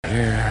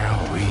Here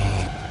we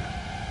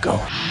go.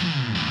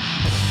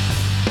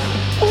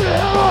 Who the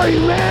hell are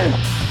you, man?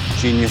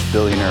 Genius,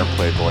 billionaire,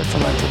 playboy,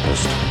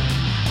 philanthropist.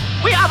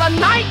 We are the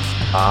knights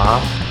Ah.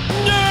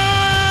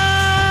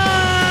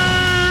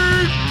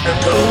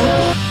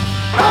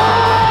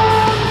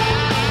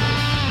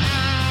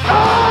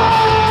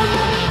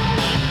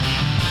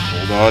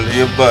 Hold on to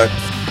your butts.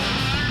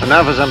 And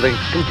now for something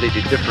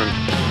completely different.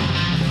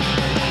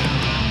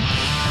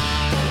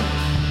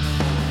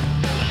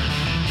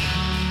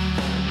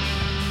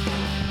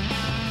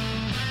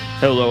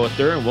 Hello out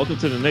there, and welcome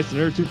to the Knights of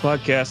Nerd 2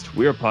 podcast.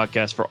 We're a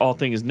podcast for all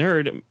things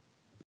nerd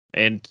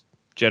and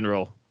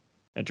general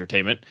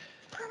entertainment.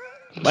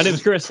 My name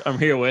is Chris. I'm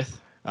here with...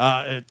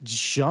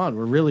 Sean.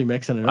 We're really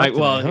mixing it up today,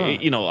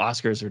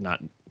 Oscars are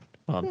not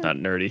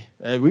nerdy.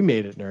 We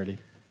made it nerdy.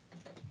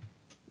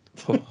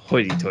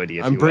 Hoity-toity,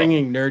 if I'm you will.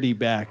 bringing nerdy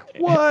back.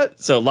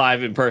 What? So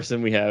live in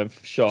person, we have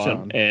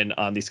Sean, and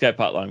on the Skype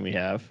hotline, we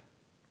have...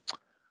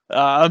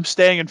 I'm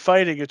staying and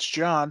fighting. It's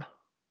John.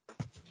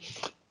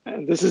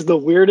 And this is the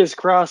weirdest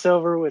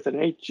crossover with an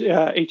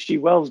H.G.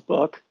 Wells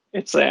book.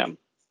 It's Sam.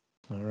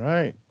 All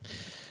right,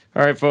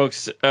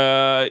 folks.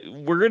 We're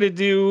going to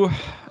do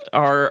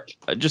our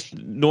just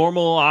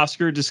normal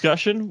Oscar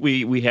discussion.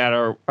 We had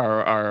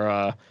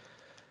our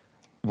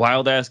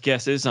wild ass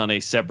guesses on a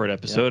separate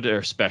episode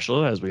or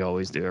special, as we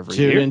always do every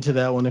year. Tune into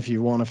that one if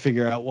you want to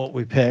figure out what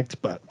we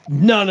picked, but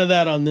none of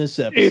that on this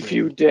episode. If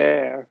you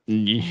dare.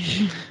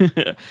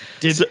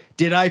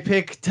 Did I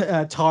pick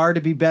Tar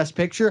to be Best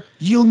Picture?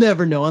 You'll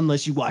never know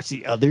unless you watch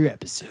the other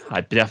episode.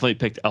 I definitely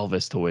picked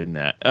Elvis to win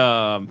that.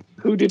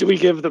 Who did we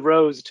give the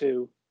rose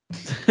to?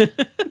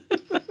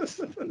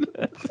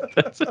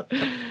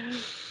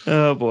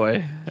 Oh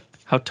boy.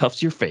 How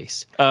tough's your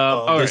face?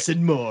 This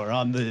and more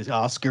on the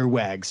Oscar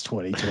Wags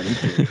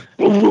 2023.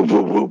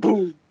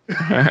 All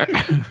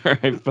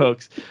right,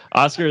 folks.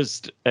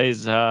 Oscars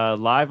is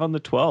live on the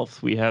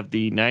 12th. We have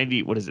the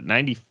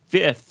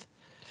 95th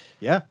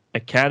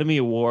Academy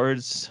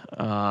Awards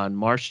on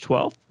March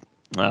 12th,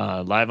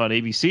 live on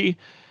ABC.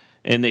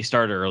 And they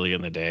start early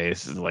in the day.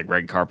 This is like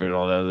red carpet and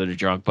all that other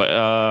junk.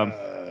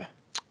 But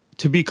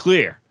to be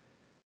clear,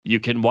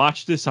 you can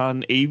watch this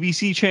on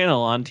ABC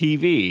channel on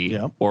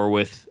TV or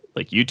with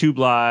like YouTube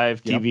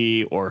Live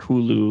TV or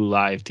Hulu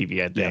Live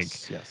TV, I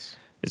think. Yes.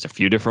 There's a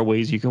few different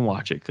ways you can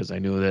watch it, because I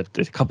know that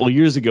a couple of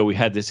years ago we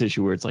had this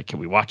issue where it's like, can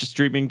we watch it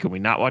streaming? Can we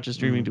not watch it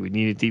streaming? Do we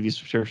need a TV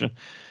subscription?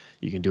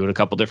 You can do it a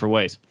couple different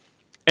ways.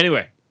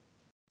 Anyway,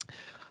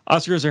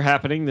 Oscars are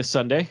happening this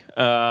Sunday.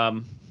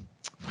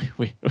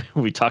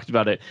 We talked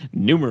about it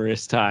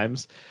numerous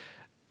times.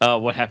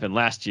 What happened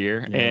last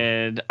year,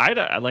 and I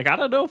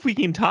don't know if we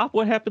can top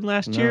what happened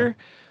last year.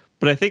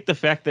 But I think the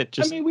fact that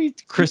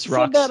Chris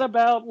Rock said that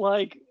about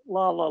like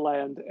La La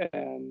Land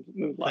and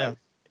Moonlight.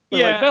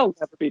 Yeah, like, they'll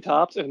never be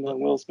topped, and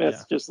then Will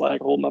Smith's just like,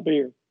 hold my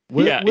beer.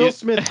 Will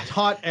Smith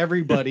taught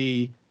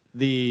everybody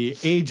the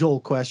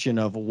age-old question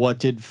of what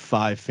did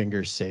Five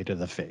Fingers say to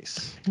the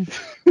face.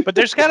 But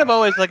there's kind of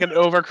always like an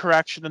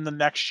overcorrection in the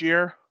next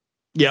year.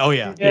 Yeah. Oh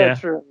yeah. Yeah.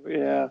 True.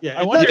 Yeah.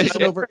 I wonder It's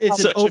an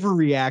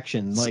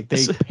overreaction. Like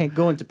they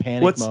go into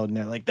panic mode and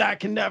they're like, that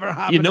can never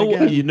happen. You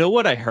know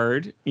what I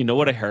heard?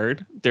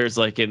 There's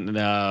like an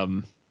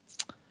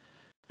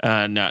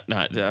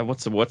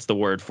what's the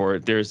word for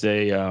it? There's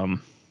a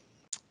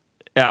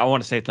I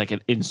want to say it's like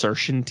an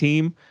insertion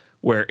team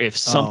where if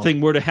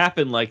something were to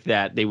happen like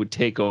that, they would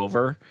take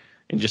over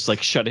and just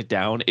like shut it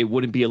down. It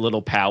wouldn't be a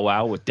little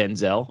powwow with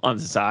Denzel on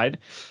the side.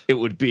 It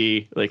would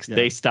be like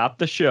they stop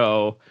the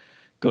show,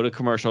 go to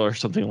commercial or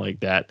something like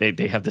that.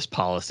 They have this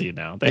policy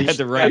now. They had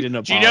to write in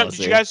a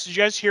policy. Did you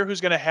guys hear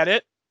who's going to head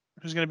it?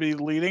 Who's going to be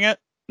leading it?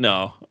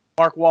 No.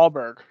 Mark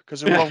Wahlberg,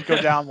 because it won't go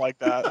down like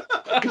that.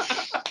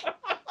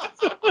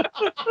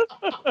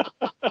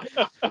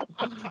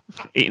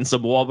 Eating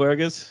some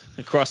Wahlburgers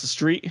across the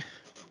street.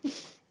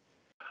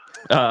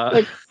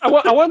 I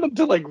want them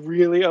to like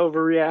really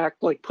overreact,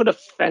 like put a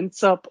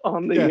fence up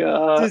on the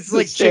it's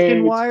like stage.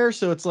 chicken wire,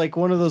 so it's like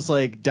one of those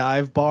like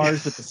dive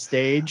bars with the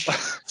stage.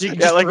 So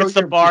like it's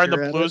the bar in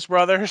the Blues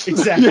Brothers.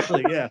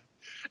 Exactly, yeah.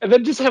 And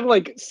then just have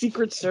like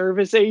Secret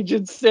Service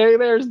agents stay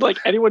there. It's like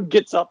anyone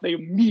gets up, they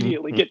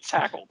immediately get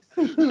tackled.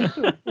 There's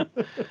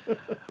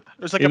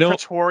like a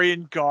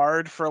Praetorian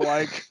guard for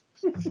like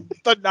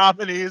the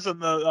nominees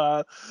and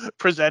the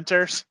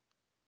presenters.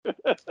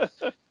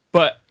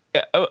 But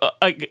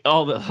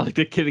all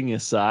the kidding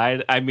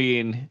aside, I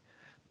mean,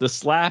 the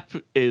slap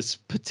is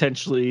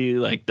potentially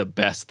like the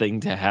best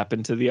thing to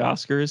happen to the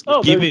Oscars.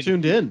 Oh, they're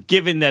tuned in.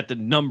 Given that the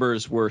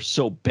numbers were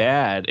so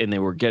bad and they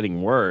were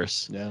getting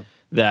worse,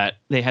 that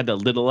they had the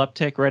little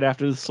uptick right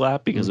after the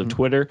slap because of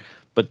Twitter.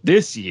 But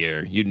this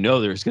year,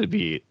 there's going to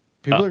be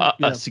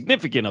a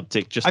significant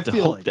uptick just to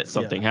hope that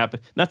something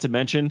happened. Not to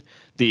mention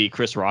the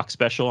Chris Rock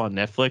special on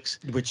Netflix,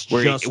 which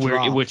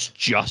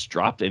just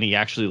dropped, and he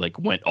actually like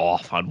went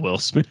off on Will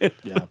Smith.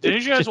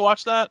 Didn't you guys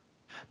watch that?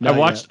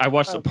 Not I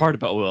watched the part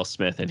about Will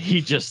Smith, and he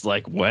just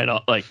like went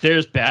on like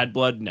there's bad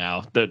blood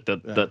now.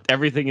 The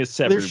everything is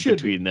severed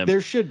between them.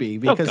 There should be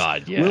because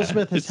God, yeah. Will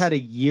Smith has had a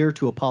year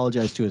to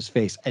apologize to his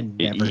face and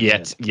never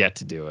yet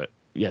to do it.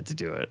 Yet to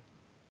do it.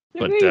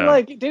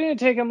 Didn't it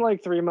take him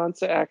like 3 months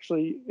to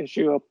actually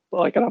issue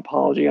an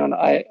apology on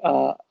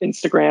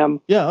Instagram?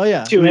 Yeah, oh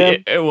yeah. To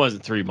him, it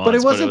wasn't 3 months, but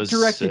it wasn't was,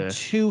 directed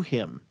to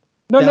him.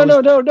 No.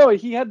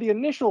 He had the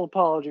initial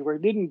apology where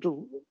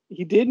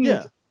he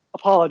didn't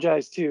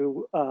apologize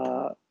to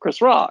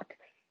Chris Rock,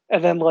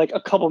 and then like a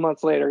couple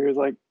months later, he was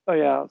like, "Oh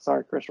yeah,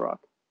 sorry, Chris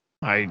Rock."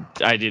 I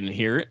didn't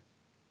hear it,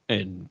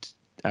 and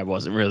I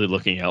wasn't really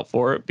looking out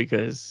for it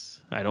because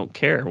I don't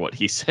care what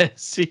he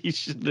says. He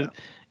should. Yeah.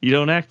 You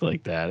don't act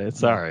like that. It's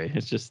sorry.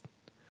 It's just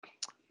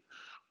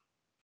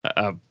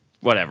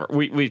whatever.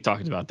 We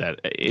talked about that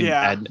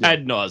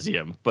ad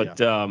nauseum. But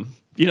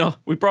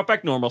we brought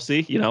back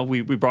normalcy.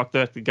 We brought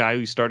the guy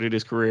who started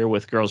his career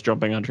with girls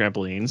jumping on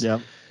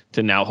trampolines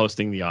to now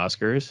hosting the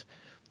Oscars.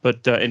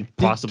 But and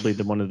possibly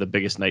one of the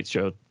biggest late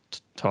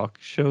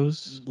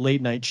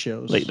night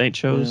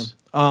shows.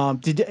 Yeah.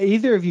 Did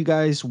either of you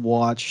guys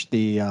watch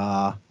the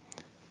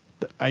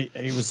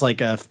it was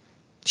like a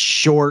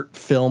short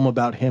film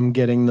about him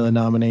getting the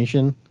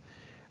nomination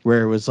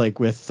where it was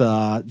like with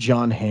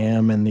John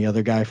Hamm and the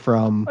other guy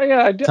from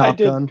I Top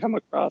did Gun. come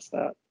across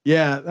that.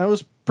 Yeah, that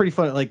was pretty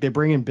funny. Like they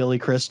bring in Billy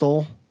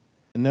Crystal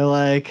and they're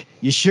like,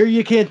 "You sure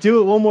you can't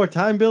do it one more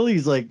time, Billy?"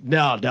 He's like,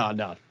 No,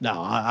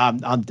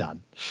 I'm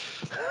done.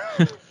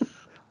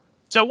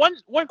 So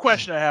one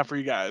question I have for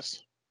you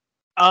guys.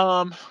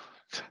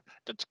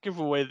 Let's give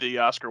away the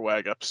Oscar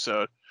Wag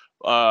episode.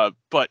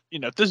 But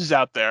this is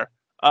out there.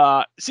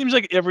 It seems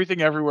like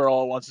Everything Everywhere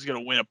All at Once is going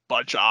to win a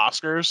bunch of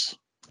Oscars.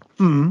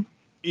 Mm-hmm.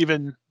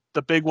 Even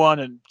the big one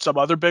and some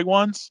other big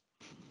ones.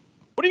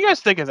 What do you guys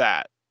think of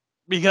that?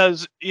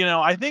 Because,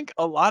 I think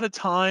a lot of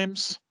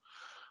times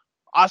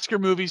Oscar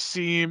movies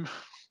seem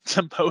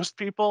to most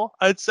people,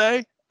 I'd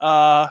say,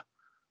 kind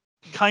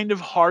of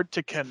hard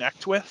to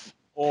connect with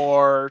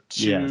or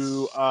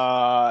to,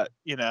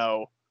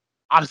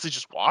 honestly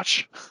just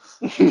watch.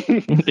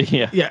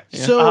 Yeah.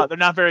 So they're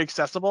not very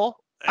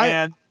accessible.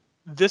 And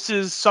this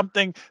is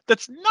something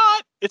that's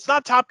it's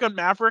not Top Gun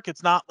Maverick.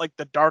 It's not like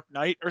The Dark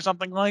Knight or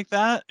something like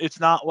that. It's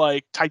not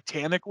like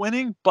Titanic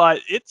winning,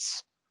 but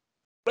it's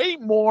way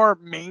more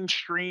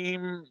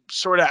mainstream,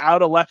 sort of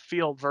out of left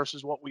field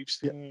versus what we've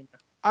seen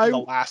in the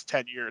last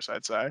 10 years,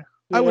 I'd say.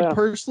 I would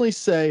personally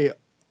say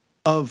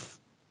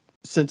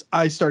since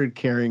I started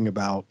caring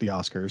about the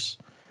Oscars,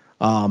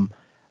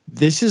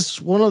 this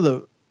is one of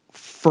the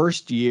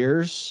first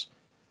years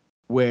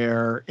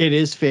where it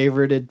is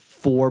favorited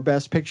for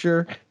Best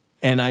Picture.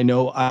 And I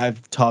know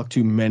I've talked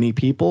to many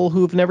people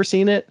who've never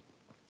seen it,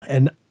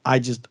 and I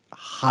just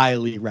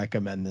highly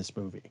recommend this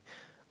movie.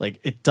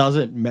 Like, it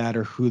doesn't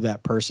matter who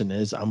that person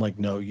is. I'm like,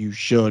 no, you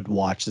should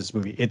watch this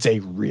movie. It's a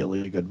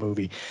really good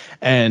movie.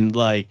 And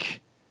like,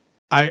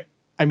 I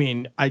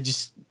mean, I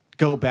just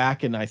go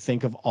back and I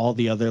think of all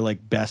the other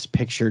like Best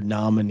Picture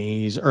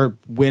nominees or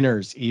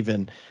winners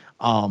even.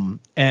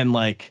 And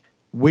like,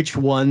 which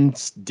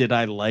ones did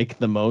I like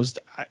the most?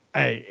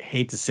 I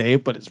hate to say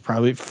it, but it's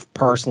probably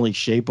personally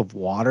Shape of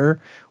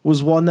Water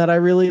was one that I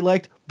really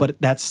liked, but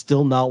that's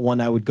still not one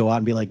I would go out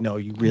and be like, no,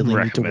 you really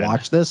need to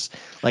watch this.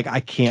 Like, I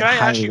can't. Can I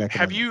ask you,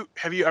 recommend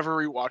have you ever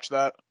rewatched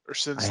that or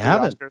since I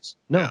haven't. Oscars?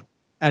 No. Yeah.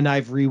 And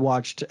I've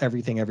rewatched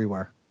Everything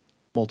Everywhere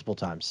multiple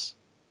times.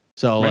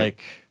 So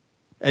like,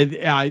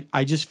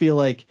 I just feel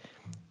like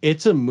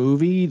it's a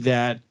movie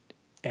that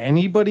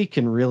anybody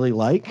can really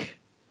like.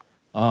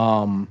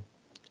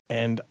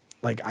 And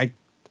like,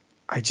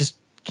 I just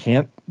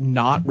can't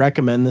not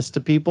recommend this to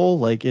people.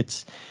 Like,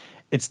 it's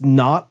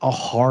not a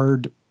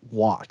hard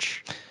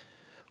watch.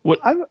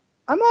 I'm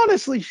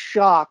honestly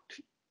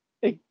shocked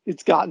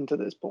it's gotten to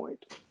this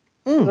point.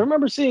 I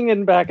remember seeing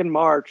it back in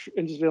March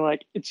and just being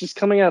like, it's just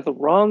coming out at the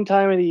wrong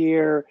time of the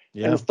year,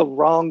 and it's the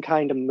wrong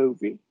kind of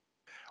movie.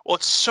 Well,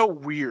 it's so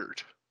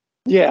weird.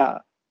 Yeah.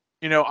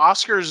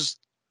 Oscars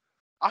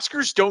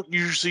don't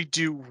usually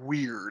do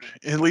weird,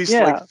 at least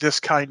like this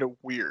kind of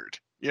weird,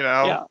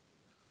 Yeah.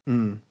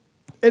 And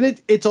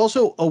it's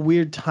also a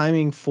weird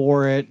timing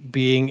for it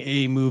being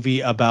a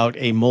movie about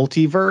a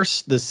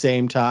multiverse, the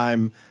same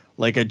time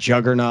like a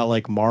juggernaut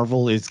like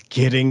Marvel is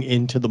getting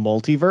into the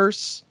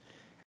multiverse,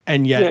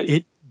 and yet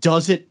it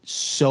does it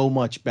so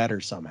much better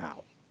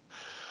somehow.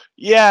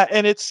 Yeah,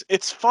 and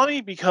it's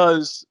funny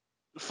because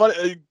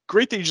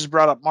great that you just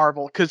brought up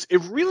Marvel, because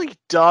it really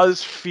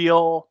does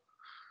feel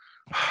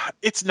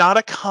it's not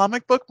a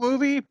comic book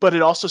movie, but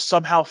it also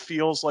somehow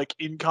feels like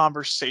in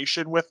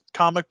conversation with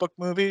comic book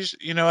movies.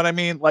 You know what I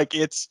mean? Like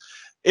it's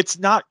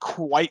not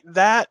quite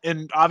that.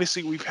 And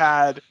obviously we've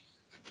had,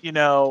 we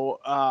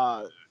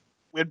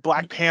had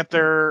Black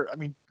Panther,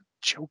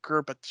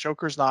 Joker, but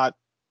Joker's not,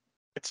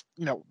 it's,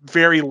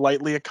 very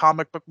lightly a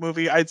comic book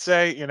movie, I'd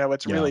say.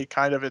 It's really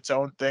kind of its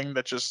own thing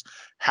that just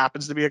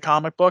happens to be a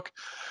comic book.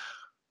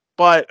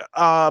 But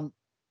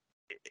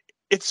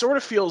it sort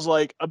of feels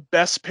like a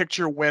Best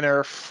Picture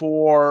winner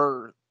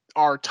for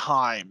our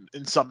time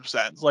in some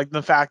sense. Like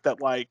the fact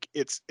that like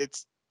it's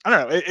I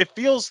don't know. It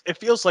feels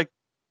like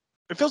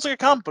a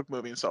comic book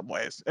movie in some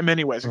ways, in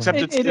many ways, except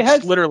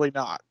it's literally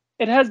not.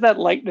 It has that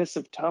lightness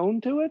of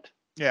tone to it.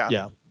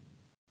 Yeah.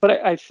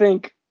 But I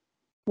think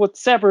what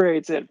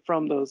separates it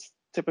from those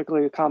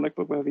typically comic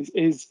book movies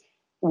is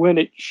when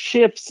it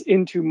shifts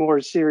into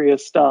more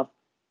serious stuff,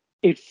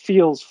 it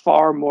feels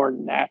far more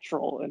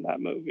natural in that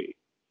movie.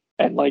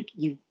 And like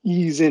you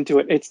ease into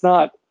it. It's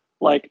not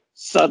like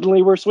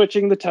suddenly we're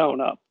switching the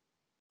tone up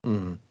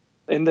in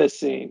this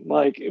scene,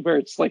 like where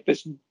it's like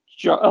this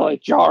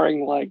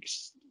jarring, like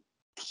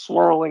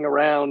swirling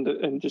around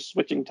and just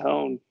switching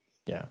tone.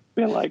 Yeah.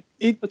 Being like,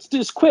 let's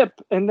just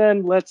quip and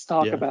then let's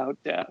talk about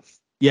death.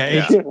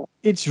 Yeah,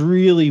 it's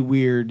really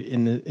weird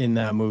in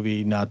that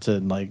movie not to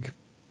like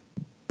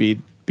beat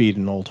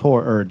an old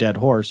horse or a dead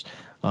horse,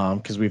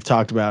 because we've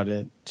talked about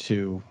it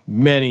to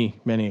many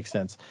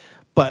extents.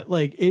 But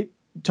like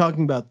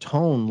talking about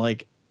tone,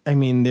 like I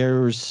mean,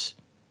 there's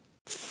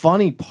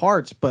funny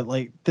parts, but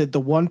like the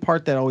one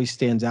part that always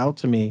stands out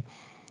to me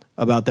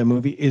about that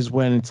movie is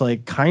when it's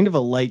like kind of a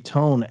light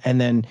tone, and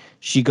then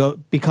she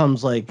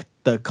becomes like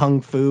the kung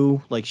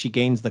fu, like she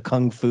gains the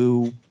kung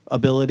fu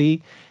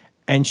ability.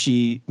 And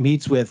she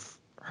meets with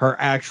her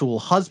actual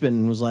husband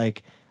and was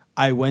like,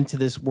 I went to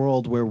this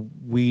world where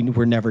we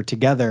were never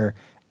together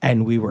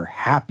and we were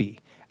happy.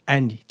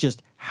 And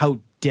just how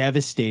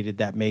devastated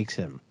that makes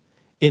him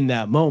in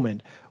that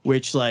moment,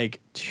 which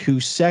like 2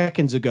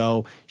 seconds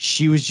ago,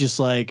 she was just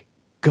like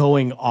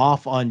going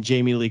off on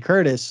Jamie Lee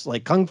Curtis,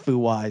 like kung fu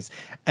wise,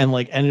 and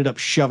like ended up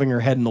shoving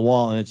her head in the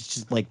wall. And it's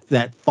just like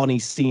that funny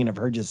scene of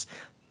her just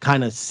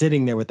kind of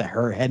sitting there with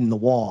her head in the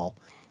wall.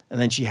 And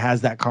then she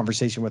has that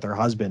conversation with her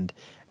husband.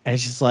 And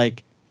it's just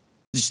like,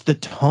 just the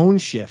tone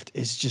shift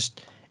is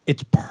just,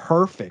 it's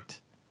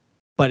perfect.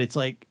 But it's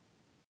like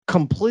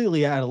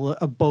completely out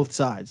of both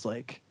sides.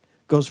 Like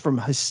goes from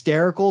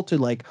hysterical to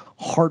like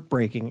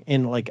heartbreaking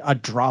in like a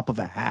drop of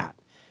a hat.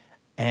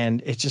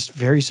 And it's just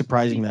very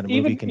surprising that a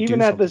movie can do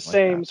something at the like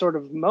same that. sort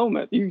of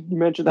moment. You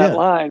mentioned that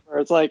line where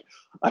it's like,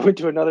 I went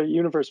to another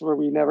universe where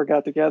we never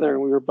got together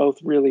and we were both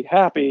really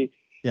happy.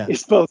 Yeah.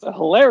 It's both a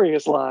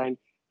hilarious line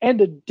and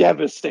a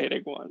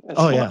devastating one as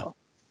well.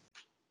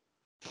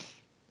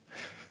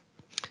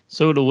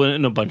 So it'll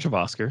win a bunch of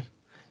Oscars.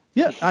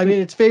 Yeah, I mean,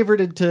 it's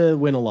favorited to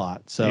win a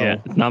lot. So yeah,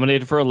 it's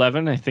nominated for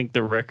 11. I think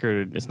the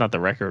record, it's not the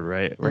record,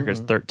 right? Record's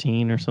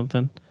 13 or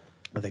something.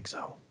 I think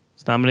so.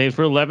 It's nominated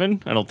for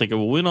 11. I don't think it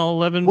will win all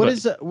 11. What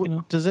is that?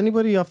 Does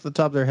anybody off the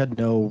top of their head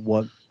know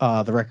what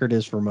the record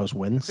is for most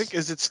wins? I think,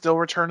 is it still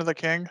Return of the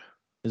King?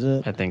 Is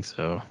it? I think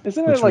so.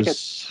 Isn't it like a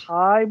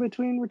tie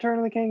between Return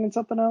of the King and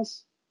something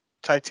else?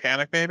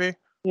 Titanic, maybe?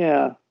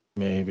 Yeah.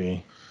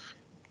 Maybe.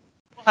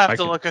 We'll have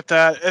to look at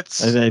that.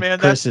 It's man,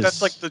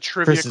 that's like the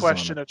trivia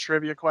question of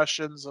trivia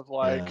questions of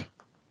like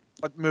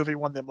what movie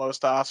won the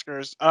most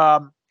Oscars.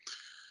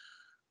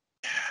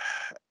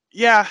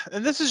 Yeah,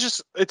 and this is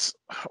just it's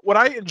what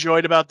I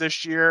enjoyed about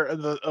this year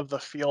of the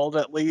field,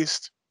 at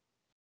least.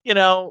 You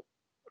know,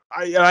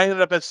 I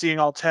ended up seeing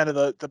all 10 of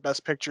the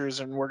best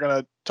pictures, and we're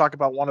gonna talk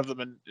about one of them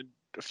in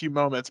a few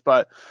moments.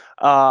 But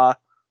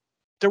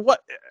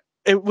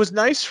it was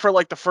nice for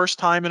like the first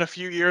time in a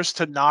few years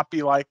to not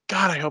be like,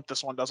 God, I hope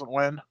this one doesn't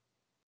win.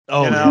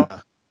 Oh,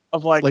 yeah.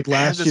 Of like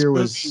last year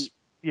movie, was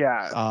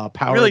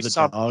Power really of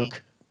the Dog.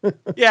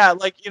 Yeah,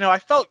 like, I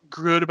felt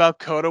good about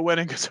Coda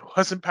winning because it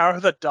wasn't Power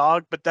of the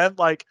Dog, but then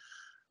like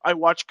I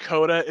watched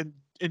Coda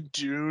in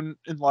Dune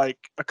in like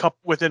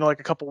within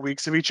like a couple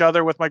weeks of each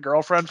other with my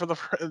girlfriend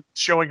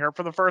showing her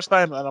for the first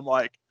time, and I'm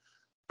like,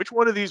 which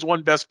one of these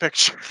won Best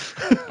Picture?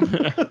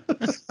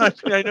 I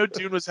mean, I know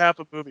Dune was half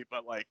a movie,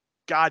 but like,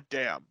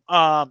 goddamn.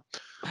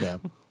 Yeah.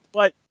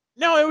 But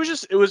no, it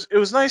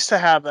was nice to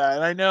have that,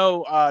 and I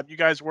know you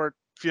guys weren't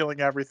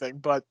feeling everything,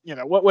 but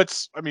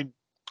I mean,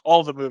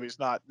 all the movies,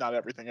 not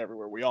everything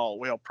everywhere. We all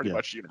pretty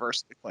much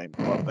universally claim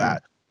love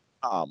that.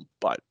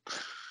 But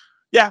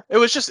yeah, it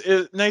was just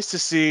nice to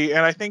see,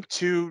 and I think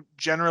too,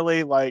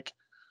 generally, like,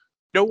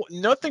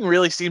 nothing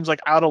really seems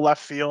like out of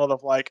left field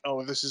of like,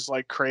 oh, this is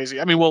like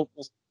crazy. I mean, we'll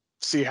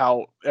see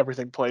how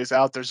everything plays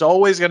out. There's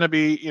always going to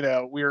be,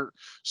 we're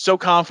so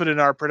confident in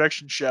our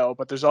prediction show,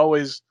 but there's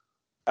always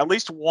at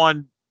least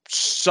one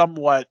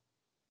somewhat,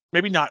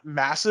 maybe not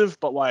massive,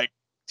 but like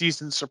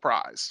decent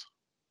surprise.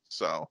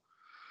 So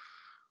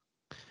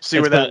see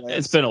where that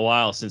lands. It's been a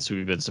while since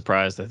we've been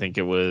surprised. I think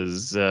it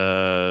was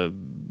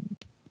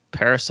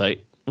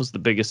Parasite was the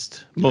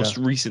biggest, most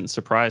recent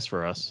surprise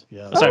for us.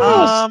 Yeah.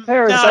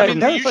 Parasite.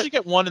 They usually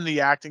get one in the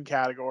acting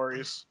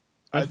categories,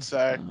 I'd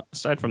say.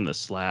 Aside from the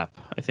slap,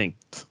 I think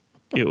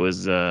it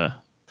was it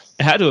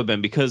had to have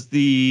been because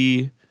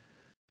the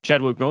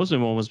Chadwick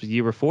Boseman one was the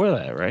year before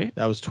that, right?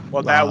 That was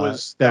that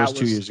was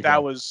 2 years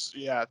ago.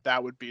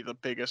 That would be the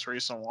biggest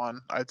recent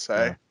one, I'd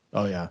say. Yeah.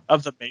 Oh yeah,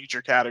 of the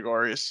major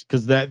categories.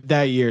 Because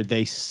that year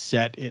they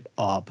set it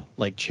up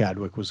like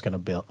Chadwick was gonna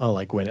win it.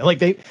 Like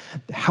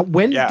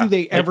when do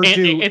they ever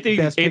do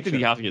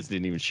Anthony Hopkins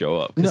didn't even show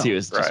up because he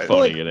was just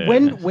phoning it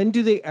in. When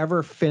do they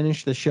ever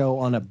finish the show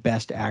on a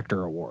Best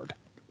Actor award?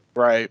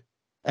 Right.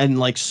 And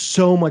like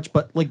so much,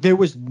 but like there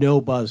was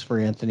no buzz for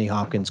Anthony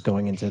Hopkins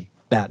going into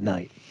that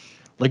night.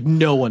 Like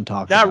no one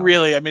talked Not about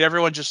really. I mean,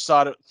 everyone just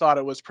thought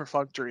it was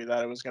perfunctory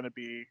that it was going to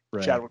be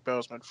Right. Chadwick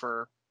Boseman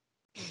for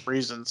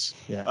reasons.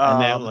 Yeah,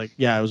 and then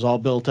it was all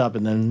built up,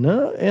 and then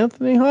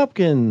Anthony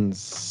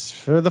Hopkins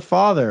for the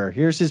father.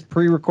 Here's his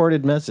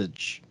pre-recorded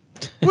message.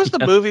 What was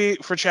the movie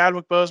for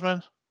Chadwick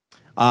Boseman?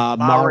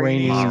 Ma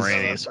Rainey's, Ma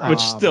Rainey's, which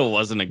still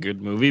wasn't a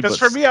good movie. Because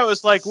for me, I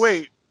was like,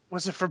 wait,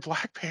 was it for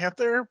Black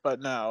Panther?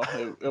 But no,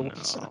 it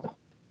wasn't.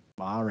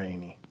 Ma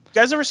Rainey. You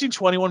guys ever seen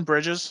 21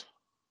 Bridges?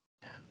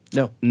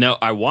 No,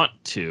 I want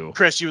to.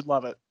 Chris, you would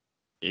love it.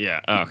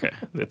 Yeah. Okay.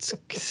 It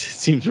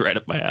seems right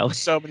up my alley.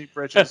 So many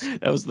bridges.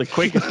 That was the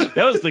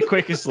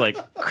quickest. Like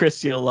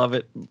Chris, you'll love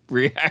it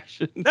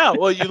reaction. No,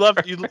 well,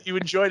 you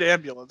enjoyed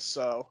Ambulance,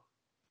 so.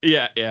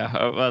 Yeah.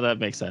 Well, that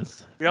makes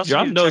sense.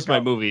 John knows my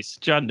movies.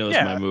 John knows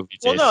my movie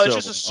taste. Well, no, it's so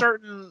just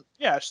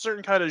a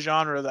certain kind of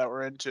genre that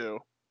we're into.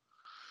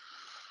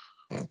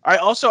 I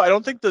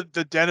don't think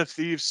the Den of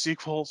Thieves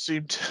sequel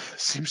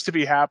seems to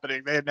be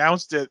happening. They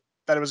announced that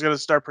it was going to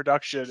start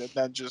production, and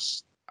then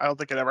I don't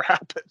think it ever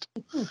happened.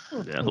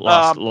 Yeah,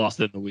 lost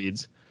in the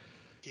weeds.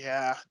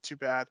 Yeah, too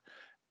bad.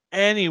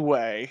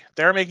 Anyway,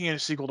 they're making a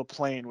sequel to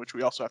Plane, which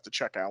we also have to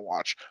check out and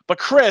watch. But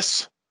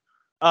Chris,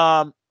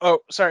 sorry,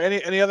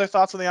 any other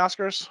thoughts on the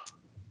Oscars?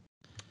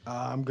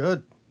 I'm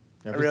good.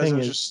 Everything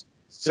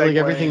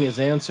is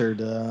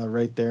answered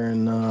right there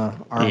in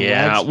our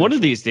Yeah, one of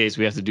these days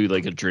we have to do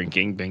like a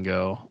drinking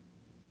bingo.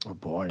 Oh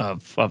boy.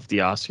 Of the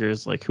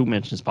Oscars, like who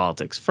mentions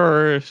politics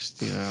first?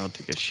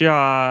 Take a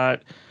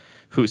shot.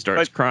 Who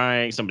starts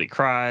crying? Somebody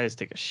cries.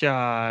 Take a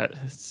shot.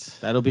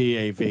 That'll be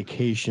a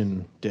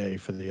vacation day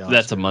for the Oscars.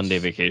 That's a Monday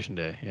vacation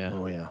day. Yeah.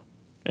 Oh yeah.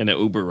 And an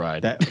Uber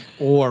ride.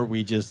 Or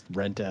we just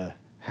rent a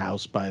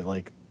house by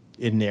like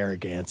in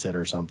Narragansett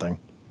or something,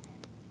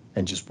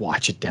 and just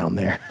watch it down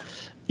there.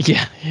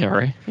 Yeah.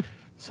 Right.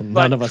 So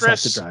none of us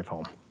have to drive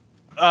home.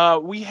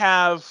 We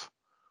have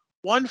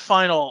one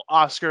final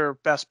Oscar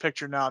Best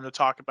Picture nom to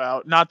talk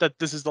about. Not that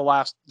this is the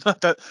last.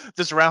 Not that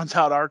this rounds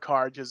out our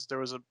card, because there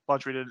was a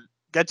bunch we didn't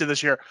get to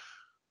this year.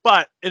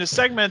 But in a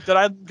segment that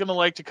I'm gonna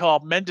like to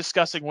call "Men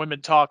Discussing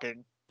Women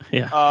Talking,"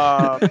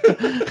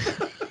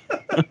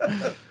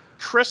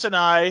 Chris and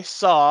I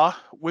saw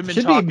women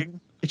talking.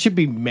 It should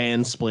be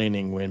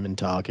mansplaining women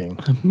talking.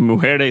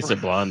 Mujeres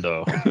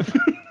hablando.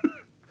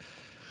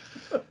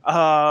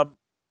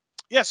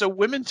 So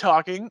Women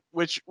Talking,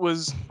 which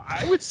was,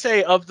 I would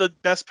say, of the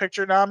Best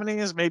Picture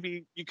nominees,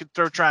 maybe you could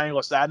throw Triangle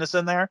of Sadness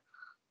in there.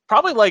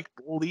 Probably like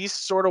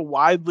least sort of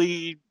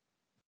widely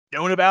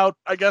known about,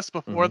 I guess,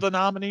 before the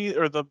nominee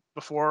or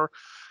before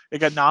it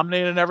got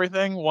nominated and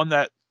everything. One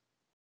that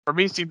for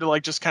me seemed to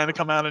like just kind of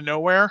come out of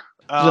nowhere.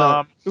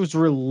 It was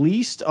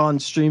released on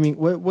streaming.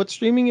 What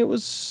streaming it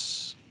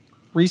was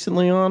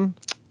recently on?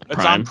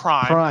 It's on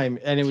Prime.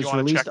 And it was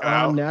released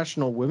on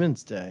National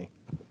Women's Day.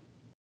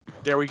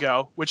 There we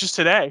go. Which is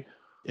today.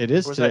 It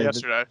is today. That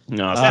yesterday?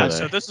 No, it's today.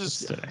 So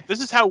this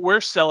is how we're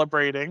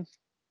celebrating.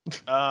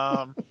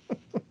 Sam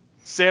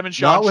and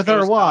Sean. Not with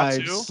our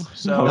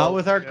wives. Not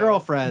with our yeah.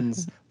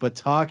 girlfriends, but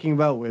talking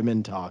about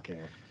women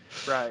talking.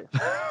 Right.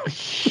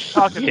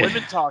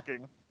 Women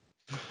talking.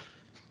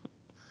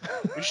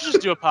 We should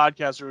just do a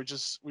podcast where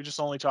we just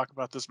only talk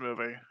about this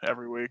movie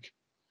every week.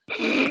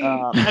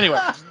 Anyway,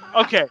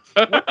 okay.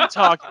 Women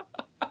Talking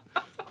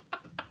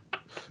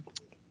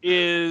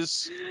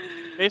is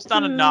based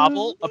on a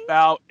novel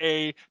about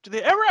do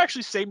they ever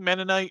actually say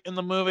Mennonite in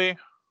the movie?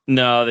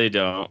 No, they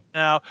don't.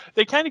 No,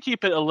 they kind of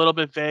keep it a little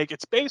bit vague.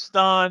 It's based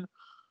on,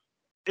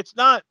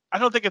 I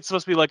don't think it's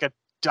supposed to be like a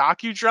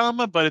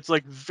docudrama, but it's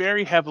like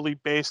very heavily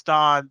based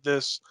on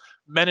this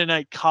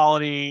Mennonite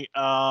colony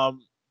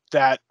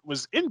that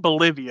was in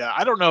Bolivia.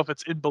 I don't know if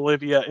it's in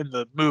Bolivia in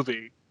the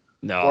movie.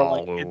 No, or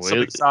like in some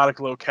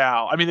exotic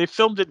locale. I mean, they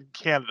filmed it in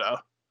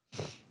Canada.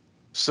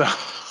 So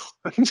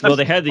well,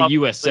 they had the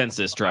U.S.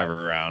 Census drive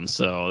around,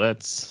 so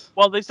that's.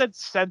 Well, they said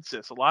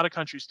census. A lot of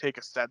countries take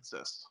a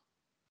census.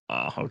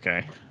 Oh,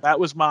 okay. That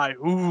was my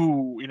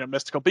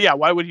mystical. But yeah,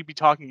 why would he be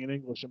talking in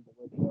English in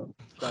Bolivia?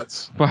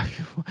 That's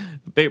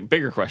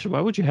bigger question.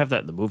 Why would you have that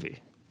in the movie?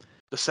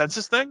 The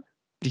census thing?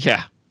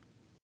 Yeah.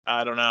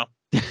 I don't know.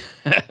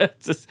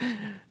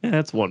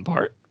 That's one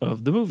part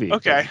of the movie.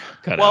 Okay.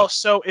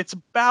 So it's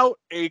about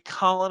a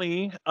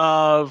colony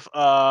of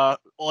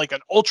like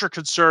an ultra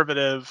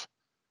conservative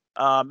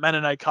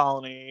Mennonite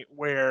colony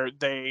where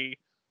they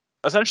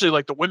essentially,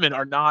 like, the women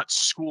are not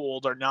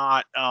schooled, are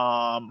not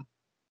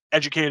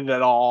educated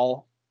at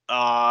all.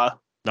 Not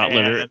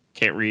literate,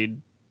 can't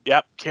read.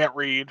 Yep, can't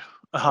read.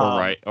 All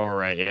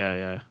right,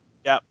 yeah.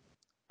 Yep.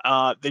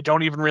 They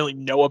don't even really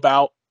know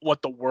about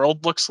what the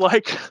world looks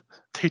like.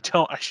 They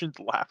don't. I shouldn't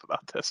laugh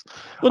about this.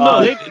 Well,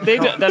 no, they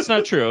that's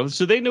not true.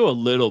 So they know a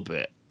little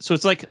bit. So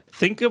it's like,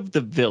 think of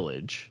The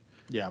Village.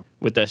 Yeah.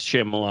 With that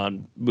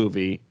Shyamalan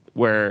movie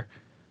where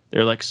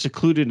they're like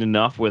secluded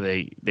enough where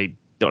they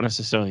don't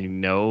necessarily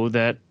know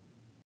that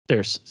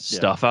there's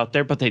stuff out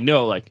there, but they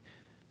know like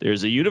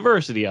there's a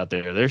university out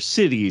there, there's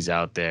cities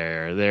out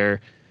there,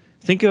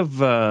 Think of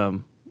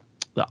the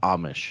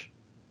Amish.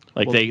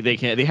 Like Well, they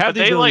can't. They have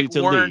but the ability like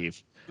to weren't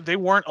leave. they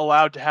weren't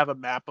allowed to have a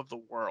map of the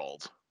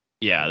world.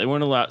 Yeah, they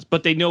weren't allowed,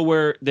 but they know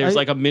where there's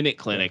like a minute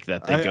clinic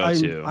that they go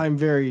to. I'm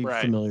very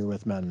Right. familiar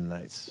with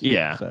Mennonites.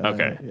 Yeah. So,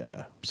 Okay.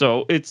 yeah.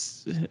 So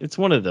it's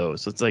one of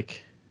those. It's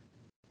like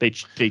they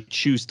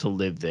choose to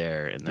live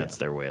there, and that's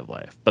their way of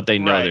life. But they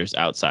know Right. there's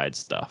outside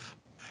stuff.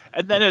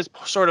 And then as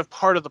sort of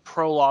part of the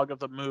prologue of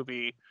the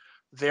movie,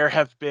 there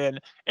have been,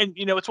 and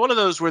it's one of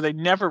those where they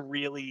never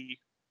really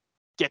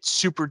get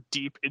super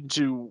deep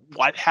into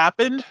what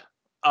happened.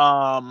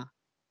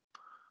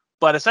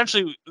 But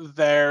essentially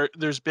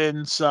there's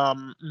been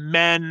some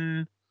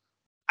men,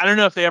 I don't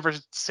know if they ever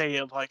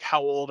say like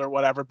how old or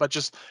whatever, but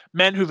just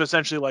men who've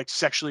essentially like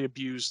sexually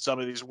abused some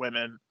of these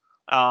women.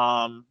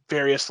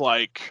 Various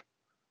like,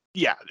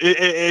 yeah,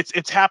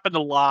 it's happened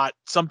a lot.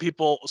 Some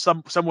people,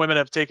 some women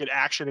have taken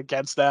action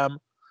against them.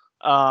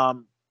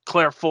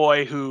 Claire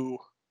Foy, who,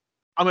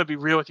 I'm gonna be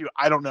real with you,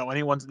 I don't know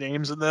anyone's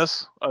names in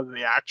this other than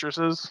the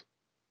actresses.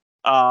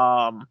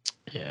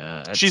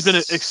 Yeah, She's been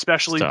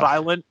especially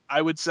violent,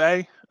 I would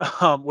say,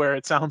 where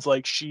it sounds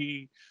like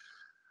she,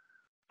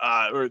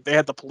 or they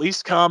had the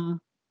police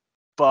come,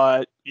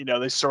 but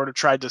they sort of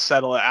tried to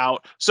settle it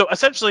out. So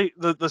essentially,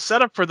 the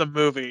setup for the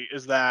movie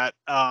is that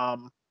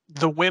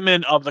the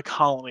women of the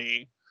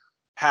colony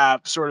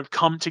have sort of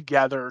come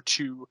together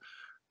to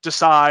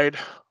decide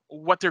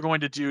what they're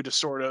going to do to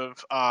sort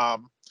of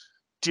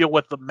deal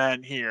with the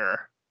men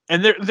here.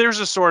 And there's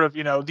a sort of,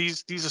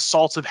 these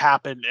assaults have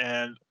happened,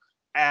 and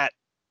at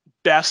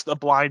best a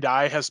blind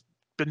eye has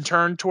been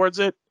turned towards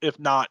it, if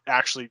not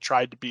actually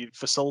tried to be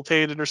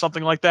facilitated or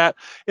something like that.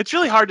 It's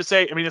really hard to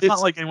say. I mean, it's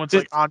not like anyone's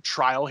like on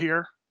trial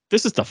here.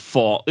 This is the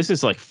fault. This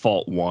is like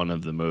fault one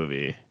of the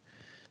movie.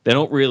 They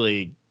don't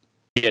really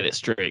get it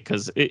straight,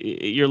 because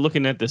you're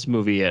looking at this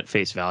movie at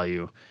face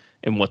value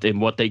and what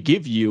they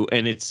give you,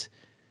 and it's,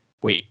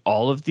 wait,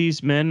 all of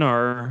these men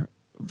are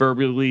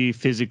verbally,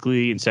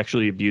 physically, and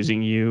sexually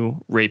abusing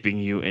you, raping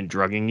you, and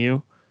drugging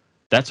you.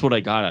 That's what I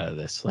got out of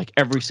this. Like,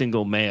 every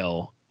single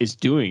male is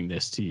doing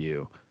this to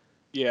you.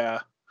 Yeah.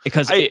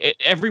 Because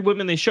every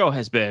woman they show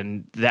has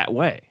been that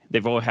way.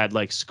 They've all had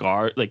like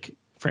scar, like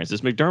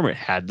Frances McDormand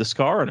had the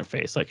scar on her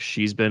face. Like,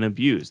 she's been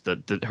abused.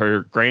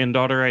 Her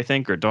granddaughter, I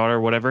think, or daughter,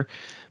 whatever,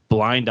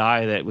 blind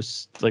eye, that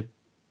was like,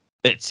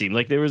 it seemed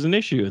like there was an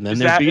issue. And then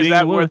they're beating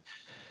the woman.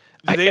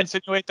 Did they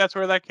insinuate that's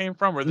where that came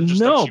from? Or just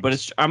no,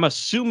 but I'm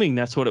assuming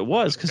that's what it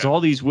was, because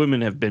all these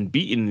women have been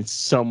beaten in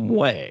some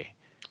way.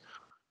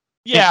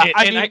 Yeah,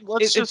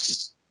 let's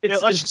just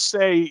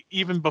say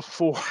even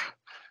before.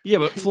 Yeah,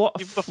 but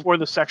even before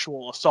the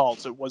sexual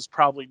assaults, it was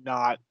probably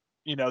not,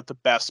 the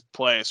best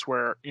place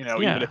where,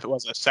 even if it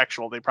wasn't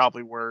sexual, they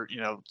probably were,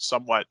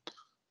 somewhat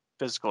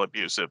physical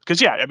abusive. Because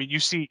you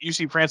see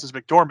Frances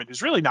McDormand,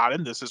 who's really not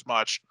in this as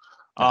much.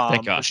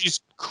 Thank God. But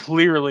she's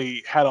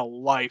clearly had a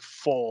life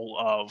full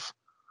of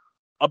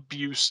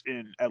abuse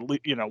in at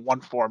least one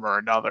form or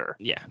another.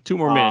 Yeah, 2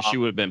 more minutes, she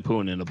would have been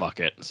pooing in a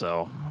bucket.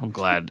 So I'm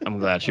glad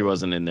she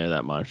wasn't in there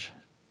that much.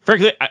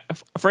 Frankly,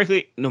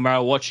 no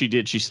matter what she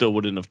did, she still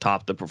wouldn't have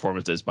topped the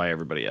performances by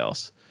everybody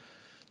else.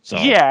 So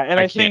yeah, and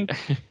I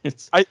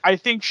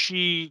think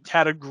she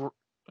had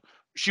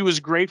she was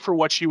great for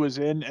what she was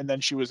in, and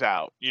then she was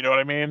out. You know what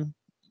I mean?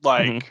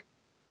 Like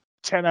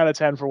 10 out of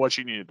 10 for what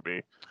she needed to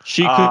be.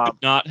 She could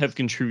not have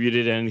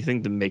contributed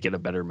anything to make it a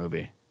better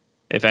movie.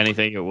 If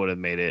anything, it would have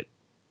made it.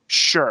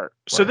 Sure.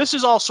 So this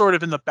is all sort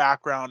of in the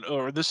background,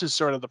 or this is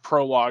sort of the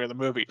prologue of the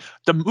movie.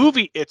 The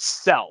movie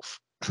itself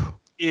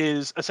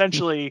is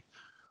essentially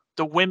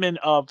the women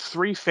of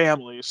 3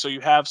 families. So you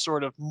have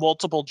sort of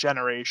multiple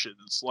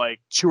generations,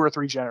 like 2 or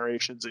 3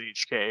 generations in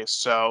each case.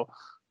 So,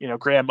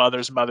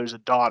 grandmothers, mothers,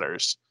 and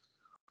daughters,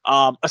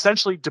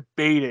 essentially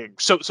debating.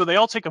 So they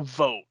all take a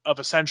vote of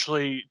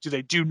essentially, do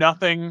they do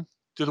nothing?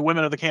 Do the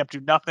women of the camp do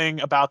nothing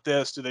about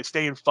this? Do they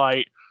stay and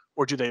fight,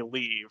 or do they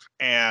leave?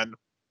 And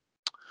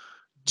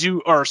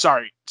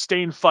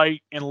stay and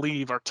fight and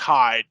leave are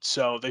tied.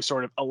 So they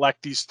sort of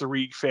elect these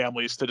 3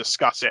 families to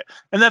discuss it.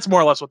 And that's more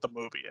or less what the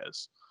movie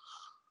is.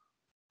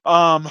 That's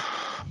all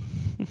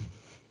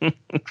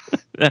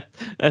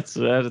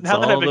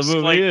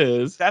the movie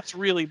is. That's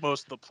really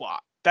most of the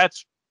plot.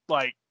 That's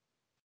like,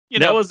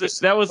 that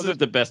wasn't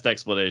the best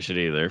explanation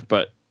either,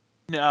 but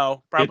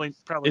no, probably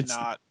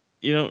not.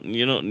 You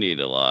don't need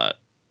a lot.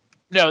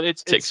 No,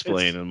 it's to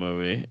explain a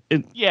movie.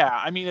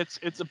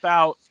 It's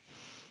about.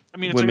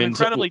 It's an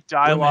incredibly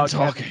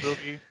dialogue-heavy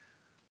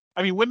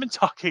movie. Women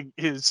Talking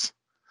is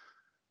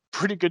a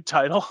pretty good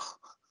title.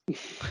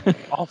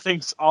 all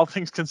things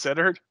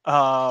considered.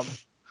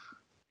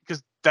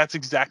 Because that's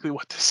exactly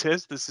what this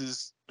is. This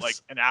is like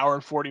an hour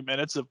and 40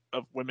 minutes of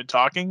women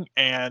talking,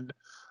 and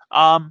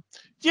I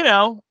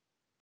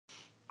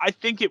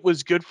think it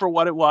was good for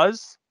what it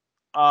was.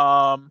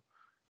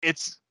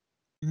 It's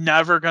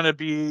never gonna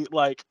be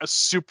like a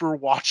super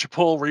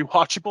watchable,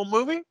 rewatchable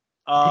movie.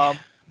 By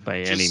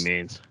any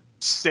means.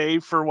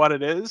 Save for what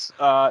it is.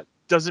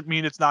 Doesn't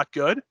mean it's not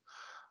good.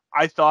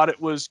 I thought it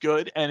was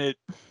good, and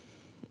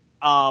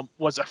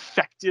was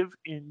effective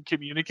in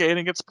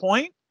communicating its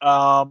point,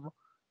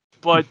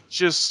 but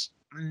just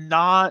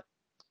not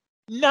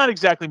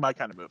exactly my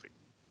kind of movie.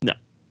 No,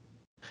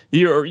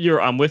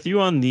 I'm with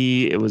you on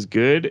it was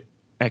good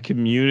at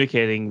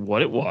communicating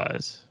what it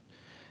was.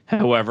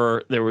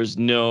 However, there was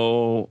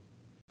no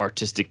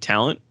artistic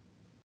talent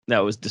that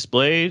was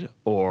displayed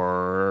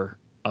or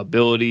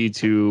ability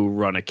to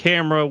run a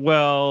camera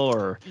well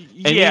or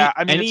it's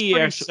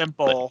pretty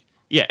simple.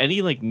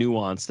 Any like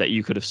nuance that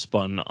you could have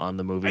spun on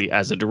the movie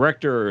as a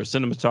director or a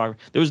cinematographer,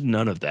 there was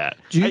none of that.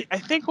 I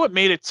think what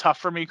made it tough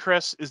for me,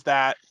 Chris, is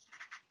that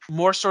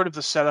more sort of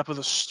the setup of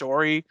the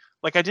story.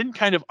 Like, I didn't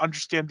kind of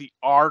understand the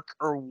arc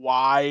or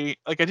why.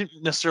 Like, I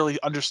didn't necessarily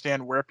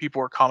understand where people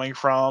were coming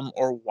from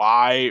or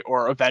why,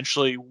 or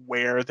eventually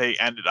where they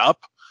ended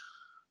up.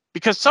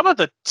 Because some of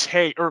the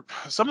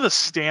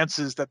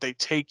stances that they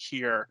take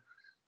here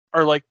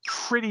are like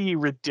pretty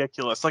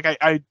ridiculous. Like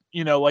I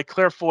like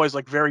Claire Foy's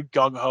like very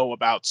gung ho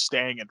about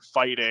staying and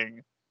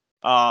fighting,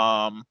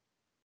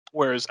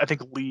 whereas I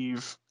think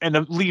Leave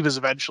is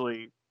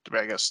eventually,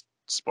 I guess,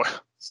 is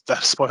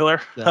that a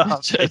spoiler? Yeah.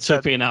 It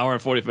took me an hour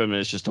and 45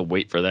 minutes just to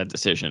wait for that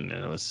decision,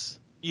 and it was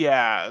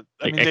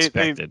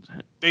expected.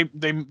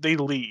 They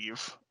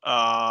leave,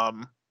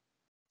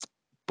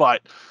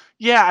 but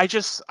yeah,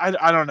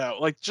 I don't know.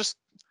 Like, just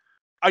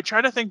I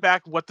try to think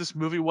back what this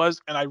movie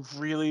was, and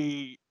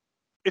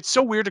it's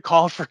so weird to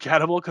call it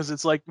forgettable because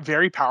it's like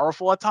very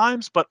powerful at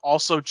times, but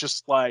also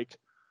just like,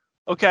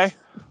 okay.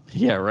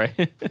 Yeah,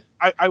 right.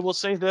 I will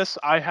say this.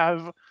 I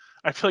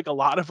feel like a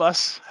lot of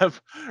us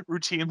have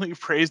routinely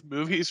praised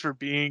movies for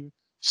being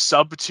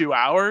sub 2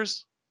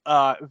 hours.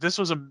 This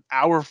was an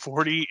hour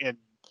 40, and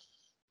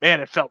man,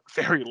 it felt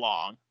very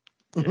long.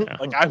 Yeah.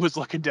 Like, I was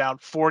looking down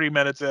 40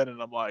 minutes in,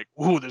 and I'm like,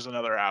 ooh, there's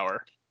another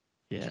hour.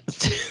 Yeah.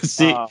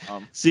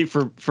 See,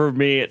 for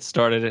me, it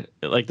started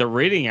like the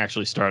rating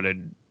actually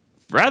started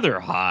rather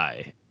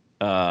high.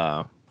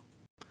 I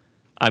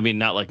mean,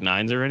 not like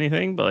 9s or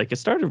anything, but like it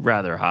started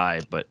rather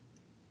high. But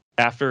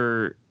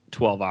after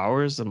 12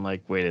 hours, I'm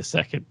like, wait a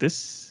second,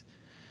 this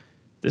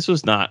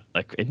was not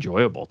like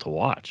enjoyable to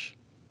watch.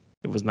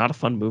 It was not a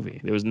fun movie.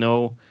 There was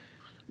no.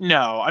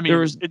 No, I mean,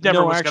 it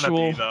never was going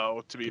to be,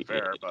 though, to be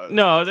fair. But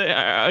no,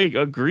 I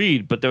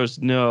agreed, but there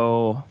was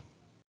no.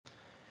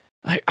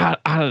 I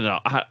don't know.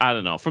 I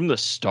don't know. From the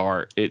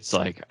start, it's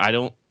like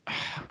I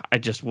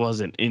just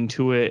wasn't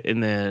into it,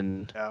 and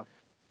then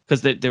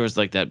because there was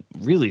like that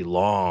really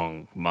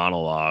long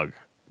monologue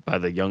by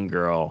the young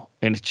girl,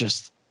 and it's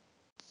just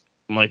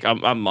I'm like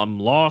I'm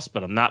lost,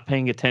 but I'm not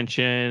paying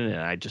attention, and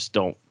I just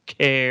don't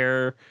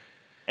care.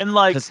 And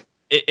like.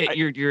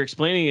 You're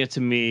explaining it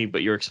to me,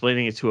 but you're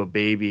explaining it to a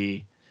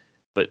baby,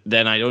 but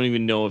then I don't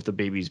even know if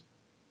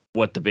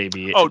what the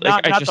baby is. Oh,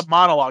 not the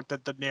monologue,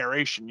 the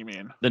narration, you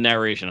mean? The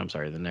narration, I'm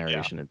sorry, the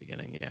narration at the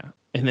beginning, yeah.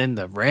 And then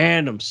the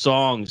random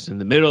songs in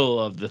the middle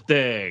of the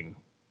thing.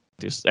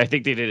 I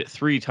think they did it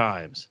 3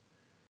 times.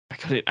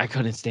 I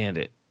couldn't stand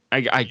it.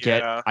 I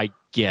get it. I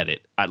get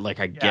it. I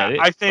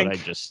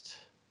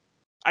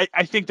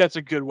think that's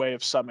a good way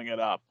of summing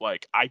it up.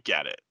 Like, I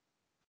get it.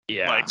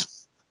 Yeah. Like,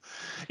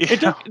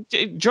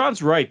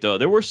 John's right though.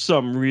 There were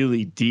some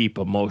really deep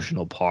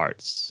emotional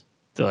parts.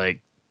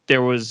 Like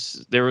there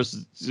was.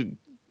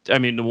 I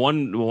mean, the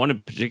one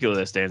in particular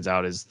that stands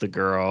out is the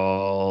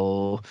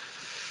girl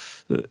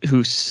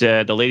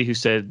the lady who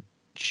said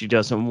she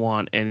doesn't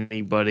want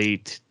anybody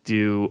to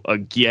do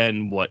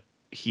again what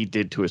he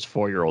did to his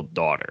 4-year-old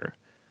daughter.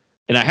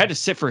 And I had to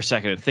sit for a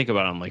second and think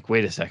about it. I'm like,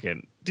 wait a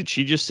second, did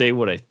she just say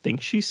what I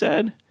think she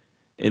said?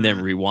 And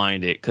then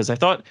rewind it, because I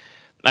thought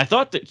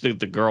that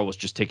the girl was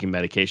just taking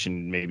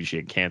medication. Maybe she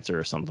had cancer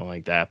or something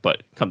like that.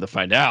 But come to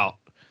find out,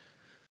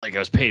 like, I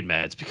was paid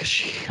meds because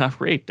she got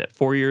raped at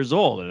 4 years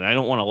old. And I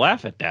don't want to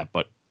laugh at that,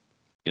 but,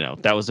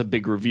 that was a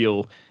big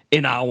reveal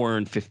an hour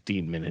and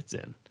 15 minutes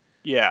in.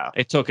 Yeah.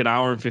 It took an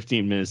hour and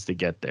 15 minutes to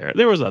get there.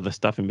 There was other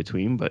stuff in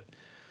between, but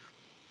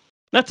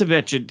not to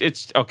mention,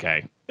 it's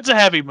okay. It's a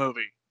heavy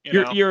movie.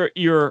 You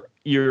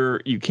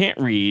can't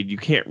read, you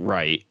can't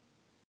write,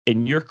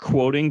 and you're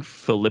quoting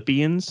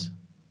Philippians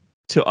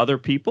to other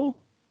people.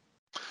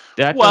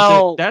 That's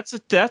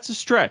a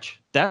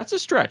stretch. That's a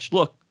stretch.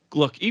 Look.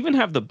 Even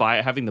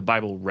having the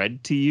Bible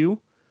read to you,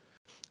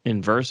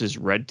 in verses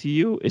read to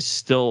you, is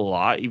still a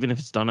lot, even if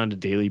it's done on a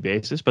daily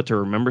basis. But to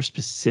remember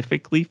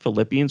specifically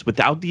Philippians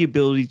without the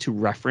ability to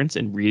reference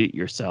and read it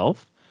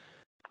yourself,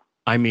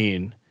 I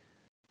mean,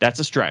 that's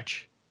a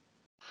stretch.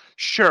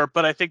 Sure,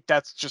 but I think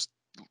that's just.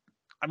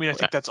 I mean, I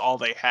think that's all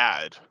they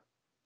had.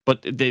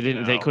 But they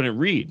didn't. They couldn't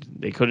read.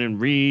 They couldn't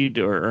read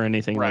or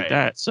anything like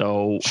that.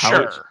 So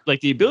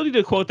the ability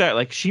to quote that,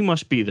 like, she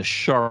must be the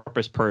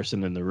sharpest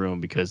person in the room,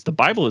 because the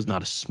Bible is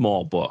not a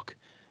small book,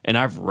 and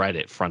I've read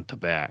it front to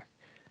back.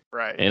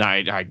 Right. And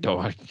I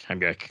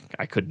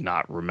could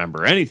not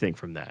remember anything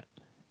from that,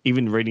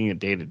 even reading it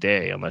day to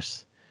day,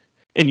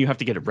 and you have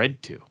to get it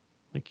read to,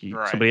 like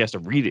somebody has to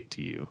read it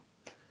to you.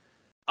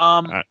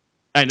 And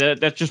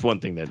that's just one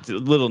thing, that's a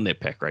little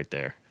nitpick right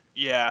there.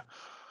 Yeah.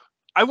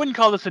 I wouldn't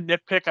call this a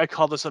nitpick. I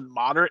call this a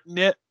moderate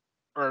nit.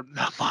 or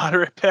not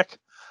moderate pick.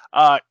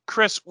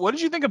 Chris, what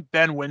did you think of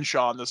Ben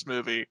Whishaw in this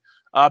movie?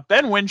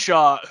 Ben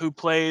Whishaw,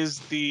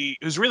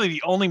 who's really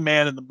the only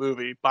man in the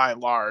movie by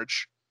and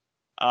large.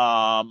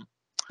 No.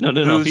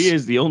 He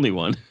is the only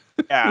one.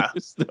 Yeah,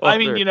 I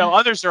mean,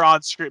 others are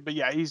on screen, but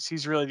yeah,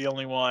 he's really the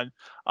only one.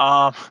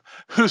 I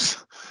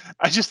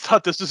just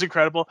thought this was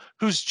incredible.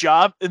 Whose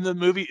job in the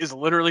movie is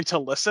literally to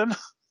listen,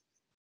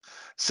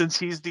 since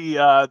he's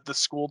the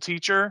school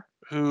teacher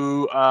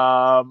who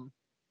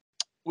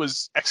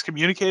was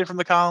excommunicated from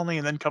the colony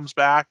and then comes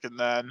back and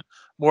then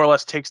more or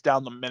less takes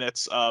down the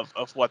minutes of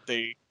what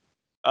they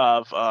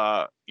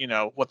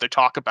what they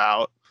talk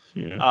about.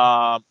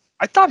 Yeah.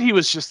 I thought he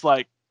was just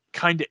like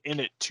kind of in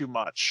it too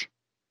much.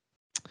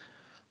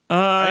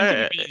 I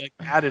didn't think he really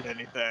added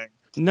anything.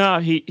 No,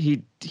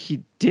 he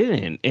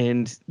didn't.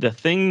 And the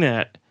thing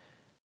that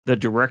the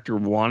director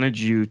wanted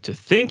you to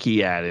think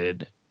he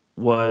added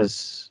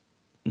was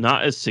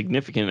not as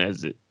significant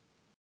as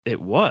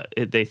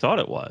they thought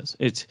it was.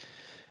 It's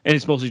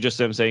mostly just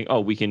them saying,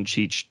 "Oh, we can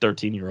teach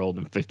 13-year-old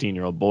and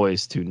 15-year-old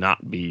boys to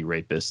not be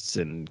rapists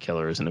and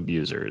killers and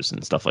abusers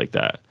and stuff like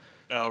that."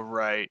 Oh,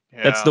 right.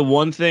 Yeah. That's the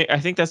one thing.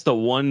 I think that's the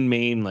one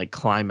main like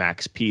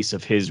climax piece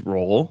of his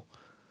role.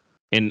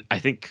 And I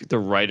think the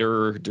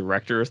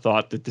writer-director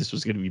thought that this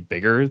was going to be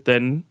bigger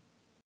than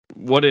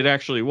what it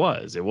actually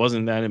was. It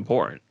wasn't that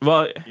important.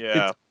 Well,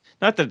 yeah.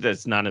 Not that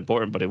that's not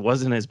important, but it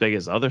wasn't as big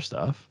as other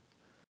stuff.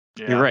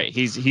 Yeah. You're right.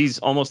 He's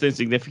almost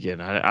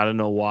insignificant. I don't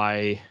know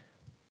why.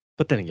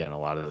 But then again, a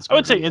lot of this. I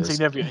would say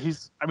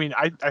insignificant.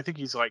 I think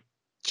he's like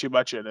too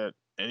much in it.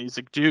 And he's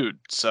a dude,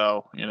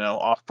 so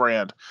off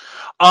brand.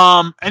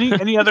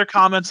 Any other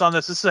comments on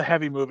this? This is a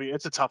heavy movie.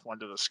 It's a tough one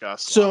to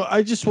discuss. So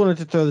I just wanted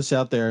to throw this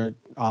out there.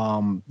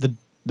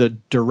 The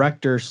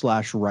director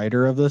 /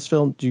 writer of this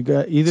film. Do you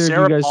guys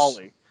Sarah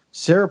Polley.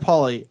 Sarah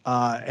Polley.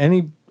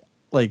 Do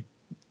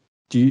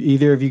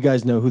either of you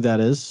guys know who that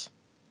is?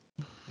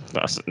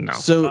 No.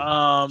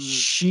 So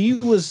she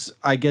was,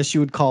 I guess you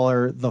would call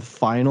her the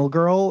final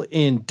girl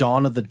in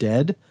Dawn of the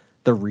Dead,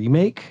 the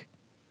remake.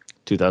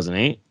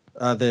 2008.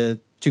 The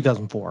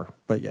 2004,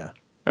 but yeah,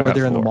 where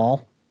they're in the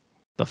mall.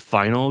 The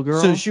final girl.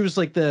 So she was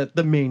like the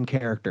main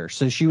character.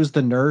 So she was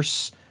the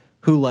nurse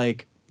who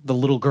like the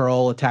little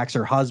girl attacks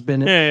her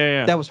husband.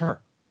 Yeah. That was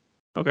her.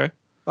 Okay.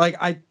 Like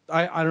I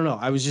don't know.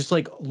 I was just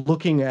like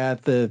looking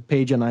at the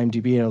page on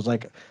IMDb and I was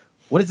like,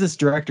 what has this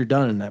director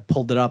done? And I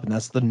pulled it up and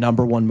that's the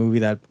 #1 movie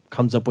that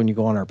comes up when you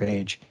go on our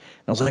page.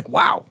 And I was like,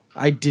 wow,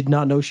 I did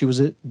not know she was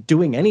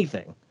doing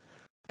anything.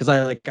 Because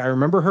I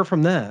remember her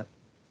from that.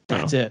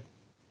 That's it.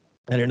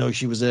 I didn't know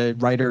she was a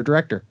writer or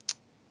director.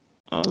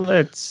 Oh,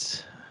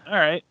 that's all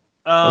right.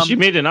 She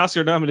made an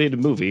Oscar-nominated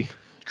movie.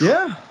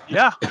 Yeah.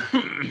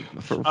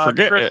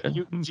 Forget Chris, it.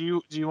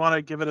 Do you want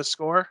to give it a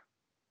score?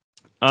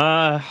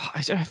 I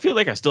feel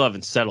like I still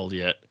haven't settled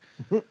yet,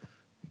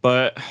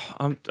 but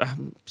I'm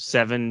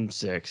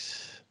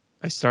 7.6.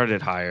 I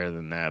started higher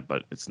than that,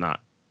 but it's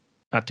not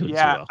doing too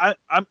well.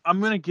 I'm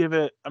gonna give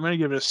it a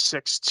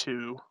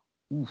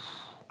 6.2.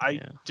 I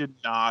did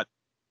not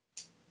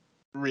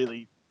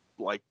really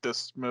like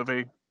this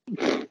movie.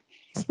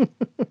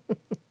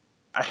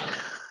 I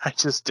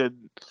just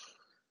didn't.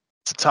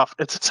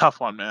 It's a tough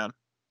one, man.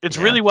 It's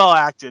really well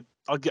acted.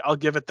 I'll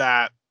give it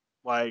that.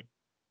 But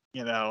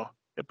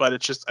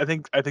it's just I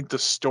think the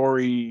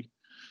story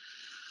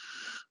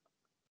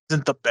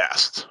isn't the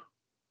best.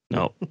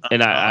 No,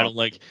 and I don't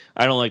like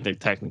the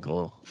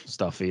technical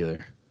stuff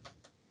either.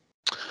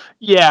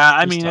 Yeah,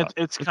 I mean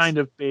it's kind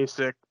of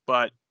basic,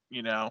 but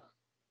it's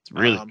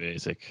really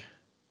basic.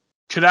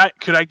 Could I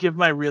give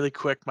my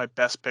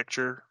best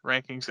picture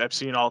rankings? I've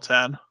seen all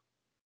 10.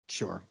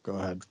 Sure, go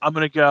ahead. I'm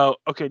gonna go.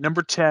 Okay,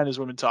 number 10 is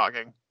Women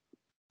Talking.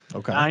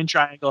 Okay. 9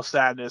 Triangle of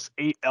Sadness,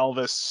 8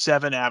 Elvis,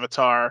 7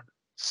 Avatar,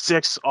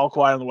 6 All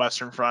Quiet on the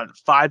Western Front,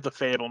 5 The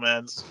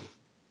Fabelmans.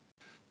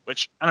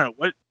 Which I don't know.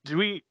 What did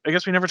we? I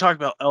guess we never talked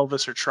about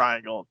Elvis or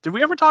Triangle. Did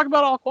we ever talk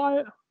about All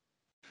Quiet?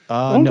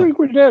 I don't think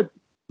we did.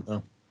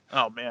 No.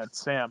 Oh man,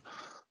 Sam,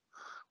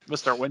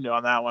 missed our window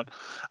on that one.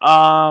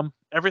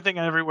 Everything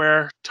and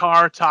Everywhere,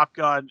 Tar, Top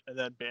Gun, and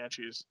then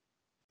Banshees.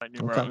 My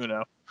numero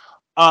uno.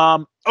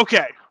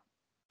 Okay.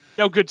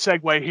 No good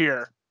segue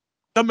here.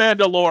 The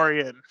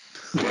Mandalorian.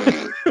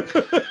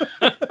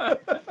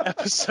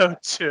 Episode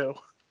 2.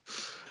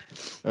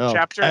 Oh,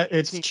 chapter 18.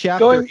 It's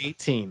chapter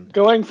 18.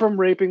 Going from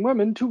raping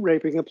women to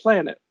raping a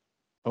planet.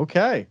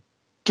 Okay.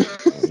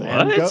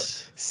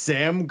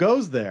 Sam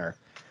goes there.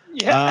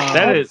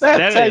 Yeah,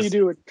 that's how you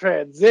do a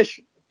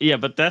transition. Yeah,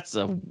 but that's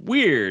a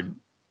weird.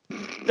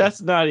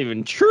 That's not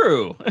even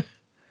true.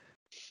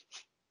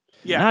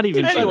 Yeah. Not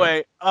even.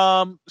 Anyway,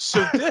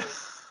 so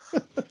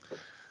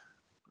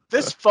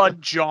this fun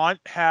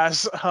jaunt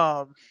has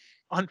on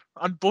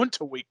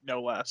Bunta Week,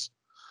 no less.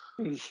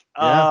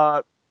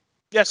 So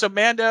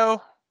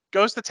Mando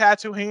goes to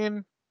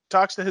Tatooine,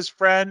 talks to his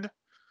friend,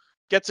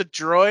 gets a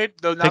droid,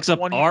 though not picks the up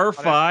one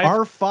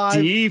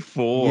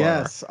R5D4.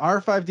 Yes,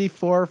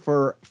 R5D4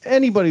 for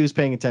anybody who's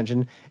paying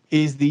attention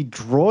is the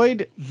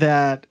droid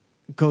that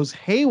goes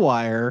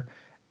haywire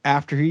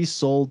after he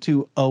sold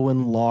to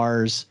Owen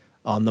Lars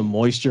on the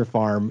Moisture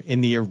Farm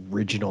in the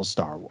original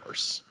Star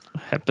Wars.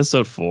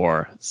 Episode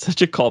 4,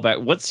 such a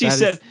callback. Once she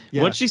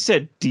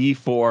said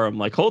D4, I'm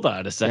like, hold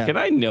on a second,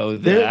 I know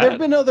that. There have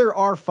been other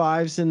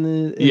R5s in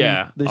the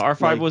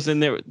R5 was in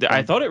there.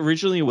 I thought it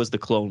originally was the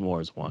Clone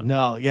Wars one.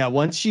 No, yeah.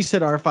 Once she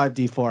said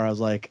R5D4, I was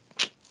like,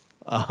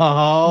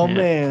 oh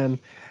man,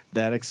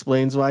 that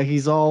explains why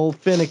he's all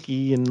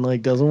finicky and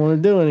like doesn't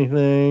want to do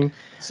anything.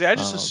 See, I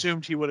just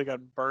assumed he would have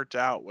gotten burnt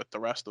out with the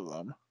rest of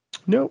them.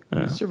 Nope,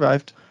 he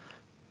survived.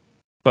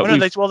 But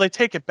they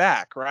take it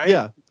back, right?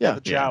 Yeah.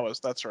 The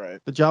Jawas, that's right.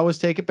 The Jawas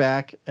take it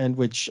back, and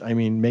which I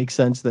mean makes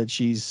sense that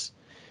she's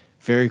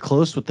very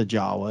close with the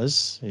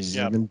Jawas. She's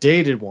even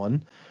dated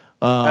one.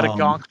 Had a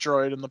gonk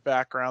droid in the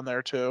background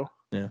there too.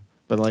 Yeah,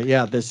 but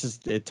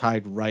it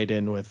tied right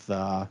in with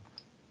the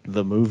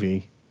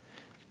movie,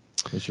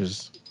 which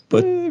was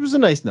it was a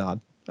nice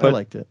nod. I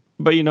liked it.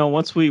 But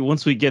once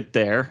we get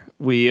there,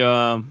 we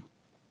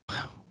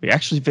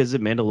actually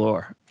visit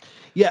Mandalore.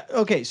 Yeah.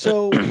 Okay.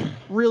 So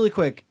really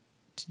quick.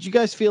 Did you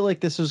guys feel like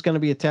this was going to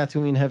be a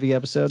Tatooine heavy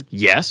episode?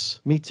 Yes.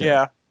 Me too.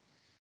 Yeah.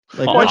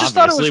 I just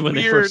thought it was when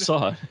weird. They first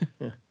saw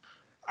it.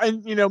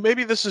 And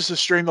maybe this is a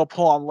string they'll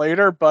pull on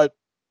later, but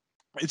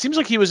it seems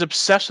like he was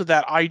obsessed with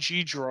that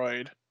IG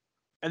droid,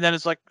 and then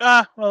it's like,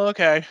 well,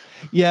 okay.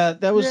 Yeah,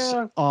 that was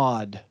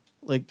odd.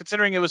 Like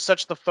considering it was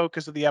such the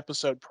focus of the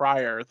episode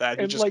prior that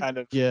he just kind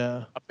of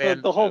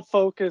abandoned the whole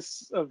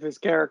focus of his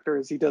character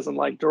is he doesn't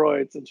like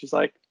droids, and she's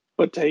like,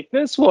 "But take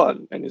this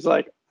one," and he's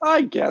like,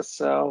 "I guess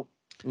so."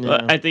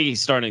 Yeah. I think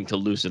he's starting to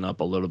loosen up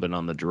a little bit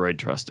on the droid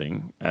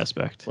trusting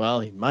aspect.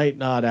 Well, he might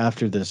not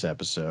after this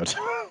episode.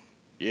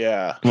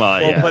 Yeah.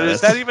 Well, but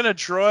is that even a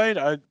droid?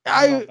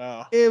 I don't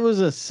know. It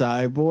was a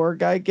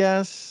cyborg, I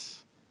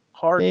guess.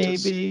 Hard maybe. To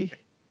see.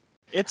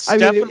 It's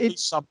definitely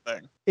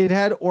something. It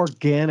had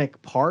organic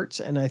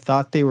parts, and I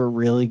thought they were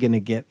really going to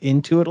get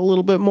into it a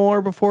little bit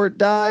more before it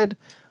died,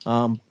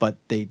 but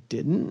they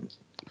didn't.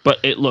 But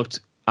it looked.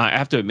 I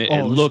have to admit,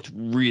 it looked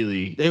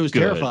really. It was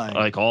good. Terrifying.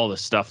 Like all the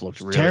stuff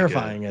looked really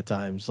terrifying good. At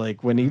times.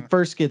 Like when he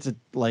first gets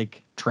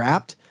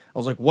trapped, I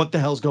was like, "What the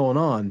hell's going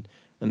on?"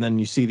 And then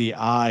you see the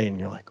eye, and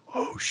you're like,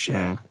 "Oh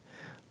shit!"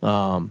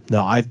 No,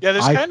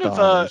 there's kind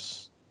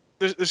of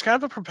there's kind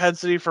of a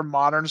propensity for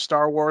modern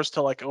Star Wars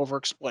to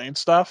over-explain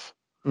stuff.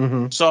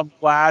 Mm-hmm. So I'm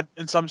glad,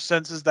 in some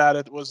senses, that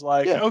it was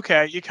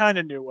okay, you kind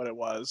of knew what it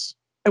was.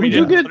 And we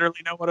didn't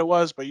literally know what it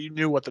was, but you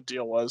knew what the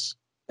deal was.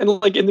 And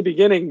in the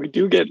beginning, we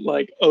do get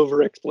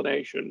over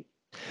explanation.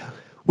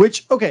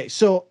 Which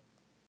so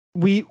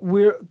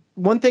we're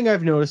one thing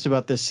I've noticed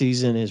about this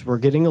season is we're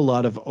getting a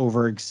lot of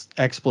over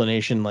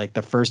explanation. Like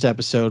the first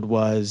episode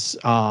was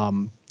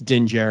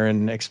Din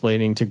Djarin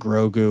explaining to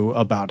Grogu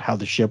about how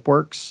the ship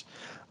works,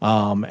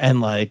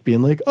 and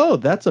being like, "Oh,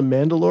 that's a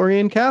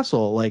Mandalorian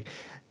castle,"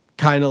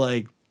 kind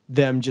of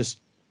them just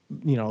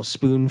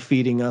spoon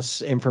feeding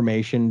us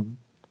information,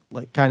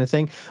 kind of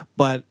thing.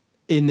 But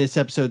in this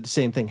episode, the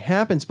same thing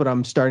happens, but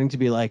I'm starting to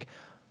be like,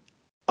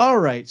 all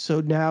right,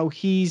 so now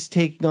he's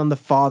taking on the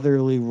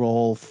fatherly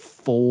role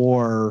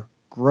for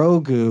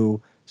Grogu.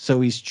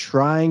 So he's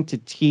trying to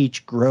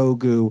teach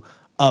Grogu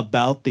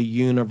about the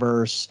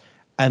universe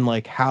and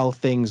how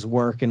things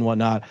work and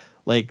whatnot.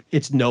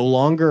 It's no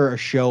longer a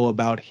show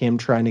about him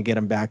trying to get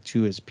him back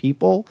to his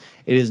people.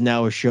 It is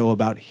now a show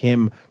about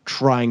him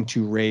trying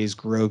to raise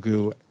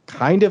Grogu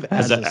kind of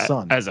as a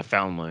son. As a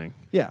foundling.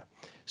 Yeah.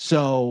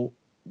 So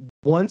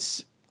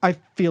once I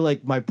feel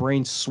like my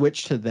brain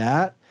switched to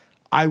that,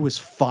 I was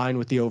fine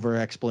with the over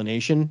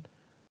explanation.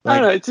 I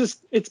don't know.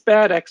 It's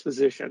bad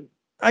exposition.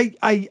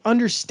 I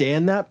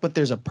understand that, but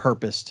there's a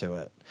purpose to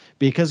it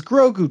because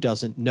Grogu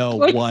doesn't know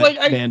what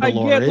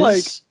Mandalore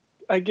is.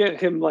 I get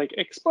him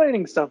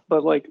explaining stuff,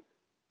 but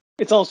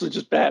it's also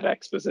just bad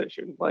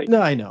exposition.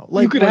 No, I know.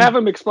 You could have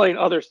him explain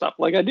other stuff.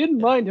 I didn't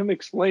mind him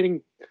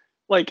explaining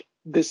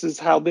this is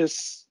how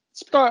this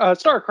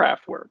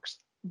StarCraft works.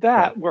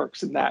 That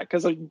works in that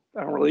because I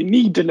don't really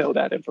need to know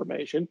that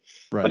information.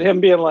 Right. But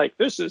him being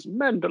this is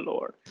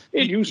Mandalore.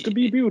 It used to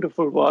be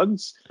beautiful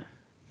once.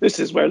 This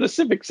is where the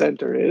Civic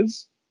Center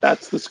is.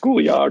 That's the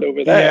schoolyard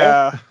over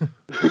there.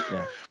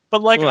 Yeah.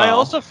 But I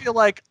also feel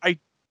I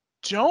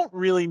don't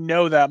really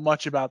know that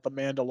much about the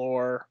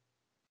Mandalore.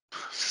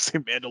 Say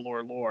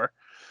Mandalore lore.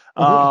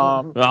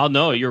 Well,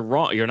 no, you're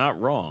wrong. You're not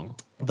wrong.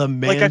 The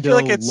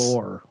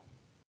Mandalore.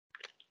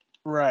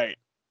 Right.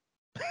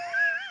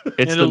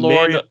 It's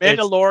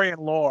Mandalorian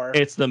lore.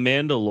 It's the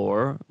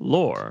Mandalore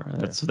lore.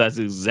 That's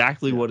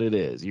exactly what it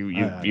is.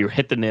 You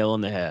hit the nail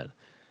on the head,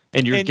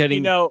 and you're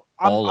getting.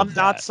 I'm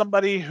not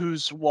somebody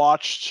who's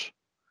watched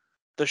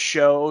the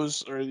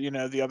shows or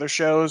the other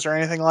shows or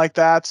anything like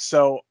that.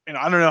 So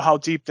I don't know how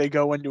deep they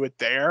go into it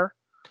there.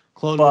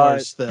 Clone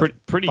Wars, the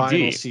pretty final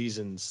deep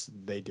seasons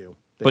they do,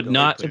 but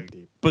not.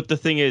 But the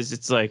thing is,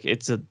 it's like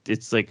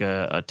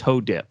a toe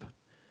dip.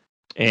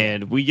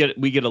 And we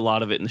get a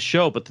lot of it in the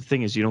show, but the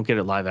thing is, you don't get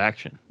it live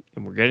action,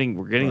 and we're getting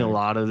a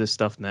lot of this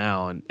stuff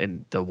now,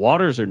 and the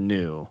waters are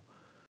new.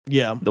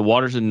 Yeah, the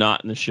waters are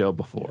not in the show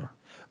before.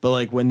 but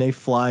like when they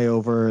fly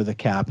over the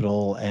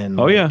Capitol and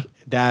Oh, yeah.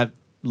 that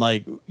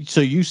like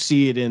so you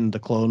see it in the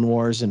Clone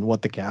Wars and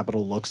what the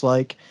Capitol looks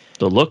like.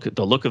 The look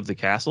of the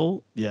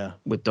castle Yeah.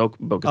 with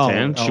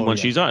Bo-Katan, when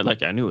yeah. she's on,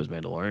 like I knew it was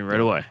Mandalorian right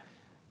away.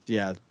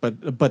 Yeah, but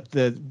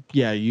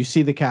you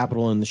see the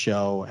Capitol in the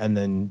show, and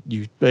then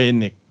you in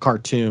the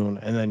cartoon,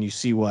 and then you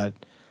see what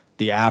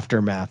the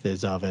aftermath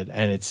is of it,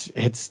 and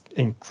it's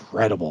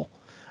incredible.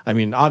 I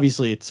mean,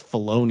 obviously it's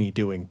Filoni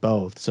doing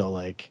both, so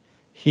like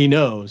he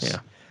knows,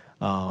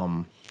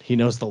 he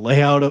knows the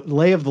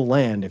lay of the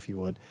land, if you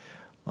would.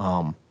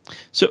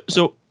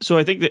 So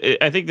I think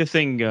the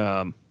thing,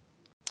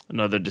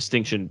 another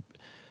distinction,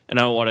 and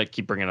I don't want to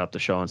keep bringing up the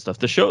show and stuff.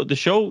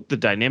 The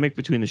dynamic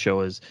between the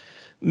show is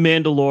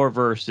Mandalore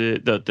versus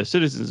the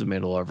citizens of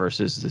Mandalore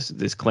versus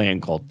this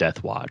clan called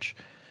Death Watch,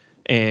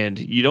 and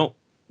you don't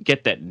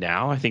get that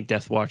now. I think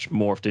Death Watch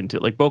morphed into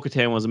like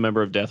Bo-Katan was a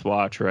member of Death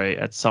Watch, right?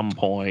 At some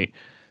point.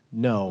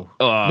 No,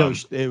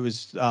 it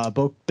was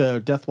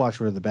the Death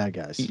Watch were the bad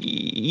guys.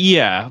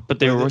 Yeah, but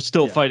they were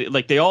still fighting.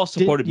 Like they all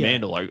supported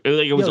Mandalore.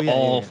 Like it was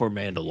all for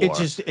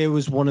Mandalore. It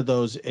was one of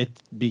those. It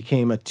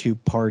became a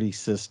two-party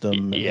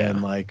system,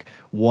 and like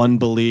one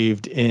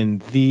believed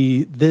in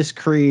this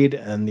creed,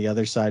 and the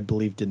other side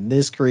believed in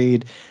this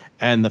creed.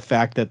 And the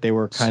fact that they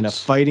were kind of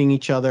fighting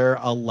each other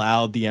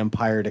allowed the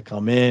Empire to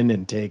come in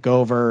and take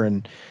over,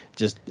 and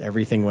just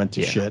everything went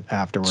to shit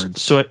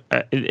afterwards. So,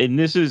 and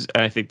this is,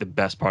 I think, the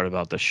best part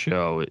about the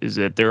show is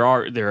that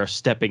they're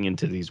stepping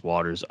into these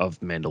waters of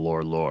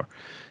Mandalore lore,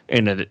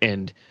 and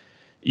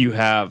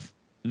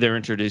they're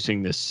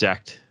introducing this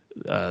sect.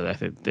 I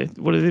think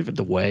what are they?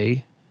 The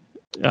Way.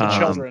 The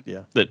children.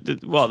 Yeah.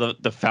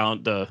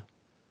 The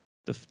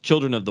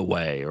children of the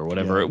Way or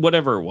whatever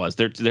it was.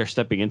 They're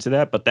stepping into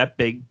that, but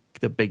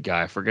the big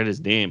guy, I forget his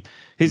name.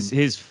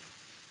 His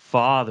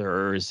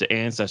father's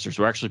ancestors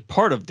were actually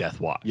part of Death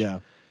Watch. Yeah.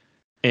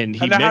 And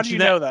how do you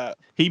know that?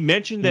 He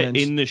mentioned that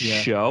in the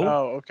show.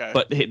 Oh, okay.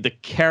 But the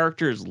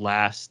character's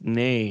last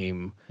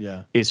name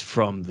is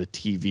from the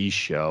TV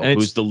show. And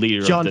who's the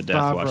leader of the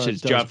Death Watch?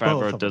 It's Jon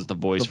Favreau does the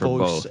voice for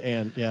both.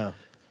 And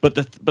But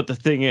the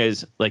thing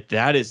is, like,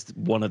 that is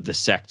one of the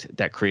sect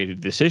that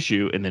created this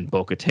issue, and then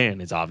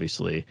Bo-Katan is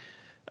obviously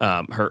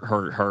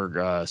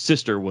her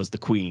sister was the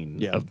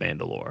queen of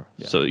Mandalore.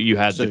 Yeah. So you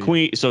had the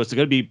queen. So it's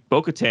going to be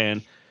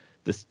Bo-Katan,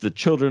 the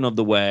children of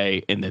the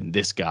Way, and then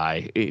this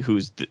guy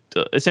who's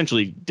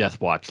essentially Death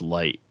Watch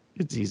light.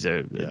 He's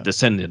a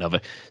descendant of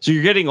it. So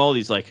you're getting all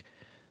these like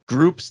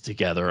groups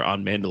together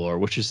on Mandalore,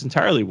 which is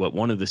entirely what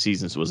one of the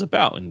seasons was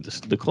about in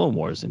the Clone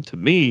Wars. And to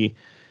me,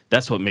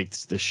 that's what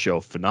makes this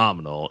show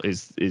phenomenal.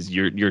 Is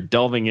you're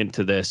delving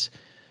into this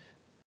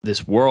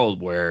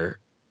world where,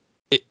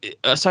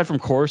 aside from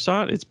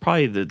Coruscant, it's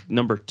probably the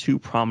number 2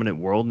 prominent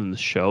world in the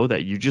show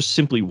that you just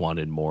simply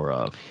wanted more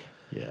of.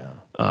 Yeah.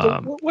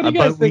 What do you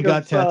guys think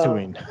of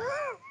Tatooine?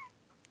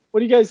 What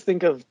do you guys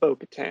think of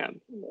Bo-Katan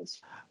in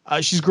this?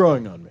 She's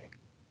growing on me.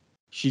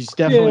 She's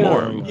definitely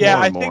growing on me. Yeah,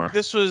 I think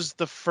this was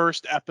the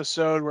first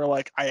episode where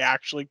like I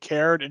actually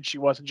cared, and she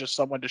wasn't just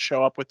someone to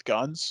show up with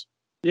guns.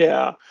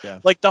 Yeah.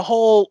 Like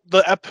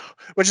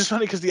which is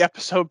funny because the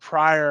episode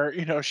prior,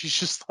 she's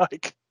just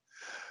like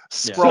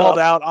sprawled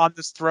out on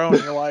this throne,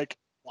 and you're like,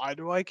 why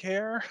do I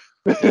care?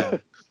 Yeah.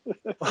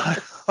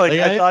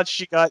 I thought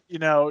she got,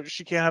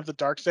 she can't have the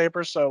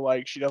Darksaber, so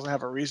like she doesn't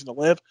have a reason to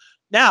live.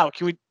 Now,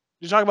 can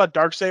you talk about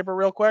Darksaber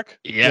real quick?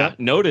 Yeah.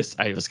 Notice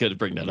I was going to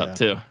bring that up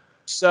too.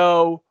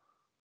 So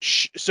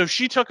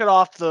she took it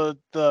off the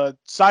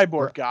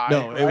cyborg guy.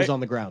 No, right? It was on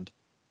the ground.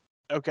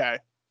 Okay.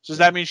 So does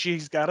that mean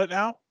she's got it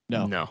now?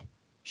 No.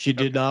 She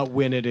did not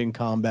win it in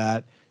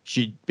combat.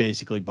 She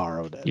basically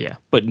borrowed it. Yeah,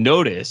 but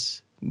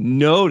notice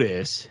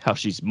how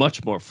she's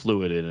much more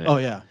fluid in it. Oh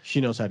yeah,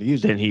 she knows how to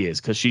use it than he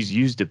is because she's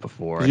used it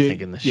before. I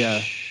think in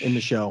the in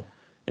the show.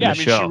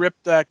 She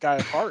ripped that guy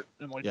apart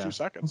in like 2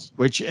 seconds.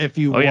 Which, if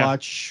you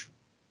watch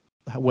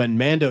when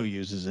Mando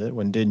uses it,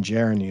 when Din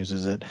Djarin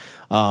uses it,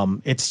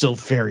 it's still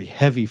very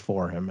heavy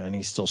for him, and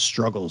he still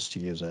struggles to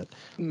use it.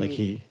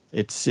 Like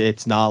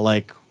it's not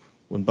like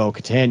when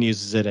Bo-Katan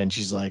uses it, and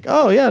she's like,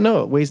 "Oh yeah,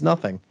 no, it weighs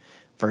nothing."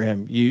 For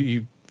him,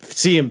 you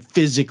see him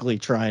physically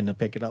trying to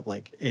pick it up,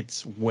 like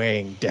it's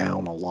weighing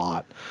down a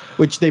lot,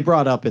 which they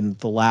brought up in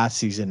the last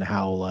season,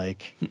 how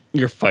like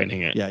you're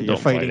fighting it. Yeah, you're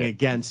fighting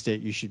against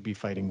it. You should be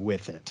fighting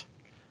with it.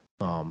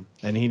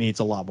 And he needs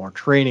a lot more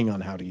training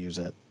on how to use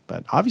it.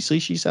 But obviously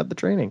she's had the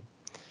training.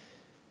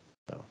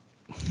 So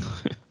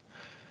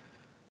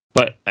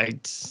but I'm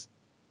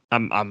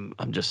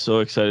just so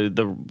excited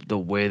the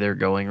way they're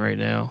going right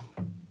now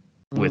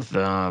with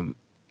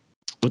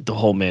the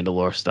whole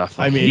Mandalore stuff.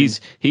 Like, I mean,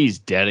 he's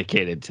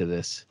dedicated to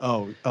this.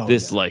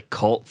 This like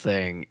cult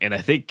thing, and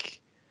I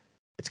think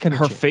it's kind of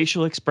her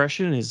facial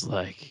expression is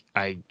like,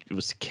 I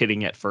was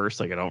kidding at first,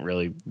 like I don't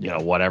really,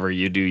 whatever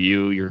you do,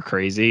 you're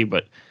crazy.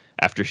 But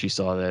after she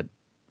saw that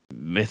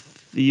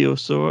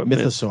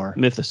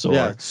mythosaur.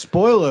 Yeah.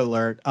 Spoiler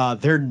alert: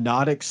 they're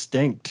not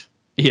extinct.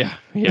 Yeah,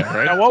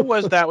 right. Now, what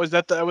was that? Was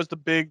that the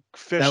big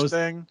fish That was-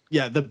 thing?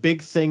 Yeah, the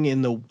big thing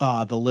in the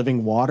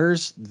living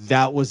waters,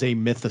 that was a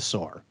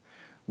mythosaur,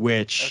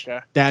 which Okay.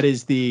 that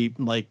is the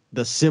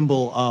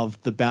symbol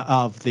of the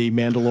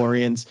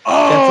Mandalorians.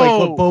 Oh, That's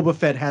like what Boba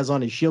Fett has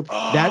on his shield.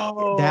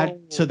 Oh.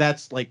 So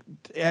that's like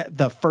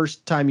the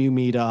first time you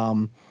meet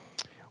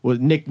with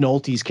Nick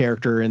Nolte's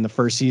character in the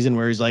first season,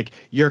 where he's like,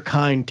 "Your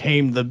kind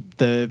tamed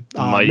the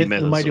mighty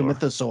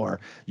mythosaur.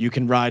 You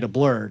can ride a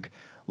blurg."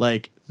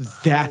 Like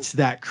that's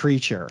that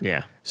creature.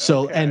 Yeah.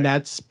 So Okay. and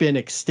that's been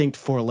extinct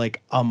for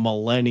like a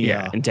millennia.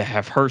 Yeah, and to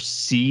have her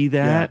see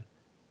that,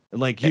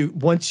 Like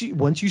once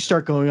you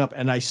start going up,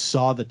 and I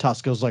saw the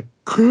tusk, I was like,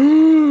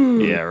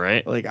 yeah,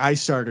 right. like I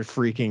started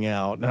freaking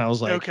out, and I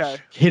was like, Okay.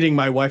 hitting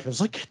my wife. I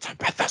was like, it's a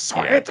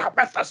mythosaur. Yeah. It's a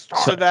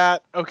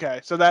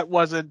mythosaur. So that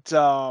wasn't.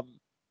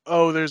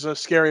 There's a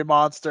scary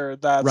monster.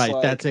 That's Right.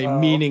 like, That's a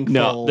meaningful.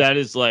 No, that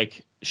is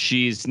like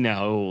she's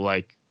now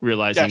like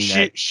realizing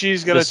that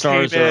she's gonna the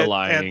stars tame are it,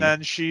 aligning. and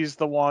then she's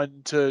the one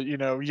to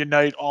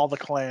unite all the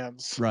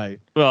clans. Right.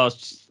 well,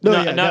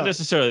 No, not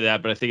necessarily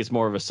that, but I think it's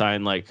more of a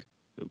sign like,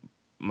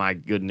 my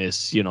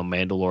goodness,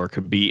 Mandalore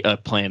could be a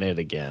planet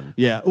again.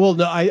 Yeah. Well,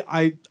 no,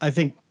 I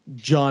think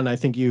John, I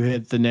think you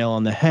hit the nail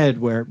on the head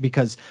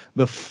because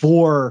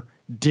before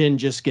Din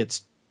just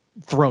gets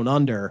thrown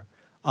under,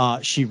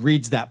 she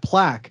reads that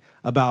plaque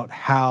about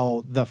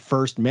how the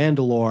first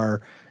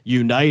Mandalore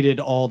united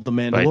all the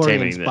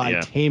Mandalorians by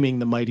taming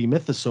the mighty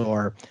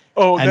mythosaur.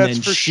 Oh, and that's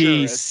then for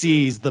she sure.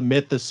 sees the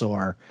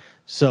mythosaur.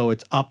 So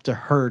it's up to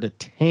her to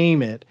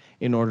tame it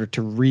in order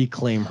to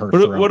reclaim her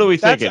throne. What are we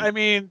That's, thinking? I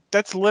mean,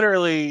 that's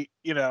literally,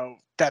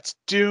 that's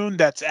Dune,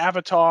 that's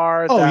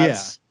Avatar. Oh,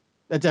 that's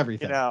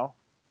everything. Yeah.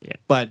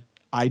 But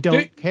I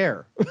don't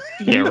care.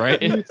 Yeah, right.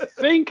 Do you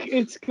think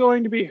it's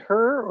going to be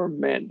her or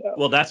Mando?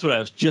 Well, that's what I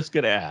was just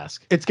gonna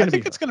ask. It's I gonna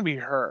think be. it's going to be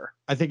her.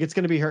 I think it's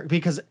gonna be her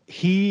because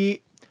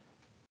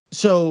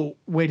So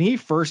when he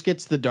first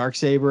gets the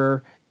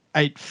Darksaber,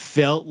 I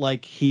felt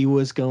like he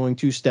was going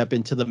to step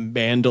into the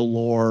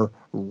Mandalore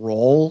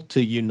role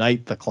to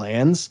unite the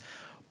clans,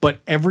 but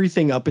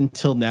everything up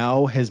until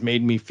now has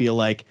made me feel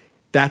like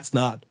that's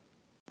not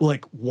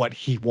like what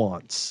he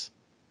wants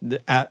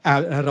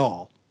at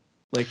all.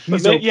 Like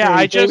he's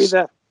okay.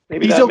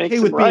 He's okay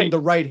with being the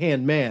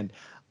right-hand man,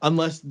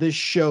 unless this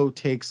show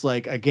takes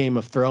like a Game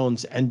of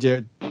Thrones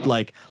and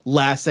like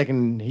last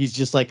second he's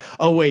just like,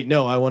 oh wait,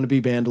 no, I want to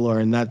be Mandalore,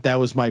 and that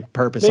was my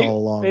purpose all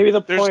along. Maybe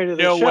the There's point of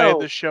the no show. way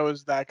the show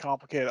is that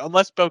complicated,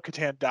 unless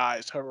Bo-Katan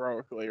dies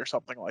heroically or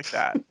something like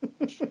that.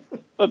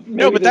 But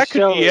But that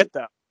could be it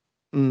though.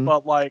 Mm.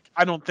 But like,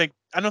 I don't think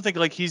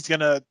like he's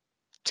gonna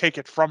take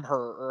it from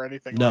her or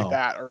anything like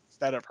that, or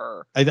instead of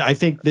her. I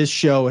think this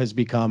show has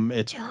become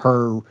it's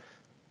her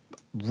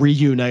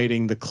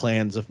reuniting the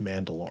clans of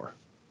Mandalore.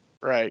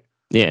 Right.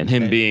 Yeah, and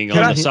him being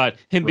on the side,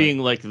 right. being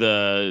like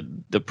the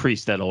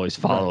priest that always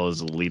follows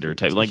the leader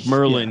type, like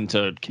Merlin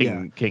to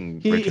King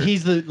Richard.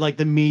 He's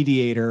the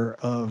mediator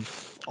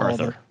of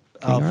Arthur.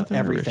 of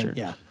everything. Richard?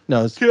 Yeah.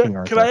 No, it's King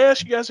Arthur. Can I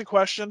ask you guys a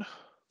question?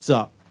 What's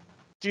up?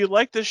 Do you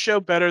like this show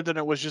better than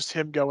it was just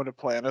him going to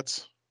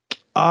planets?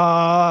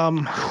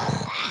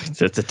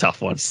 It's a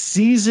tough one.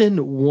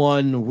 Season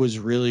 1 was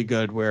really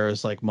good, where it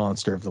was like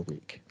Monster of the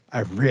Week.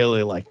 I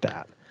really liked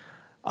that.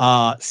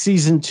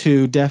 Season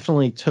 2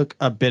 definitely took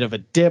a bit of a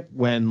dip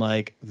when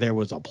like there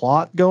was a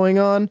plot going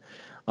on.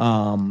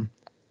 And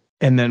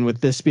then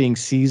with this being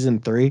season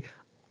 3,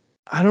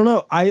 I don't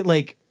know.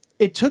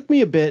 It took me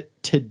a bit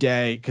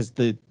today because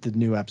the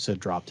new episode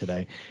dropped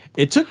today.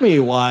 It took me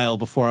a while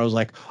before I was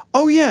like,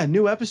 oh yeah,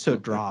 new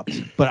episode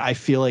dropped. But I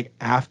feel like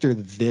after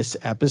this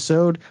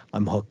episode,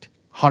 I'm hooked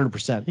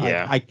 100%.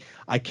 Yeah.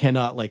 I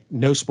cannot, like,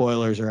 no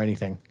spoilers or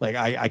anything. Like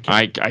I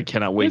can't. I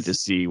cannot wait to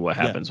see what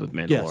happens with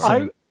Mandalore.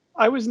 Yes.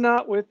 I was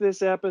not with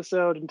this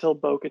episode until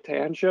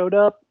Bo-Katan showed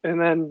up,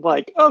 and then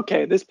like,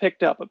 okay, this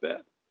picked up a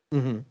bit.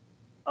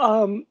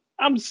 Mm-hmm.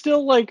 I'm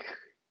still like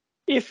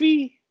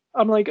iffy.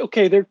 I'm like,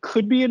 okay, there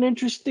could be an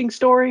interesting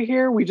story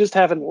here. We just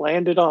haven't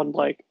landed on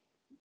like,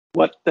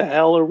 what the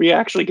hell are we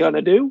actually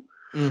gonna do?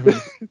 Mm-hmm.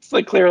 It's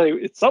like clearly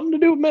it's something to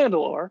do with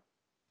Mandalore,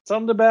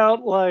 something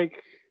about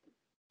like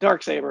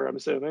Darksaber. I'm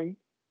assuming.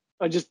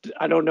 I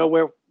don't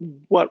know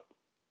what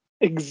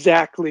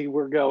exactly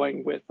we're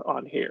going with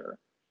on here.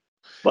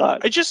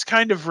 But I just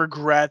kind of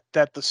regret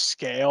that the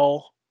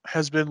scale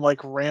has been like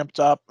ramped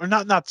up, or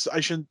not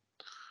scale,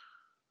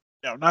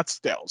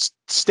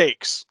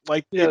 stakes.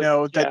 Like,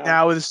 that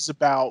now this is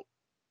about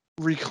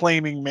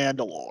reclaiming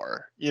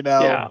Mandalore,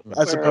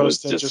 as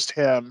opposed to just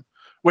him,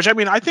 which I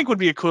mean, I think would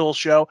be a cool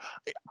show.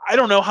 I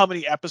don't know how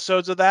many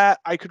episodes of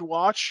that I could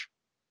watch,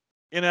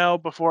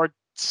 before it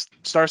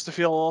starts to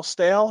feel a little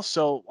stale.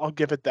 So I'll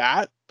give it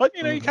that. But,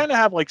 you kind of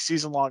have like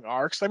season long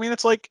arcs. I mean,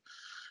 it's like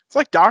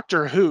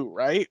Doctor Who,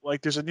 right?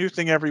 Like there's a new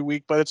thing every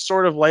week, but it's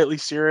sort of lightly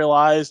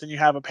serialized and you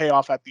have a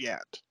payoff at the end.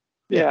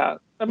 Yeah,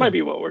 that might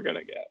be what we're going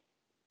to get.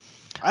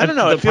 I don't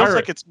know. It feels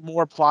like it's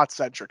more plot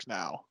centric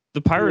now.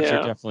 The pirates are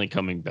definitely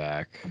coming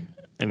back.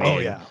 I mean, oh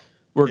yeah.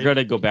 we're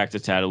gonna go back to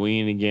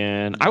Tatooine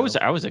again. I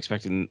was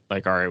expecting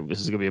like, all right,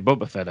 this is gonna be a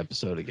Boba Fett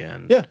episode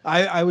again. Yeah,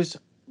 I was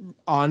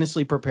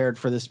honestly prepared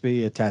for this to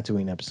be a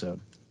Tatooine episode,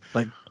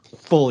 like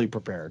fully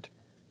prepared.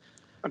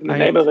 The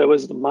name of it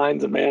was The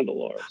Mines of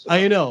Mandalore. So.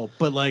 I know,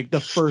 but like the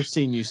first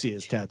scene you see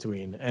is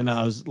Tatooine, and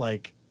I was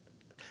like,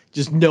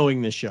 just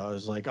knowing this show, I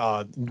was like,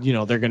 oh,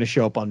 they're gonna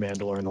show up on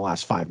Mandalore in the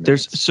last 5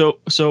 minutes.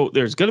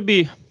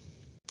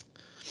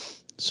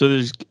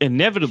 There's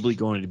inevitably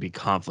going to be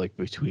conflict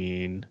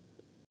between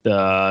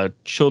the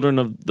Children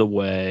of the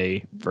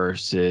Way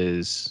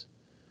versus,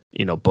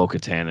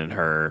 Bo-Katan and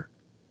her,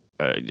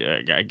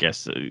 I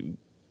guess,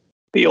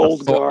 the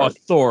old guard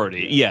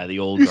authority. Yeah, the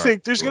old. You guard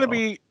think there's going to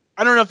be?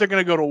 I don't know if they're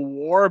going to go to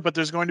war, but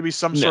there's going to be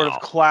some sort of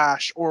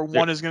clash, or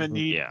one is going to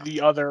need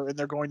the other, and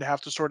they're going to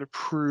have to sort of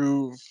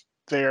prove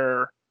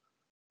their,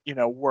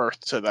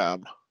 worth to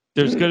them.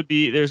 There's going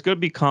to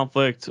be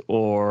conflict,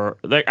 or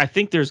like I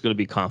think there's going to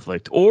be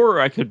conflict, or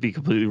I could be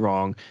completely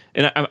wrong,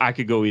 and I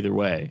could go either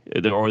way,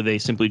 or they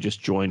simply just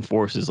join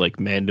forces, like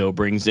Mando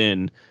brings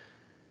in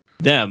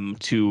them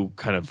to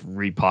kind of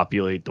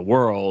repopulate the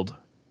world,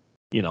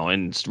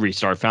 and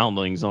restart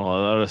Foundlings and all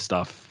that other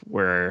stuff.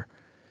 Where,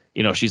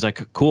 she's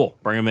like, cool,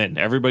 bring them in,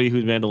 everybody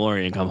who's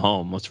Mandalorian, come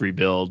home, let's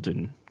rebuild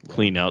and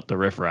clean out the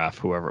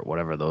riffraff,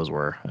 whatever those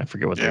were. I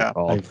forget what they're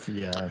called.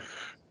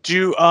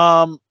 Do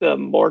the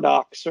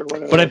Morlocks or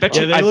whatever? But I bet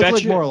you, they look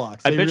like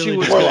Morlocks. I bet you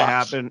what's going to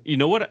happen. You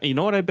know what?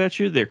 I bet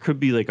you there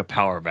could be like a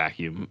power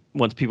vacuum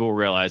once people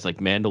realize like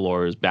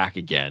Mandalore is back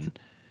again.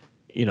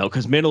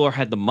 Because Mandalore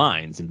had the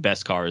mines, and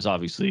Beskar is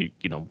obviously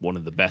one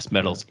of the best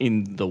metals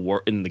in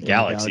the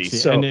galaxy.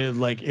 So and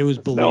it was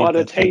believed no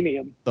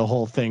titanium. The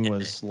whole thing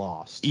was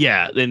lost.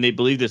 Yeah, then they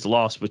believed it's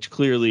lost, which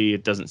clearly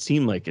it doesn't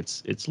seem like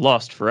it's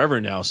lost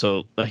forever now.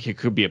 So like it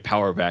could be a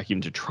power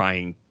vacuum to try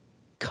and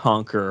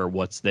conquer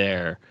what's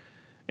there,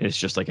 and it's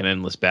just like an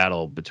endless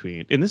battle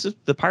between. And this is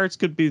the pirates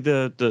could be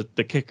the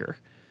kicker.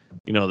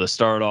 The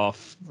start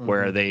off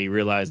where they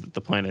realize that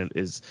the planet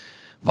is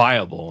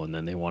viable, and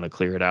then they want to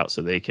clear it out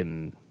so they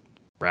can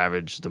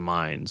ravage the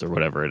mines or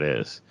whatever it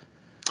is.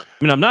 I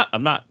mean, I'm not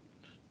that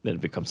it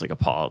becomes like a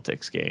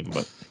politics game,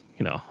 but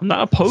I'm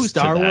not opposed to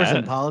Star that. Wars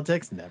and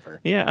politics,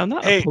 never. Yeah, I'm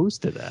not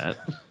opposed to that.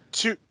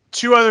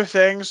 Two other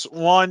things.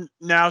 One,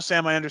 now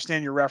Sam, I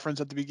understand your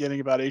reference at the beginning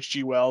about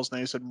H.G. Wells. Now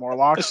you said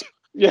Morlocks.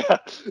 Yeah.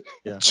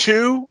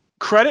 Two,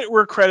 credit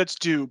where credit's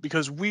due,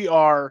 because we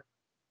are,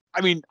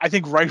 I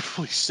think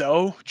rightfully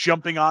so,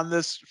 jumping on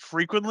this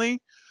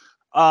frequently.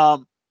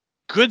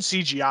 Good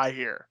CGI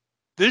here.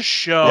 This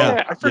show,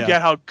 I forget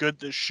how good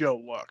this show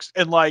looks.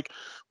 And like,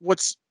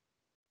 what's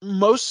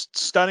most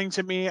stunning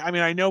to me,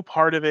 I know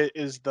part of it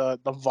is the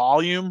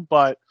volume,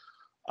 but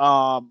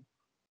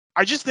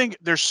I just think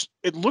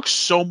it looks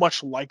so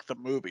much like the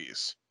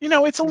movies.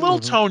 It's a little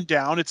toned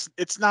down.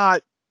 It's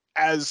not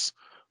as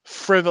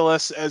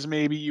frivolous as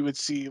maybe you would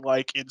see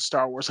like in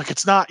Star Wars. Like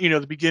it's not,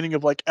 the beginning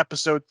of like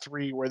episode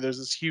 3 where there's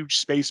this huge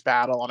space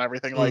battle and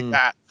everything like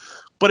that.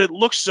 But it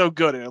looks so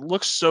good, and it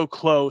looks so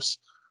close.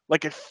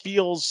 Like it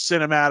feels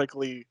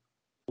cinematically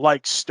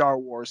like Star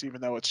Wars,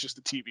 even though it's just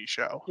a TV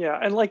show. Yeah,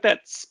 and like that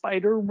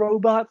spider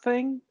robot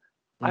thing,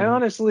 I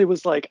honestly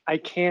was like, I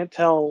can't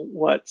tell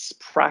what's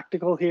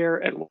practical here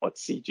and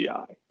what's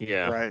CGI.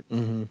 Yeah. Right.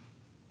 Mm-hmm.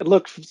 It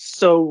looked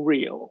so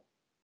real.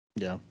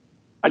 Yeah.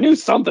 I knew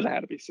something had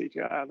to be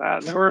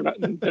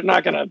CGI. They're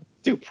not going to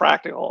do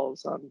practical all of a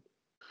sudden.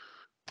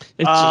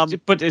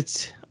 But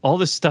it's all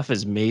this stuff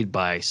is made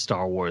by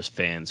Star Wars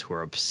fans who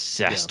are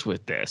obsessed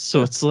with this.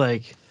 So it's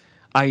like,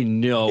 I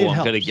know I'm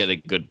going to get a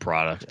good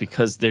product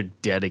because they're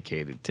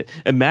dedicated to.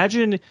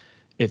 Imagine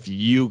if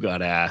you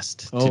got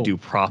asked to do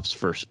props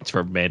for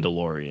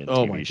Mandalorian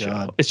TV show.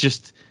 God. It's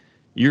just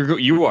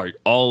you are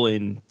all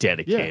in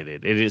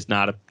dedicated. It is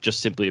not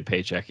just simply a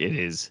paycheck. It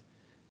is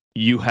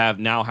you have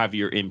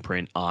your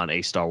imprint on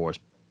a Star Wars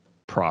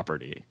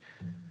property.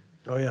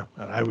 Oh yeah,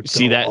 and I would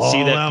see that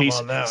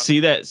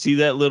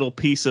little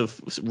piece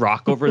of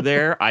rock over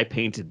there. I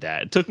painted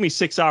that. It took me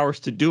 6 hours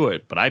to do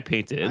it, but I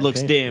painted it. It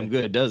looks damn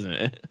good, doesn't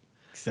it?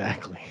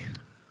 Exactly.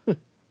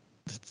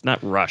 It's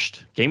not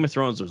rushed. Game of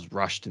Thrones was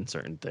rushed in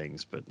certain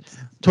things, but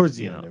towards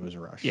the end it was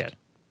rushed. Yeah,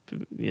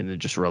 and it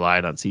just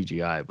relied on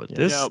CGI. But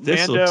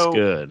this looks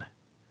good.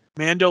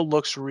 Mando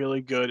looks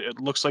really good. It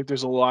looks like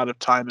there's a lot of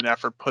time and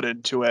effort put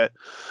into it.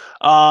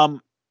 Part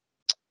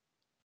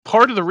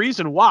of the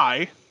reason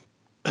why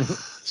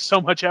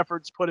so much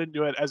effort's put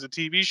into it as a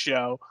TV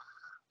show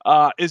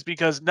is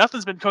because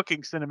nothing's been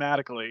cooking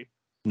cinematically.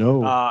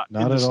 No,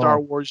 in the Star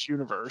Wars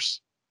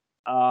universe.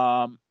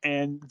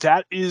 And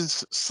that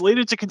is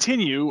slated to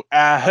continue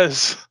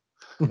as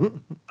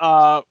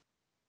I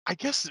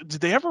guess,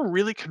 did they ever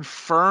really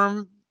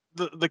confirm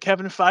the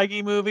Kevin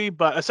Feige movie?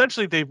 But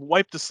essentially they've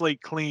wiped the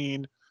slate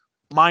clean,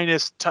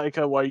 minus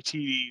Taika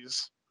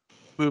Waititi's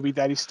movie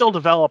that he's still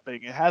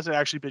developing. It hasn't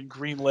actually been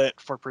greenlit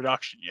for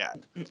production yet,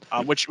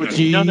 which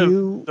none of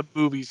the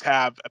movies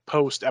have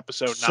post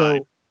episode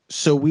 9.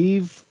 So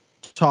we've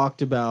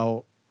talked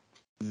about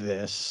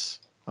this,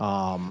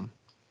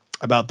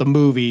 about the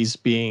movies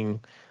being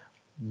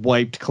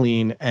wiped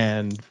clean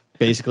and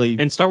basically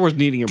And Star Wars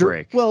needing a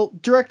break. Well,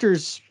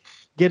 directors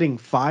getting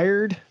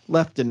fired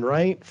left and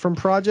right from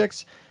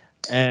projects.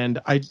 And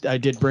I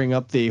did bring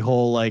up the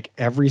whole, like,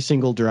 every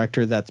single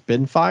director that's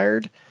been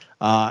fired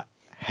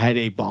had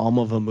a bomb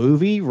of a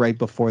movie right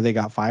before they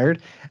got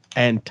fired.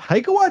 And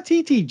Taika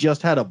Waititi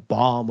just had a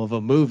bomb of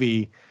a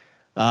movie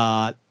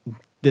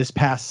this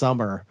past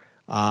summer.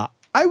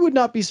 I would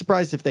not be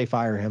surprised if they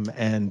fire him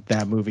and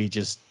that movie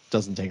just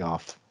doesn't take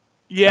off.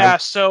 Yeah,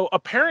 so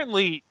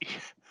apparently,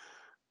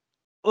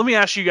 let me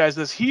ask you guys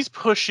this. He's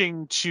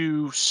pushing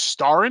to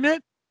star in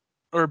it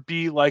or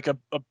be like a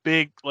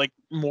big, like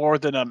more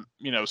than a,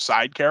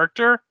 side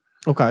character.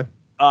 Okay.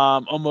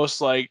 Almost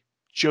like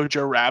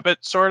Jojo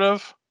Rabbit, sort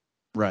of.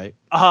 Right.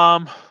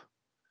 What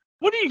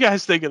do you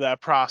guys think of that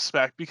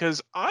prospect?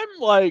 Because I'm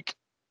like,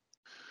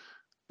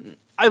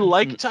 I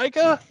like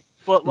Taika,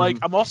 but like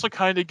I'm also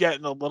kind of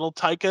getting a little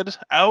Taika'd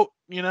out,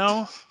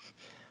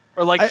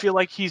 or like feel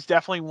like he's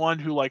definitely one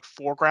who like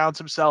foregrounds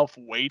himself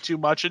way too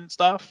much and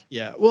stuff.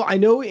 Yeah. Well, I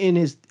know in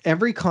his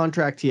every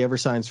contract he ever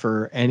signs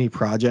for any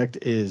project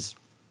is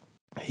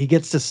he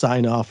gets to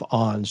sign off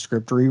on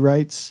script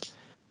rewrites.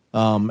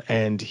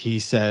 And he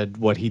said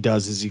what he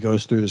does is he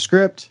goes through the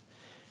script,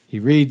 he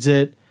reads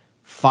it,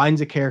 finds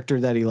a character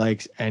that he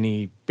likes, and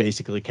he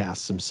basically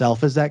casts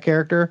himself as that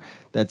character.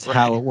 That's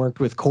how it worked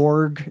with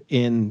Korg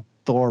in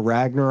Thor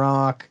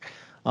Ragnarok.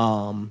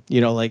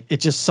 Like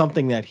it's just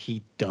something that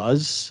he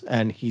does,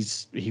 and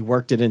he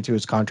worked it into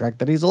his contract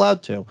that he's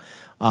allowed to.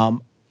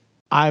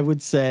 I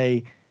would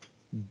say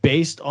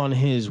based on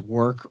his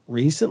work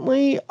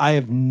recently, I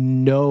have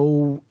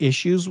no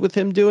issues with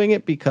him doing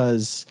it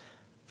because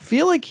I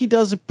feel like he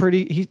does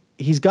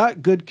he's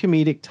got good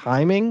comedic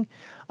timing.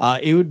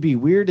 It would be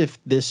weird if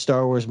this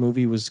Star Wars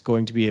movie was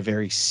going to be a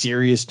very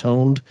serious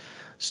toned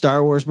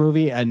Star Wars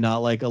movie and not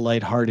like a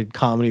lighthearted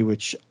comedy,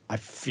 which I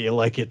feel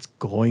like it's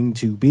going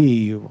to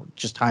be.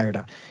 Just hired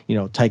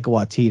Taika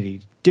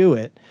Waititi to do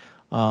it.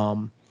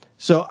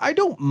 So I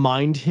don't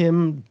mind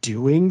him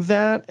doing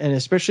that. And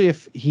especially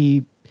if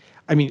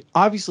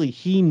obviously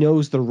he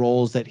knows the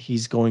roles that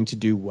he's going to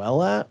do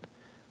well at.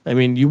 I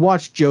mean, you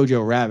watch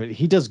Jojo Rabbit,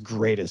 he does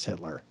great as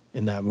Hitler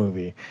in that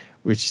movie,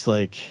 which is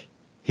like,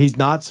 he's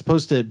not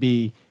supposed to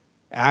be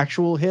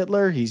actual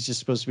Hitler. He's just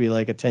supposed to be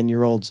like a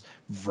 10-year-old's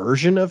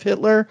version of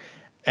Hitler.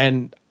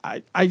 And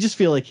I just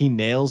feel like he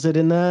nails it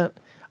in that.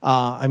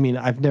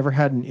 I've never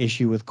had an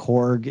issue with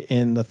Korg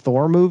in the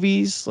Thor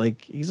movies.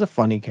 Like, he's a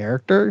funny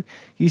character.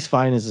 He's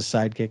fine as a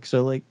sidekick.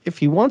 So, like, if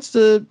he wants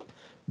to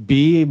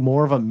be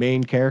more of a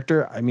main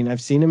character,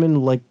 I've seen him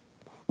in, like,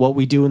 What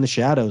We Do in the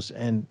Shadows,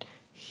 and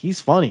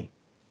he's funny.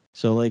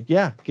 So, like,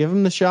 yeah, give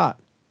him the shot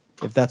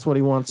if that's what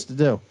he wants to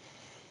do.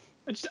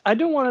 I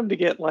don't want him to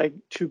get like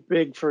too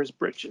big for his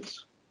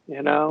britches,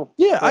 Yeah,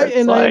 I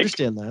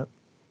understand that.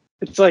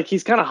 It's like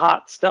he's kind of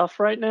hot stuff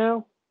right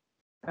now,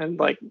 and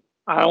like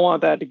I don't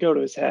want that to go to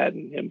his head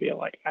and him being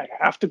like, I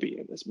have to be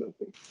in this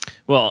movie.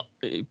 Well,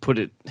 put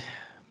it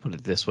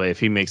this way: if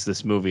he makes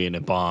this movie and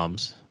it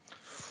bombs,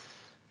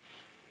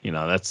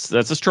 that's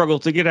a struggle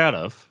to get out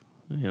of.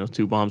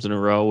 2 bombs in a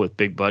row with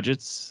big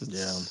budgets.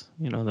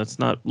 That's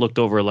not looked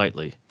over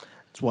lightly.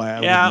 That's why I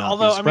would not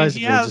be surprised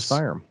if they just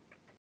fire him.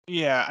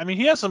 Yeah,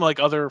 he has some like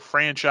other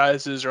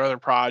franchises or other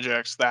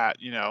projects that,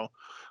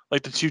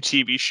 like the 2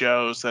 TV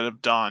shows that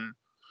have done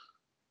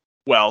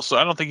well. So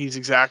I don't think he's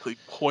exactly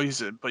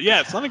poisoned. But yeah,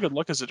 it's not a good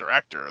look as a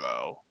director,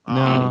 though.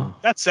 No.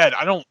 That said,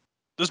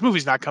 this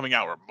movie's not coming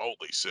out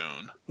remotely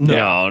soon.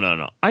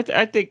 No. I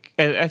think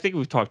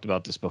we've talked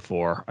about this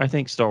before. I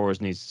think Star Wars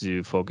needs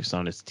to focus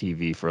on its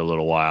TV for a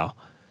little while.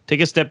 Take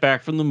a step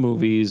back from the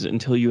movies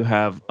until you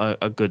have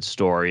a good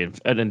story and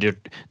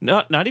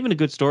not even a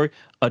good story,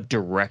 a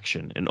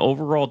direction, an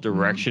overall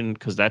direction,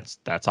 because that's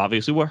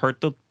obviously what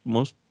hurt the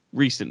most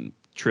recent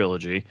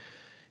trilogy.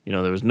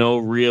 There was no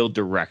real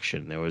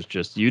direction. There was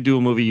just you do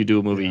a movie, you do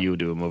a movie, you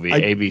do a movie,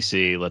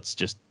 ABC. Let's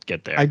just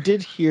get there. I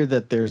did hear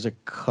that there's a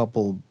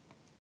couple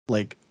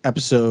like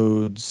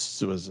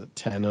episodes, was it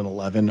 10 and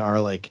 11 are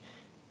like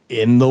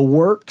in the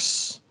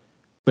works.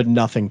 But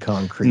nothing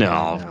concrete.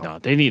 No.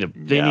 They need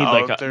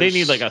like a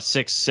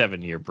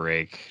 6-7 year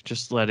break.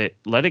 Just let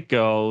it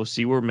go.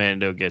 See where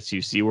Mando gets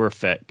you. See where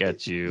Fett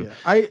gets you.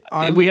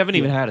 Yeah. We haven't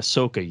even had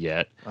Ahsoka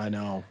yet. I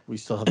know. We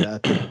still have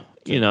that.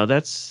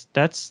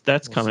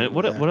 That's coming.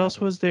 What else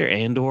was there?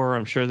 Andor.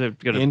 I'm sure they're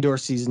gonna Andor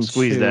season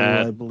squeeze 2,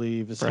 that. I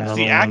believe. Is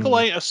the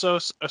Acolyte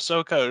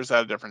Ahsoka, or is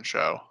that a different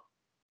show?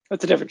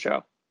 That's a different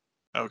show.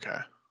 Okay.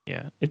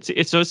 Yeah.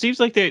 It's so it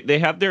seems like they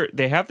have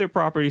their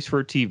properties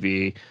for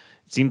TV.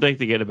 Seems like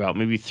they get about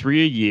maybe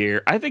 3 a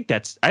year. I think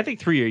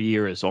 3 a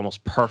year is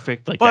almost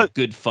perfect, that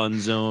good fun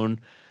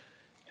zone.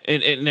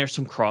 And there's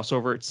some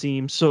crossover, it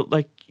seems. So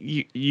like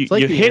you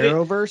like the hit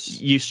Arrowverse.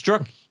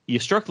 It. You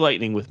struck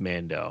lightning with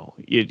Mando.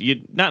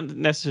 You not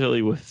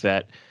necessarily with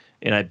Fett.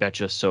 And I bet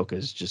you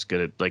Ahsoka's just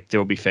gonna there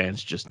will be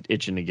fans just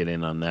itching to get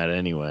in on that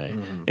anyway.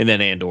 Mm-hmm. And then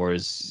Andor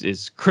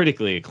is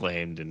critically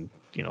acclaimed, and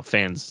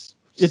fans.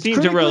 It's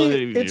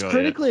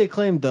critically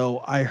acclaimed,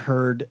 though. I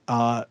heard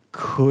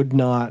could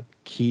not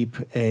keep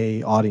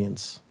a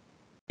audience.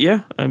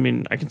 Yeah, I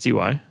mean, I can see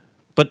why.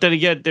 But then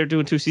again, they're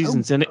doing 2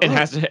 seasons, and it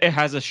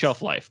has a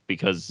shelf life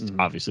because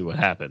obviously what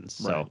happens.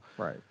 So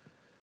right.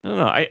 I don't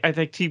know. I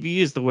think TV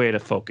is the way to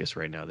focus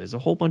right now. There's a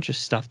whole bunch of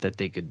stuff that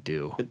they could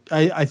do.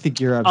 I think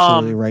you're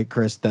absolutely right,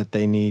 Chris, that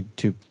they need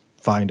to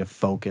find a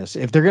focus.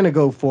 If they're going to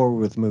go forward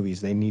with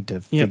movies, they need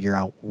to figure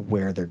out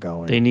where they're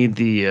going. They need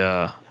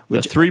the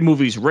 3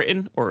 movies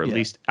written or at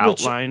least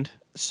outlined.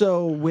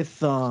 So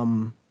with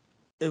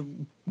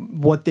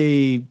what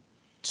they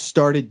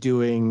started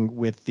doing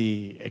with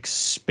the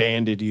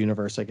expanded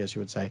universe, I guess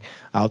you would say,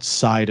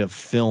 outside of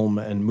film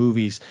and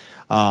movies,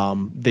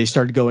 they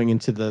started going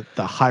into the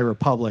High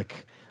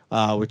Republic,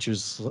 which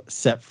was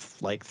set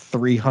like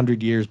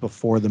 300 years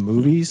before the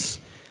movies.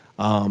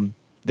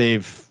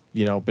 They've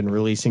been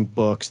releasing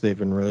books, they've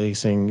been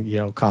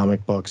releasing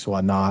comic books,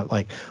 whatnot,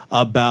 like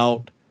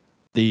about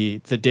the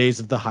days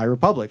of the High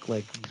Republic,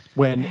 like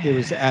when it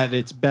was at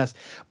its best.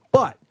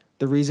 But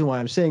the reason why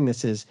I'm saying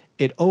this is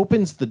it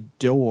opens the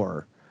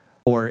door,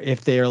 or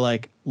if they're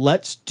like,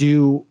 let's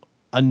do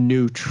a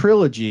new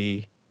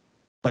trilogy,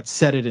 but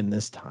set it in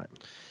this time.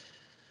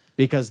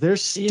 Because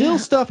there's still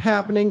stuff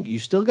happening. You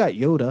still got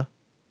Yoda.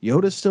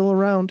 Yoda's still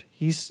around.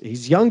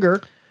 He's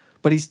younger,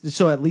 but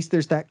so at least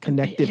there's that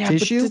connective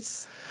tissue.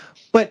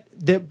 But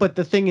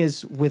the thing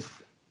is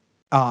with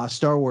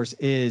Star Wars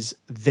is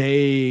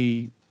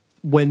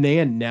when they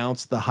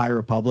announced the High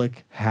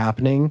Republic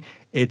happening,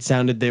 it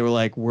sounded they were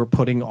like, we're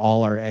putting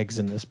all our eggs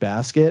in this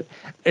basket.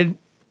 And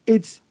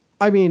it's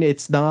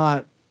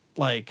not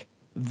like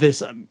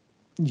this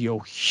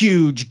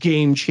huge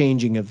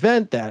game-changing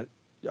event that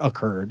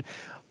occurred,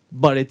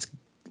 but it's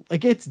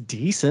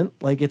decent.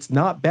 Like, it's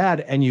not bad,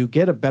 and you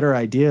get a better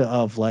idea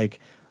of like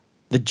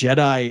the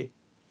Jedi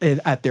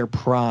at their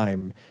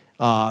prime,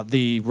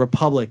 the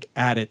Republic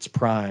at its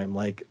prime,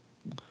 like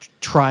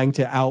trying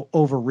to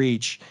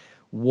overreach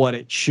what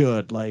it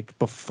should, like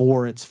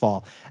before its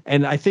fall.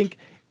 And I think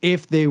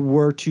if they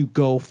were to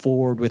go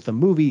forward with a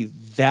movie,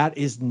 that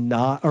is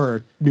not, or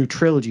a new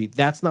trilogy,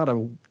 that's not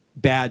a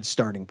bad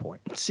starting point.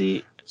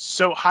 See,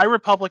 so High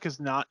Republic is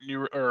not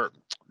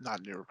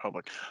not New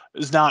Republic.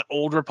 It's not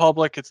Old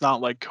Republic. It's not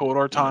like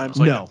KOTOR times,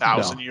 like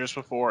 1,000 years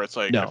before. It's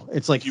like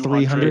it's like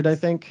 300, I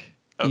think.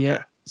 Okay.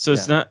 Yeah. So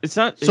it's not.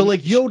 So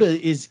like Yoda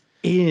is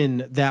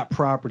in that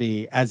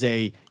property as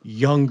a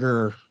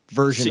younger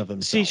version of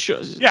himself.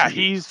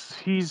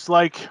 He's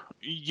like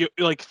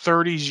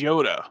 30s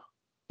Yoda.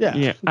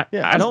 Yeah.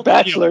 I don't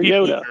Bachelor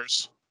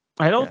Yoda.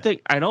 I don't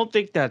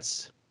think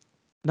that's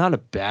not a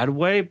bad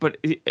way, but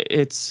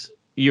it's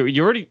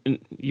you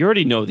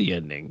already know the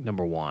ending,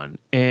 number one,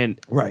 and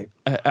right.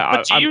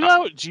 But do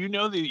you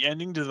know the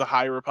ending to the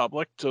High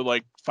Republic to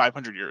like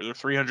 500 years or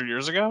 300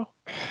 years ago?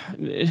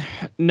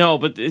 No,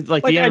 but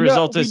the end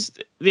result is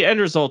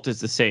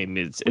the same.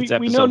 It's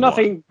episode we know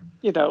nothing.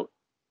 1.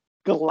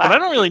 Galactic. But I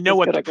don't really know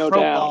what the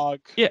prologue.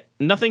 Yeah,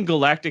 nothing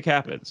galactic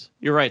happens.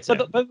 You're right,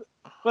 Sam.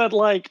 But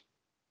like,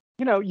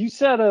 you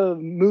said a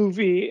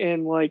movie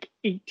in like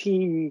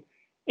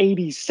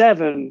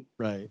 1887.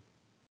 Right.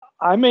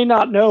 I may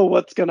not know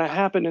what's going to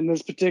happen in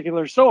this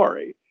particular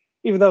story,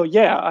 even though,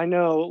 I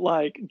know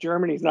like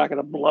Germany's not going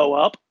to blow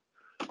up,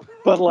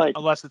 but like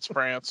unless it's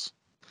France,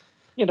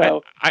 I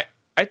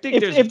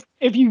think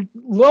if you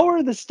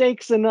lower the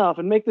stakes enough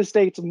and make the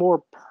stakes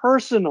more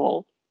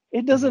personal,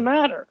 it doesn't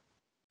matter.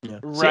 Yeah.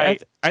 Right.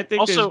 See, I think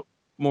also there's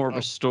more of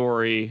a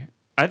story.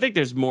 I think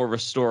there's more of a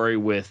story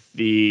with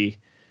the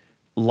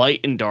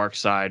light and dark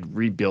side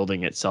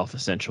rebuilding itself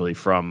essentially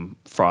from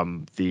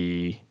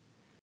the,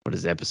 what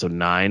is it, episode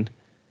 9.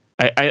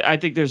 I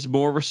think there's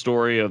more of a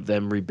story of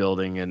them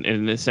rebuilding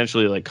and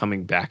essentially like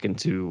coming back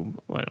into,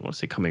 well, I don't want to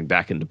say coming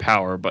back into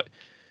power, but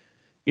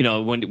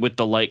when with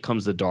the light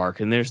comes the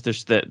dark, and there's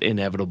that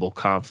inevitable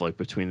conflict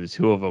between the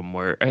two of them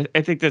where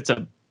I think that's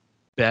a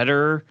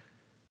better.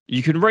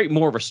 You can write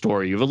more of a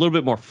story. You have a little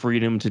bit more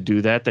freedom to do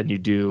that than you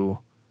do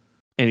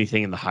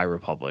anything in the High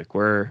Republic,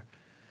 where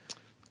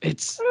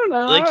it's I don't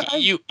know.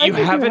 like you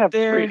have it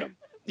there. Freedom.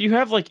 You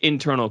have like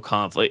internal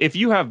conflict. If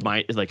you have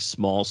like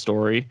small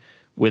story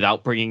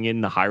without bringing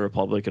in the High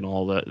Republic and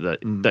all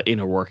the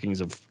inner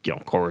workings of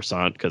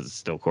Coruscant, because it's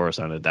still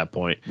Coruscant at that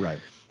point, right?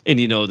 And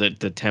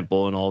the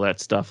temple and all that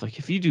stuff. Like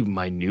if you do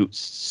minute,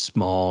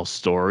 small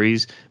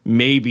stories,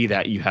 maybe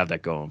that you have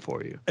that going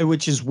for you.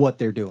 Which is what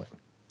they're doing.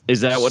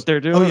 Is that what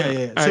they're doing? Oh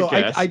yeah. So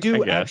I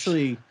do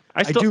actually.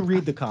 I do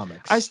read the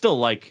comics. I still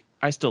like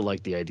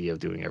the idea of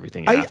doing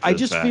everything. I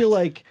just feel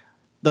like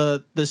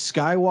the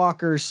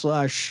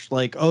Skywalker /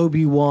 like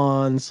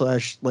Obi-Wan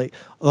 / like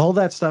all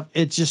that stuff.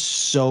 It's just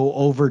so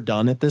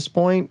overdone at this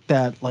point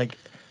that like.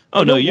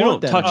 Oh no, you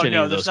don't touch any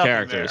of those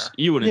characters. There.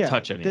 You wouldn't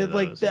touch any of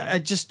those. I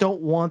just don't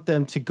want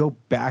them to go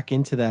back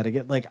into that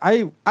again. Like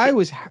I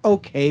was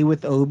okay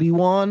with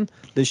Obi-Wan,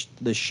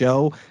 the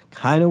show.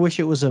 Kind of wish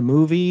it was a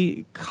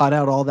movie. Cut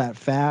out all that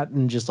fat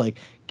and just like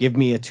give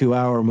me a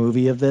 2-hour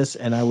movie of this,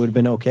 and I would have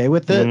been okay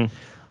with it.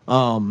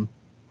 But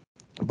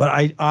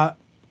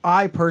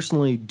I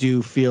personally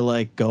do feel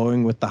like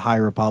going with the High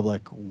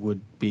Republic would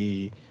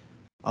be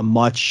a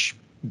much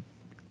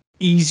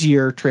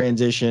easier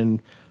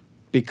transition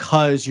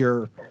because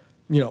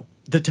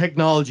the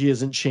technology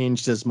hasn't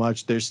changed as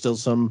much. There's still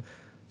some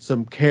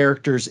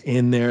characters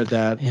in there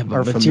that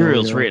are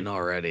material's familiar. written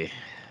already.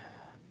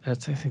 I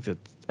think that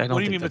I don't. What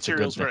do you think mean that's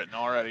material's a good written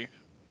already?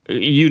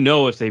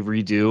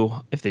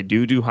 If they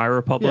do High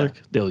Republic,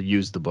 Yeah. they'll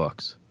use the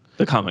books,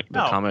 the comics,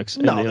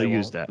 and No, they'll they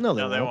use won't. that. No,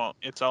 They won't.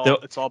 It's all They'll-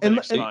 been and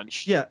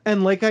expunged. yeah,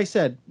 and like I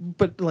said,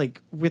 but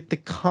like with the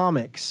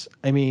comics,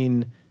 I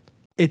mean,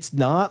 it's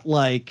not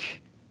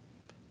like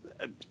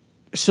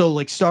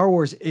like Star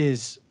Wars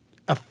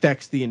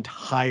affects the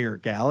entire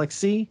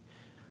galaxy.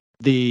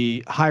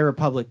 The High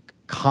Republic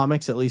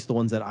comics, at least the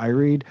ones that I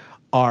read,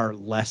 are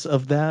less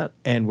of that,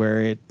 and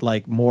where it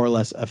like more or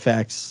less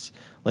affects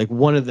like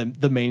one of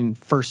the main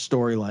first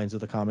storylines of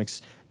the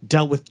comics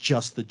dealt with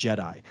just the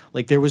Jedi.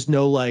 Like there was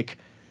no like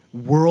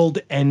world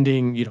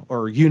ending,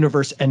 or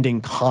universe ending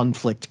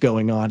conflict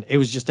going on. It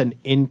was just an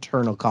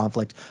internal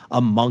conflict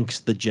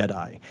amongst the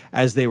Jedi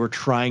as they were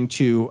trying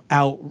to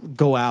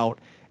go out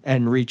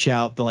and reach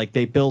out.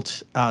 They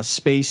built a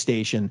space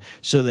station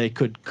so they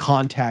could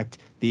contact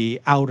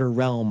the outer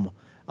realm,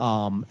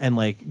 and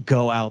like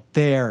go out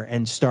there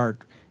and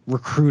start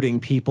recruiting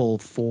people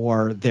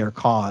for their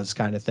cause,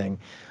 kind of thing.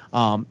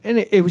 And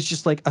it was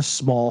just like a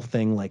small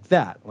thing like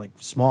that, like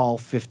small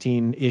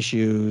 15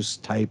 issues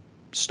type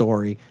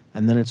story,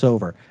 and then it's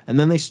over. And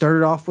then they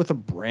started off with a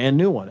brand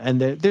new one,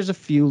 and there's a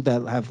few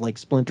that have like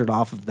splintered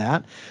off of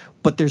that,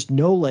 but there's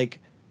no like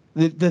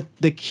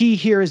the key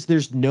here is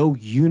there's no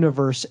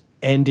universe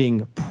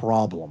ending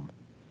problem.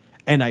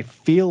 And I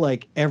feel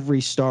like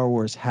every Star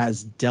Wars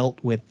has dealt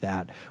with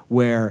that,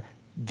 where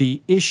the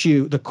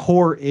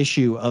core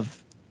issue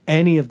of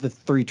any of the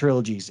three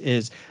trilogies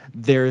is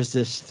there's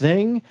this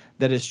thing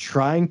that is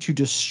trying to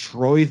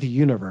destroy the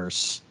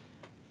universe,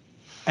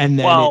 and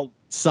then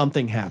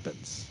something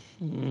happens.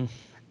 And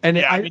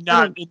yeah, I mean,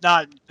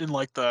 not in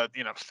like the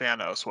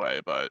Thanos way,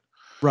 but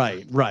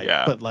right.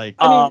 Yeah. But like,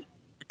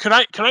 can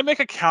I make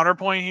a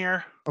counterpoint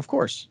here? Of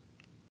course,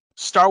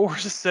 Star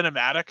Wars is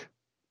cinematic.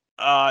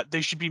 They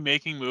should be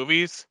making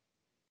movies.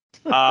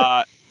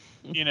 The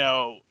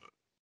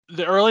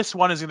earliest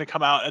one is going to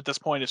come out at this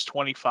point is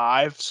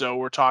 25, so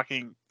we're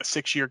talking a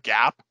 6-year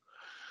gap.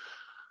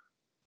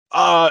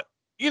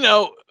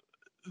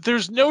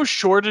 There's no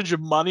shortage of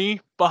money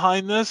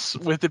behind this,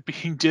 with it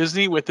being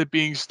Disney, with it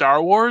being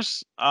Star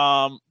Wars.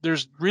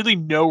 There's really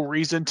no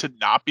reason to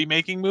not be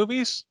making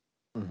movies.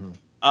 Mm-hmm.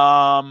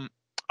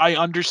 I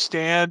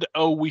understand,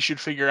 we should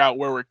figure out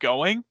where we're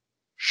going.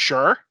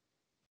 Sure.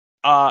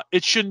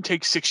 It shouldn't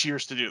take 6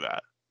 years to do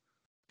that.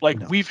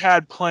 We've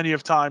had plenty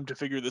of time to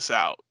figure this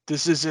out.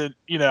 This isn't,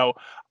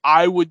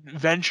 I would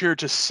venture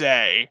to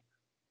say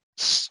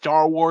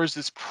Star Wars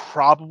is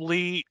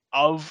probably,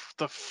 of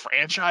the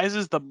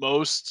franchises, the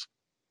most,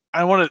 I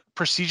don't want to,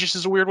 prestigious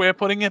is a weird way of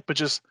putting it, but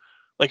just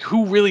like,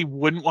 who really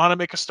wouldn't want to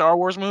make a Star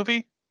Wars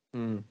movie?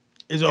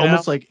 It's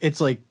almost like it's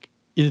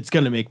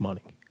going to make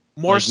money.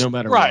 More no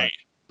matter right.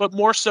 what. But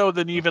more so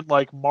than even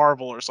like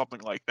Marvel or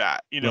something like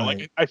that.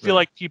 I feel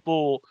like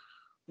people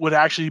would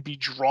actually be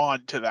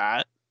drawn to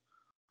that.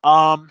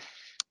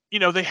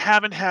 They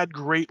haven't had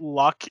great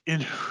luck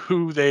in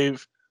who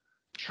they've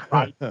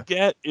tried to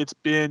get. It's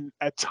been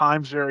at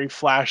times very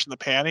flash in the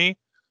panty.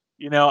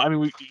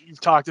 You've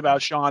talked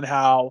about, Sean,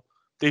 how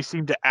they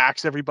seem to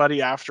axe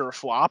everybody after a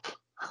flop.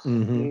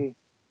 Mm-hmm.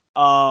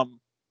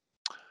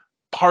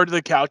 Part of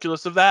the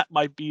calculus of that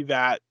might be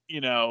that,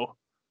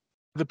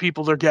 the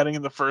people they're getting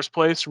in the first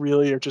place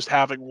really are just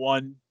having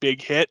one big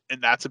hit,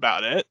 and that's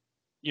about it.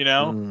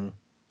 The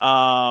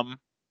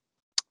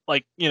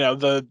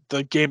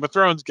Game of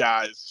Thrones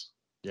guys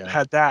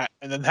had that,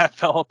 and then that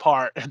fell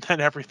apart, and then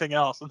everything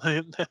else, and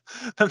then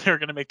they were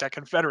going to make that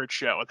Confederate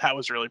show, and that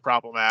was really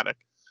problematic.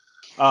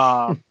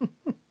 Rian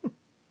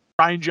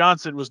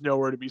Johnson was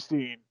nowhere to be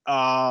seen.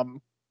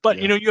 But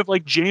you have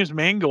like James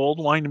Mangold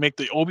wanting to make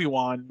the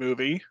Obi-Wan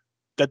movie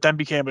that then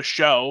became a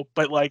show,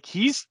 but like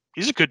he's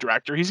a good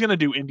director. He's going to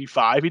do Indy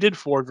 5. He did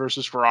Ford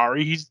versus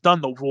Ferrari. He's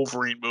done the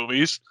Wolverine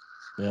movies.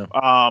 Yeah.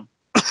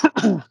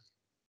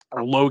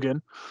 Or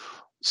Logan.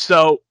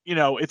 So,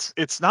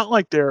 it's not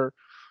like they're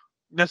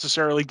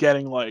necessarily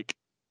getting like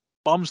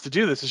bums to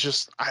do this. It's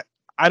just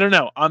I don't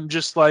know. I'm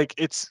just like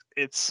it's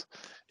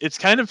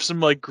kind of some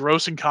like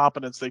gross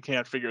incompetence. They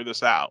can't figure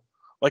this out.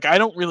 Like, I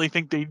don't really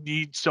think they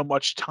need so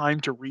much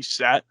time to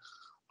reset.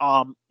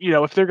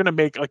 If they're gonna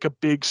make like a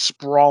big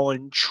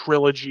sprawling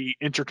trilogy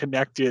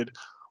interconnected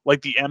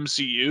like the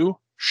MCU,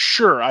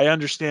 sure, I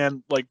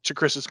understand, like, to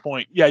Chris's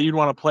point, yeah, you'd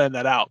want to plan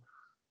that out.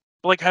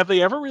 But like, have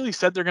they ever really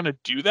said they're gonna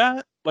do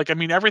that? Like, I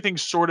mean,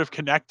 everything's sort of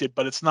connected,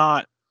 but it's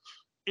not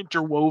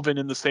interwoven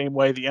in the same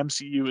way the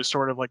MCU is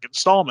sort of like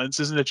installments.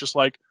 Isn't it just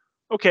like,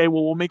 okay,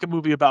 well, we'll make a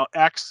movie about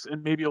X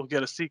and maybe you'll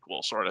get a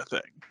sequel sort of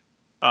thing.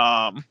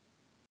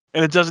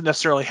 And it doesn't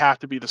necessarily have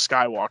to be the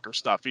Skywalker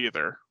stuff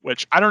either,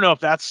 which I don't know if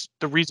that's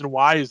the reason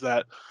why, is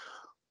that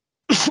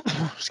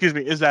excuse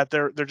me, is that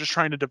they're just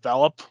trying to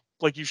develop,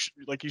 like you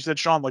said,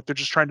 Sean, like they're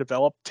just trying to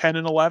develop 10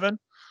 and 11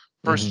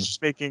 versus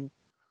just making,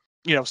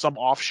 some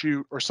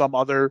offshoot or some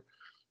other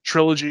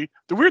trilogy.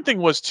 The weird thing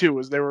was too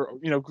is they were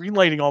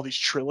greenlighting all these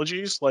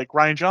trilogies. Like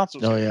Rian Johnson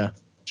was Oh gonna do yeah. a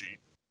trilogy.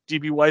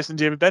 D.B. Weiss and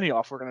David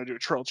Benioff were going to do a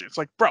trilogy. It's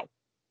like, bro,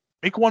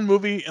 make one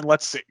movie and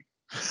let's see.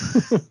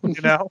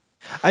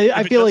 I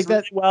If it feel does like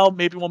that. really well,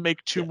 maybe we'll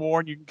make two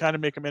more, and you can kind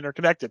of make them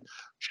interconnected,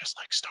 just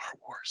like Star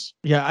Wars.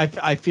 Yeah,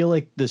 I feel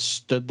like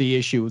the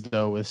issue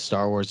though with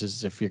Star Wars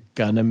is if you're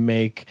gonna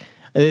make,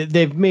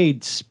 they've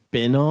made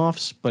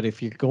spin-offs, but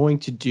if you're going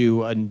to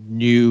do a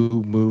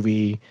new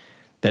movie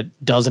that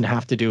doesn't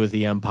have to do with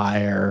the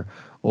Empire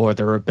or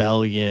the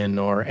Rebellion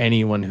or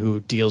anyone who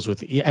deals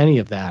with any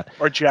of that,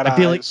 Or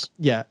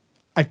Jedi.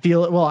 I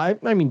feel like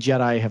I mean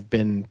Jedi have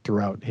been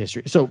throughout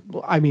history. So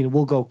I mean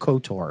we'll go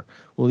KOTOR.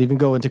 We'll even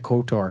go into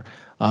KOTOR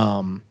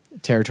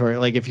territory.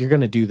 Like if you're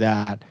gonna do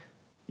that,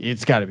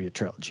 it's got to be a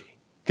trilogy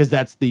because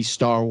that's the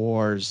Star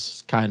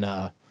Wars kind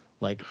of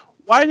like.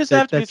 Why does that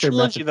have to be a that's their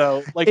trilogy method.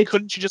 though? Like,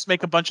 couldn't you just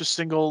make a bunch of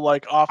single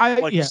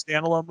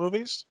standalone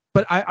movies?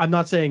 But I'm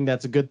not saying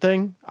that's a good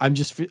thing. I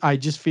just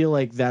feel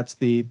like that's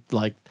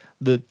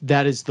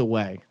that is the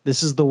way.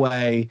 This is the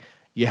way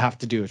you have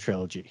to do a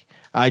trilogy.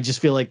 I just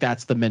feel like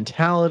that's the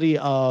mentality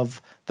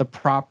of the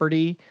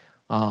property.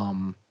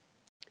 And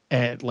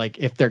like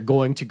if they're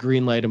going to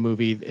greenlight a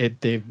movie,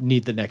 they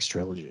need the next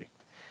trilogy.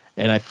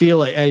 And I feel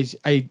like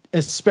I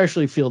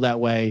especially feel that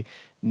way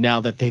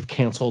now that they've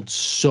canceled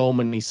so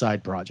many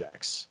side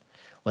projects.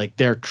 Like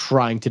they're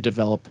trying to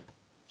develop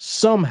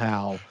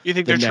somehow. You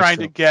think they're trying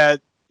to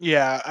get?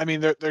 Yeah, I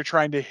mean they're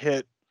trying to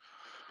hit.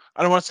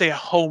 I don't want to say a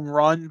home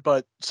run,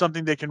 but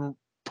something they can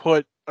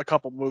put a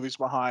couple movies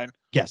behind.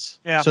 Yes.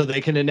 Yeah. So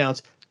they can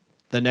announce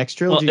the next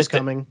trilogy is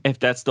coming. If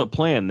that's the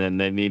plan, then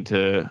they need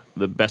to.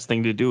 The best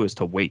thing to do is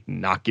to wait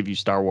and not give you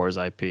Star Wars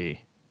IP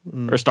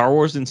or Star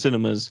Wars in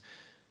cinemas.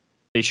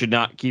 They should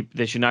not give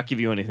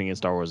you anything in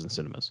Star Wars in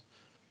cinemas.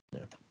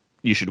 Yeah.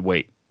 You should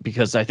wait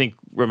because I think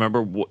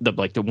remember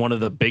the one of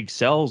the big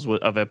sells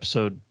of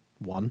episode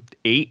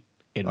 8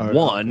 and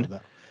 1.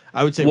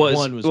 I would say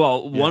one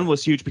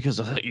was huge because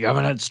you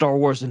haven't had Star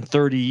Wars in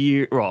 30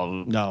 years. Well,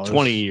 no,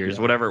 20 years,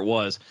 whatever it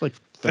was. Like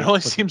it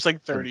only seems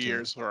like 30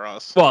 years for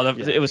us. Well,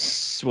 it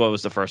was what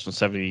was the first one?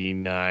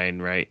 79,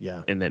 right?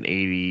 Yeah, and then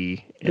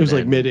 80. It was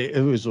like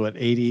It was what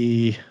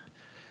 80,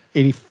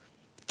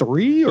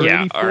 83 or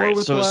 84 right.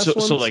 was the last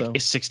one. So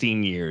like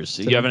 16 years.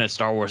 You haven't had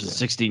Star Wars in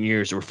 16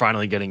 years. We're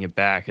finally getting it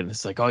back, and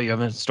it's like, oh, you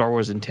haven't had Star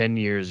Wars in 10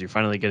 years. You're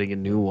finally getting a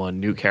new one,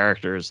 new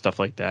characters, stuff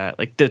like that.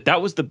 Like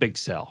that was the big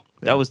sell.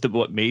 That was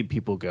what made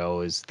people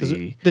go. Is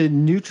the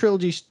new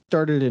trilogy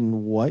started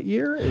in what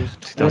year? It was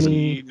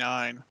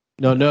 2009.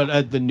 No,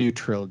 the new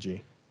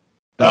trilogy.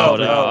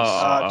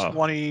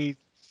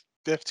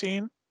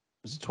 2015.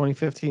 Was it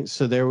 2015?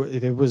 So there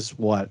was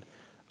what?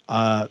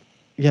 There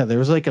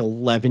was like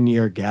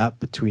 11-year gap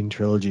between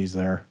trilogies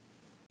there.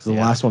 The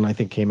last one I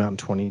think came out in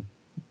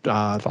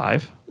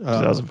 2005.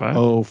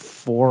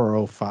 04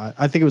 or 05.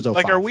 I think it was 05.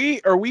 Like, are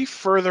we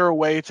further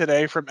away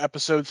today from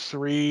episode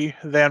 3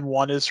 than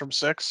 1 is from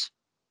 6?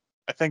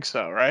 I think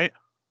so, right?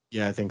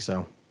 Yeah, I think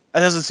so. That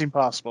doesn't seem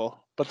possible,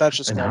 but that's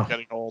just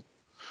getting old.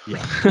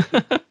 Yeah.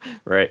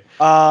 Right.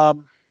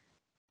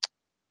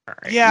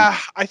 Yeah,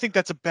 I think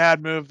that's a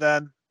bad move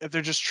then. If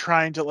they're just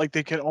trying to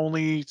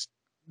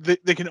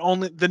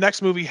the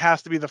next movie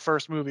has to be the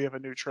first movie of a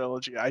new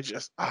trilogy. I'm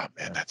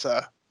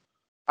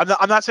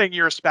not saying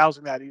you're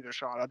espousing that either,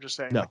 Sean. I'm just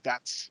saying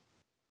that's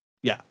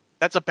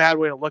a bad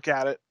way to look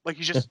at it. Like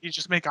you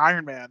just make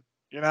Iron Man,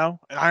 and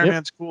Iron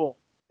Man's cool.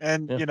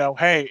 And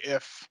hey,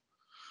 if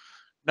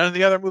none of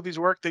the other movies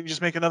work, then you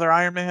just make another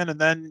Iron Man and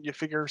then you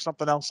figure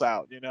something else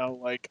out,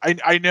 like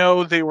I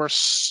know they were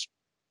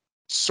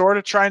sort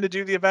of trying to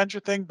do the Avenger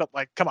thing, but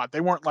like, come on,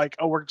 they weren't like,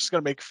 oh, we're just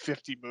going to make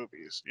 50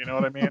 movies. You know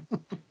what I mean?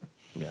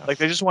 Yeah. Like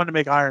they just wanted to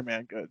make Iron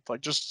Man good.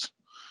 Like just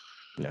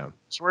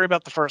worry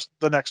about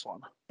the next one.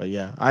 But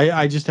yeah,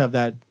 I just have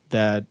that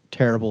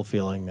terrible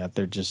feeling that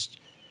they're just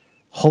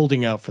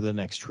holding out for the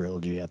next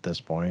trilogy at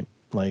this point.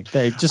 Like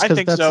they just because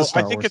that's the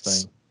Star Wars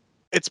thing.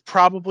 It's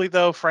probably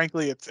though,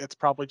 frankly, it's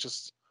probably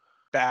just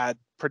bad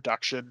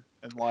production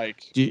and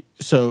like. Do you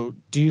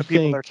think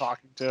people they're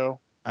talking to?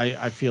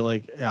 I feel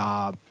like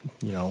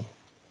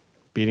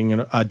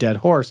beating a dead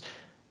horse.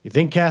 You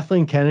think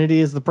Kathleen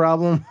Kennedy is the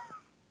problem?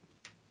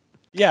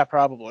 Yeah,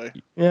 probably.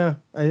 Yeah,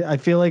 I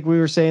feel like we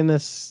were saying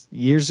this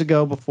years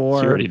ago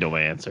before. You already know my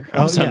answer.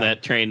 I was on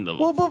that train. I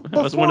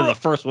was one of the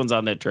first ones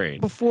on that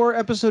train. Before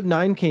episode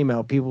 9 came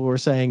out, people were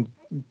saying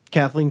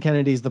Kathleen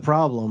Kennedy's the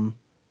problem.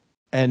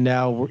 And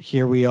now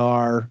here we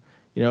are.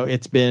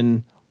 It's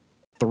been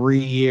 3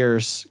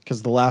 years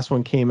because the last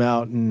one came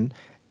out in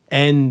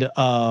end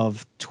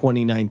of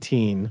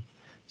 2019.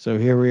 So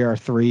here we are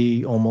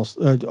almost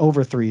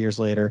over 3 years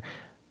later.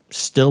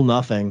 Still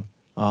nothing.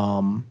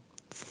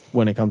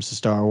 When it comes to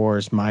Star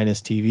Wars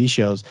minus TV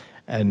shows,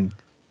 and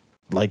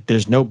like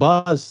there's no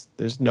buzz,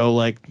 there's no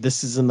like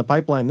this is in the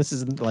pipeline, this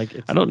isn't like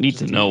I don't need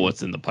to know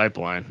what's in the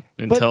pipeline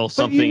until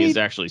something is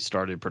actually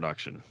started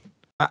production.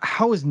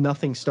 How has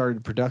nothing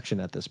started production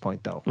at this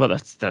point though? Well,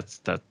 that's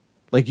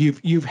like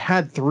you've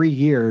had 3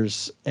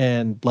 years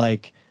and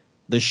like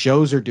the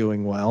shows are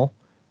doing well.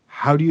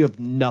 how do you have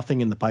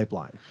nothing in the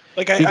pipeline?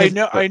 Like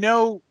I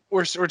know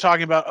we're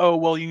talking about, oh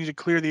well, you need to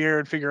clear the air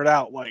and figure it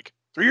out. Like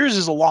 3 years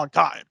is a long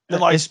time, and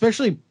like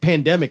especially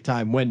pandemic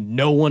time when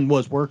no one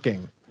was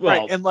working.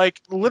 Well, right, and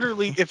like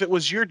literally, if it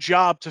was your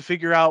job to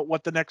figure out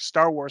what the next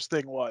Star Wars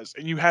thing was,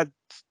 and you had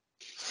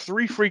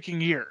 3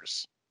 freaking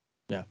years,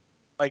 yeah,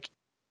 like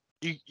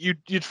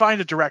you'd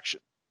find a direction.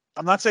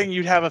 I'm not saying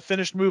you'd have a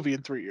finished movie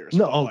in 3 years.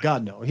 No, oh like,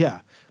 God, no,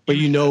 yeah. But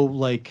you know,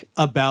 like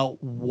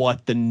about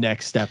what the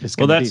next step is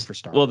going to be for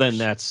Star Wars. Well, then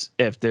that's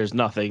if there's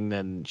nothing,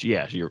 then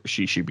yeah,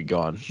 she should be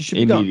gone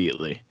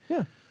immediately.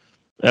 Yeah,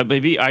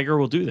 maybe Iger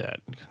will do that.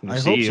 I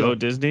CEO hope so.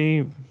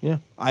 Disney. Yeah,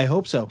 I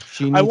hope so.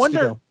 She needs to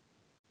go.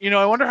 You know,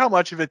 I wonder how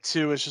much of it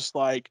too is just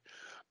like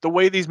the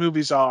way these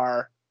movies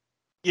are.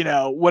 You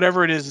know,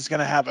 whatever it is going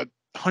to have a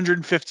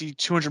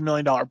 $150-200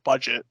 million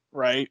budget,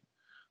 right?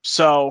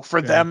 So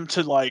for them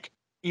to like,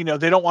 you know,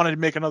 they don't want to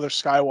make another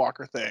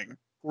Skywalker thing.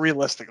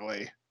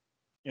 Realistically,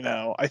 you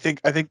know, I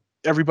think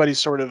everybody's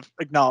sort of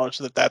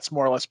acknowledged that that's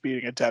more or less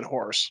beating a dead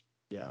horse.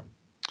 Yeah.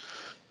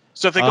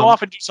 So if they go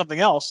off and do something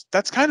else,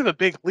 that's kind of a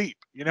big leap,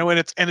 you know. And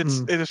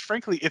it's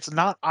frankly, it's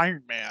not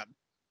Iron Man,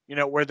 you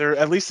know, where there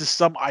at least is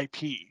some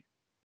IP. You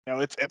know,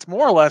 it's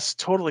more or less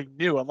totally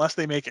new, unless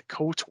they make it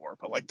KOTOR.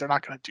 But like, they're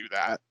not going to do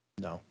that.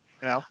 No.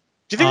 You know,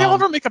 do you think they'll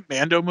ever make a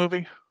Mando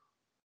movie?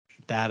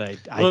 That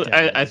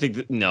I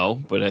think no,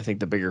 but I think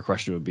the bigger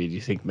question would be: do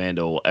you think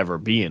Mando will ever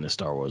be in a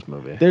Star Wars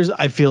movie?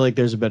 I feel like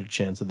there's a better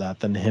chance of that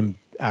than him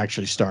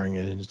actually starring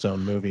in his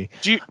own movie.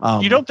 Do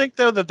you don't think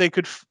though that they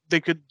could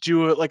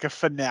do it like a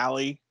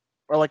finale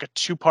or like a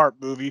 2-part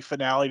movie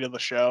finale to the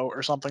show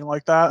or something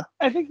like that?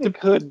 I think they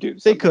could do.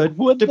 They could,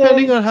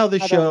 depending on how the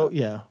show.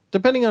 Yeah,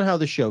 depending on how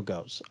the show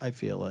goes. I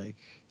feel like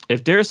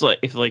if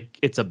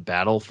it's a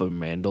battle for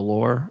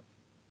Mandalore,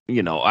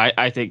 you know,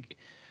 I think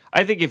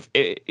if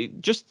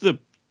just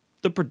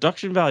the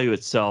production value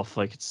itself,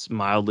 like it's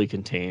mildly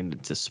contained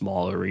into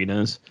small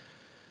arenas.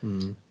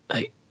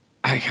 I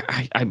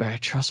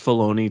trust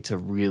Filoni to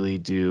really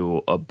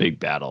do a big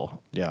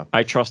battle. Yeah,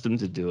 I trust him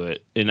to do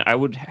it, and I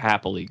would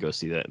happily go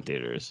see that in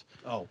theaters.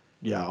 Oh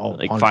yeah,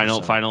 like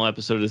 100%. Final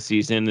episode of the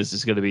season. This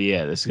is gonna be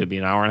an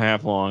hour and a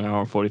half long,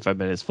 hour and 45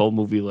 minutes, full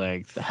movie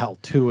length. Hell,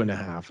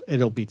 2.5.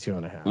 It'll be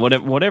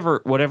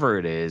 2.5. Whatever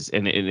it is,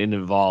 and it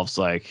involves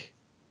like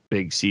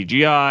big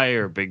CGI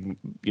or big,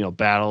 you know,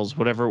 battles,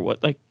 whatever.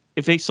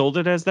 If they sold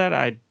it as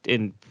that,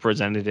 and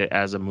presented it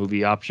as a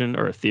movie option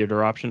or a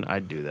theater option,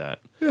 I'd do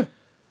that. Yeah.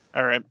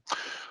 All right.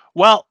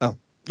 Well,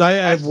 I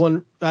have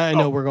one. I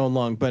know we're going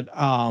long, but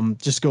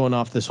just going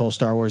off this whole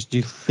Star Wars, do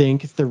you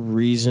think the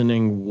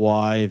reasoning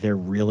why they're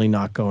really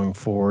not going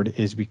forward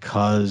is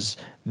because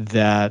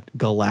that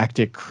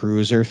galactic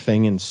cruiser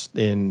thing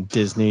in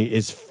Disney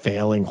is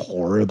failing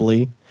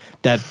horribly?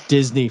 That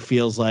Disney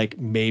feels like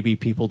maybe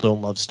people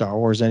don't love Star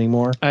Wars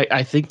anymore?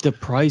 I think the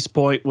price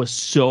point was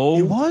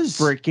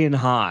freaking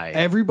high.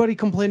 Everybody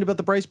complained about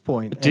the price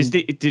point.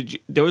 Disney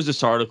there was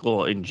this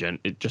article in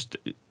just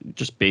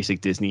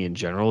basic Disney in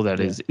general that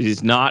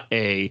is not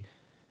a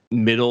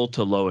middle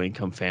to low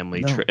income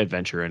family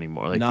adventure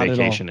anymore, like not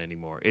vacation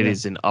anymore. It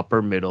is an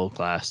upper middle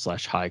class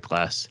 / high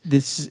class.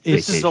 This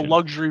is a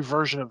luxury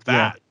version of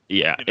that.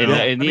 Yeah. You know?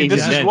 And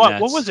this is what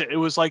was it? It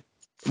was like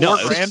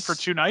 $4,000 for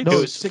 2 nights. No,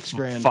 it was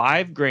 $6,000.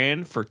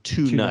 $5,000 for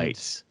two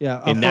nights.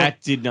 Yeah, and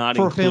that did not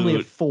include for a family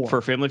of 4. For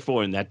a family of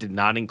 4, and that did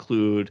not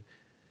include.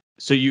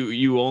 So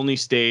you only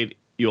stayed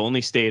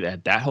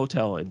at that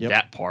hotel in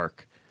that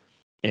park,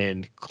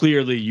 and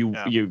clearly you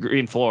agree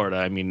in Florida.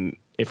 I mean,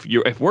 if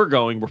we're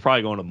going, we're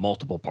probably going to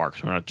multiple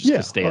parks. We're not just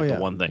gonna stay at the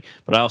one thing.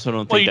 But I also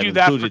don't think you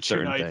that do included that for 2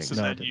 certain nights, things.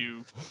 and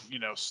then you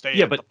know stay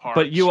at the parks.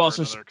 But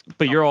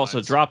you're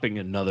also dropping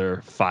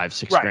another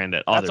 $5-6 grand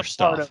at other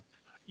stuff.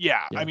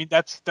 Yeah, I mean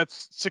that's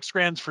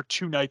 $6,000 for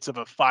 2 nights of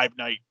a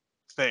 5-night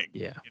thing.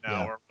 Yeah, you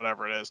know, or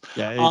whatever it is.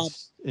 Yeah,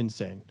 it's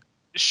insane.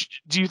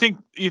 Do you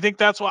think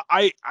that's what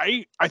I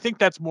think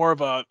that's more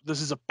of a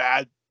this is a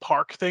bad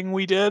park thing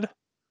we did.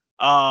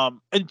 And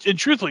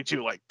truthfully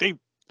too, like they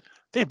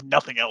have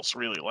nothing else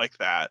really like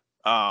that.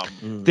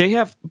 They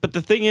have, but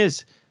the thing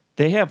is,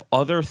 they have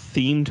other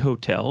themed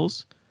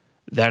hotels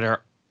that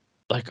are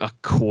like a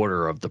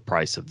quarter of the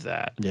price of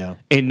that. Yeah.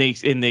 And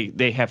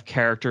they have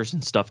characters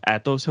and stuff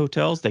at those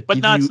hotels that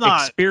give you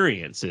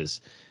experiences.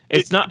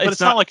 It's not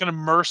like an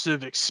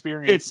immersive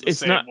experience.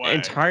 It's not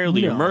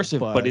entirely immersive,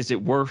 but is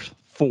it worth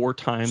 4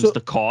 times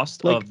the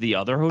cost of the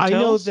other hotels? I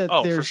know that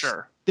for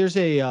sure. There's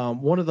a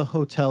one of the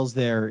hotels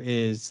there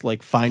is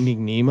like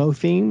Finding Nemo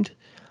themed,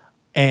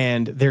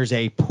 and there's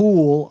a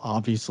pool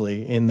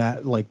obviously in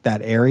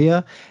that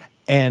area.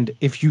 And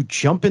if you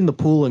jump in the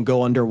pool and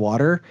go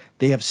underwater,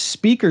 they have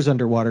speakers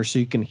underwater so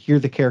you can hear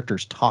the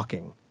characters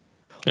talking.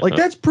 Like,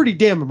 that's pretty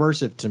damn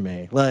immersive to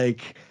me.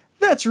 Like,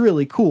 that's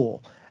really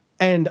cool.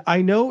 And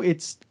I know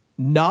it's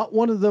not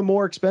one of the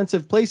more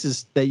expensive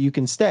places that you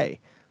can stay.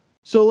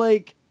 So,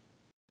 like,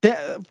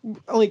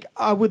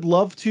 I would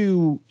love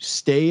to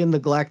stay in the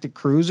Galactic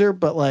Cruiser,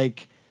 but,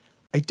 like,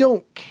 I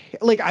don't care.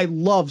 Like, I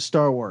love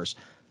Star Wars.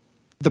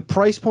 The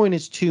price point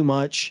is too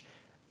much.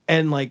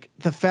 And like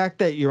the fact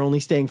that you're only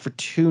staying for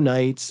 2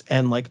 nights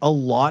and like a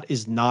lot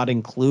is not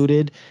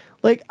included,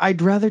 like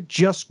I'd rather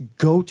just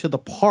go to the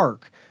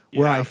park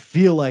where I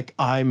feel like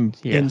I'm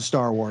in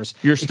Star Wars.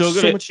 You're still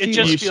gonna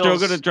still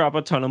gonna drop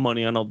a ton of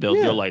money on a build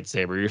your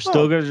lightsaber. You're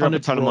still gonna drop a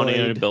ton of money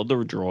on a build the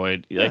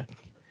droid. Like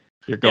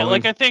you're going.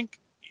 Like I think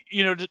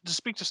to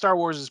speak to Star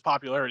Wars'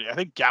 popularity, I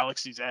think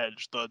Galaxy's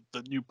Edge, the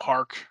new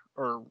park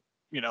or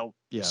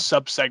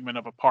sub segment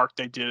of a park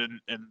they did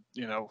in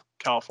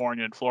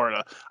California and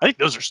Florida, I think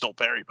those are still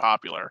very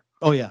popular.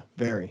 Oh yeah,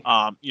 very.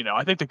 I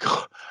think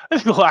the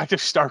Galactic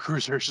Star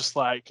Cruiser is just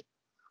like,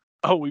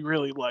 oh, we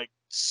really like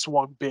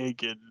swung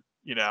big and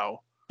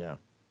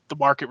the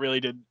market really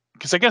didn't,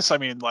 because I guess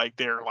like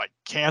they're like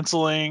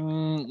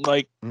canceling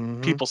like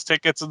people's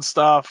tickets and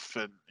stuff,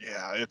 and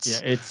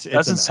it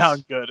doesn't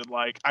sound good. And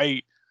like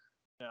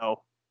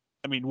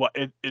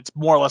it's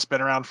more or less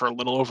been around for a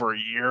little over a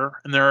year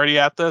and they're already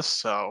at this,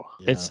 so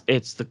it's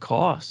the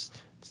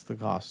cost. It's the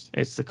cost.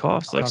 It's the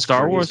cost. Like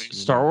Star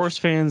Wars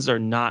fans are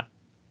not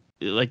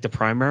like the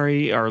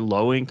primary are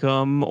low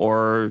income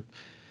or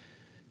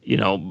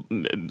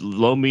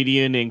low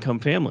median income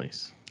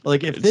families.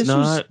 Like if this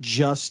was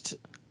just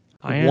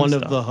one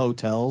of the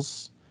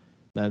hotels,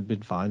 that'd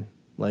been fine.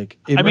 Like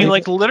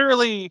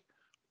literally,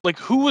 like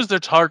who was their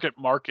target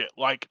market?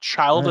 Like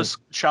childless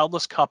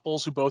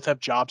couples who both have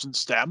jobs in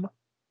STEM.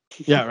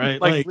 Yeah,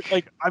 right.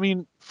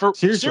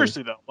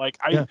 Seriously though, like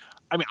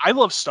I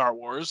love Star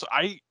Wars.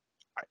 I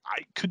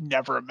could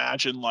never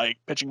imagine like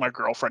pitching my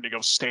girlfriend to go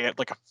stay at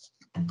like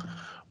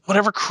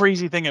whatever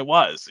crazy thing it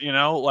was,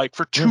 like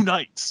for 2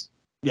 nights.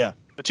 Yeah.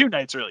 The 2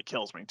 nights really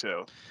kills me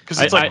too,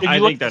 because it's like if you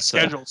look at the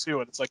schedule too,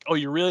 and it's like, oh,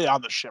 you're really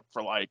on the ship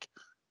for like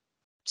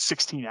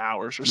 16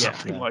 hours or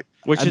something like.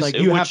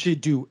 You have to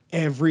do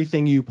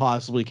everything you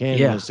possibly can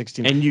in those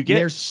 16. And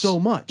there's so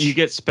much. You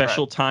get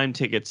special time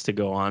tickets to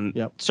go on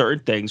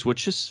certain things,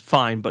 which is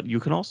fine, but you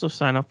can also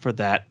sign up for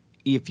that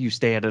if you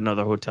stay at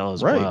another hotel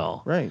as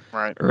well. Right.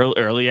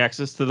 Early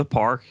access to the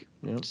park,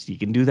 so you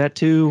can do that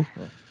too.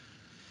 Yeah.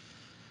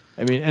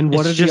 I mean, and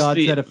what are the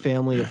odds that a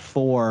family of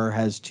 4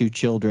 has 2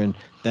 children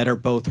that are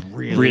both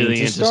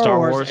really into Star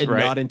Wars and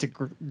not into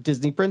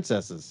Disney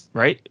princesses?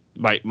 Right.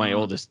 My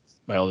oldest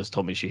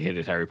told me she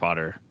hated Harry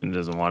Potter and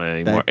doesn't want it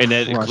anymore, and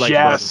it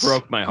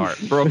broke my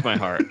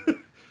heart.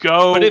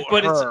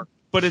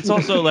 But it's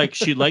also like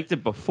she liked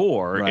it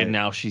before, and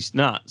now she's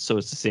not. So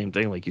it's the same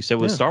thing, like you said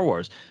with Star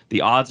Wars.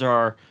 The odds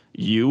are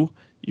your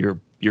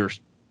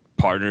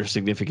partner,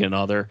 significant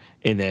other,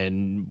 and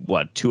then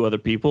 2 other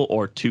people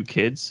or 2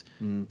 kids.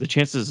 The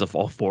chances of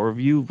all 4 of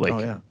you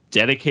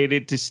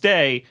dedicated to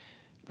stay.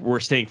 We're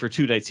staying for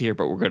 2 nights here,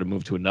 but we're going to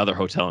move to another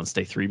hotel and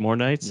stay 3 more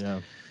nights. Yeah.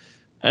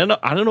 And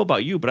I don't know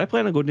about you, but I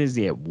plan on going to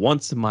Disney at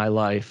once in my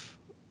life,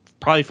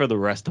 probably for the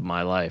rest of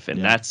my life,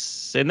 and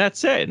that's it.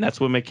 And that's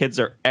when my kids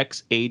are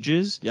X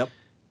ages. Yep.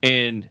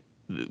 And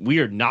we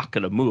are not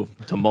going to move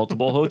to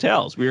multiple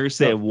hotels. We're going to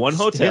stay at one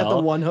hotel. Stay at the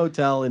one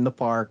hotel in the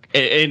park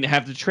and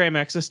have the tram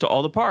access to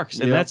all the parks.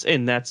 And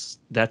that's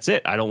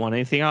it. I don't want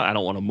anything out. I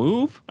don't want to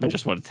move. I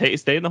just want to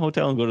stay in the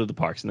hotel and go to the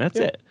parks, and that's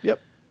it. Yep.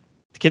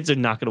 The kids are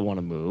not going to want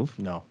to move.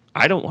 No.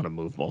 I don't want to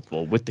move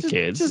multiple with the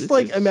kids.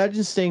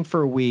 Imagine staying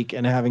for a week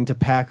and having to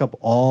pack up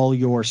all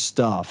your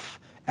stuff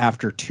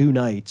after 2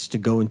 nights to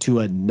go into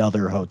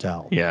another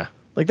hotel. Yeah.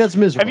 Like that's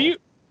miserable. Do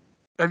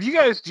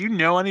you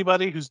know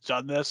anybody who's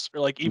done this,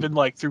 or like even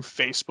like through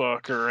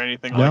Facebook or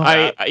anything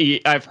like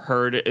that? I've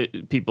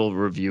heard people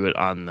review it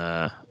on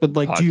the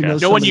podcast. Do you know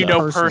no one you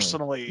know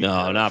personally?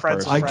 No, not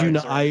personally. I do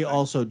not. I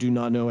also do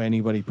not know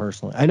anybody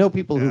personally. I know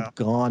people who've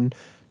gone.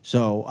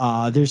 So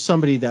there's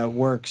somebody that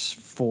works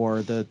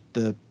for the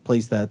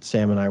place that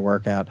Sam and I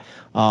work at,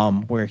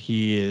 where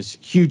he is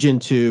huge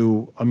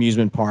into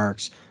amusement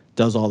parks,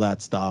 does all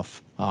that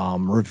stuff,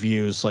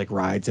 reviews like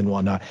rides and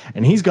whatnot.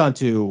 And he's gone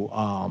to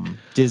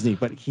Disney,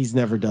 but he's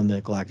never done the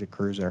Galactic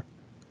Cruiser.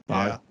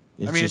 Yeah.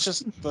 It's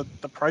just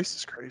the price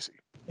is crazy.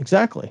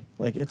 Exactly.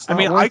 Like it's not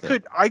worth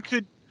it.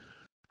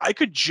 I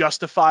could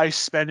justify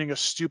spending a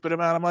stupid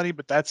amount of money,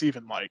 but that's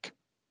even like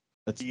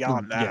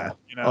beyond that.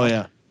 Yeah. Oh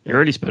yeah. You're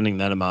already spending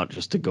that amount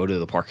just to go to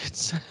the park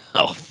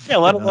itself. Yeah,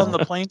 let alone the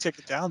plane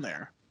ticket down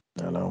there.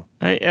 I know.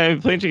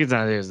 Plane tickets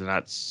down there is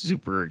not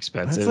super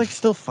expensive. It's like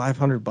still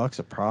 $500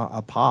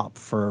 a pop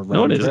for a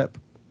round trip.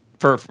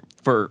 For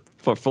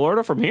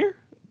Florida from here?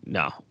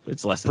 No,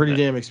 it's less. Pretty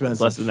damn expensive.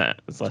 It's less than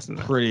that. It's less than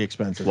that. Pretty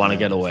expensive. Want to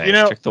get away?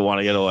 Check the want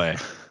to get away.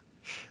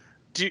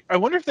 I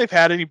wonder if they've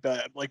had any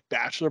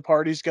bachelor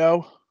parties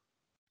go.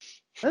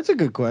 That's a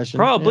good question.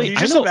 Probably. Yeah. You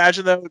just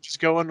imagine though, just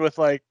going with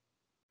 10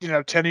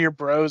 of your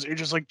bros. You're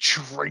just like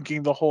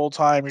drinking the whole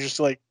time. You're just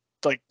like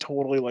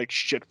totally like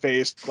shit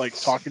faced, like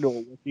talking to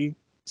a Wookiee.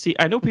 See,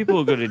 I know people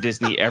who go to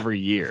Disney every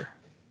year.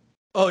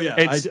 Oh yeah,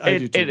 I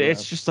do too.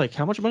 It's just like,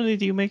 how much money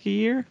do you make a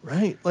year?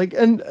 Right. Like,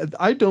 and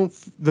I don't.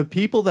 The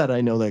people that I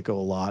know that go a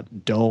lot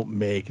don't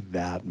make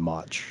that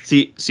much.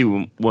 See,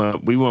 when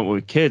we went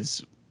with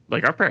kids,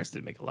 like our parents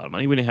didn't make a lot of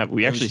money.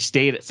 We actually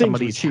stayed at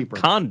somebody's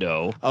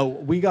condo. Oh,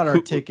 we got our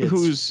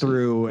tickets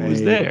through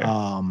who's there?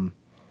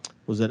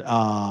 Was it?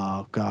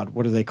 Oh God,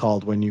 what are they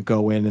called when you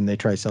go in and they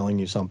try selling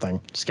you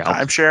something? Scalp.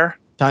 Timeshare.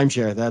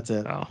 Timeshare. That's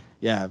it. Oh.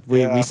 Yeah,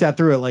 we sat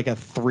through it like a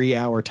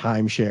 3-hour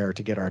timeshare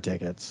to get our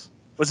tickets.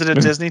 Was it a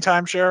Disney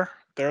timeshare?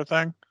 Their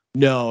thing?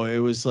 No, it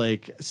was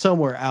like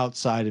somewhere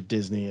outside of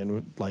Disney,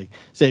 and like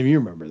Sam, you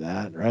remember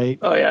that, right?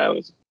 Oh yeah, it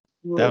was.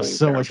 That was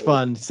so much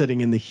fun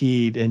sitting in the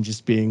heat and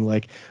just being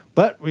like,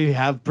 "But we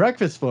have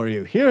breakfast for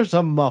you. Here's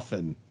a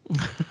muffin."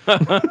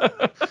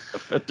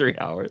 For 3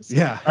 hours.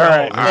 Yeah. All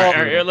right. All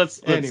right. Let's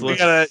We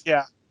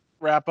gotta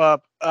wrap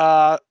up.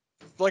 Flickr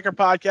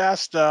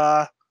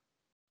podcast.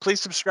 Please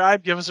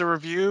subscribe. Give us a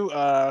review.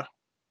 On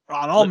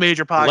all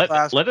major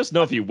podcasts. Let us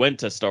know if you went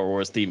to Star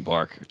Wars theme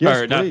park.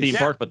 Yes, or not please. theme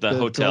park, but the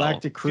hotel.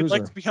 Galactic If Cruiser. you'd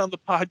like to be on the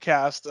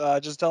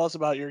podcast, just tell us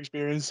about your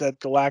experience at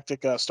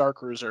Galactic Star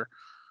Cruiser.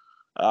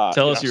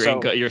 Tell us your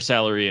income, your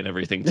salary, and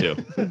everything too.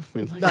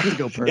 Not to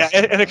go personal. Yeah,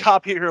 and a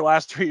copy of your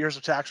last 3 years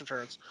of tax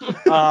returns.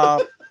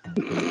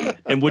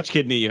 And which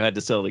kidney you had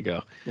to sell to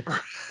go.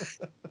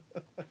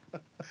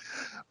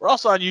 We're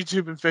also on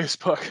YouTube and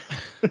Facebook.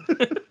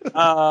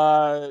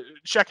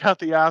 Check out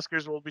the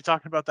Oscars. We'll be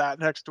talking about that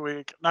next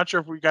week. Not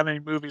sure if we got any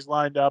movies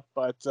lined up,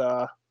 but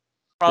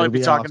probably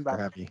be talking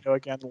about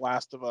again The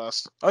Last of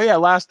Us. Oh yeah,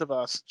 Last of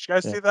Us. Did you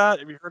guys see that?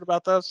 Have you heard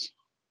about this?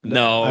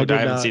 No, I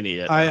haven't seen it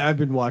yet. I've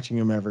been watching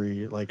them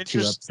every 2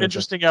 episodes.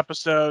 Interesting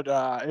episode.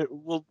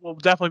 We'll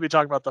definitely be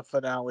talking about the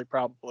finale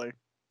probably.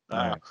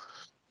 Right.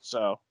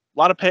 So a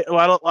lot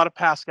of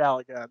Pascal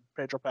again,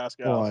 Pedro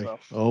Pascal. Boy. So.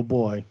 Oh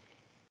boy.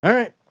 All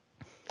right.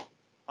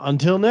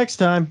 Until next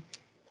time.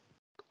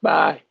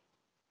 Bye.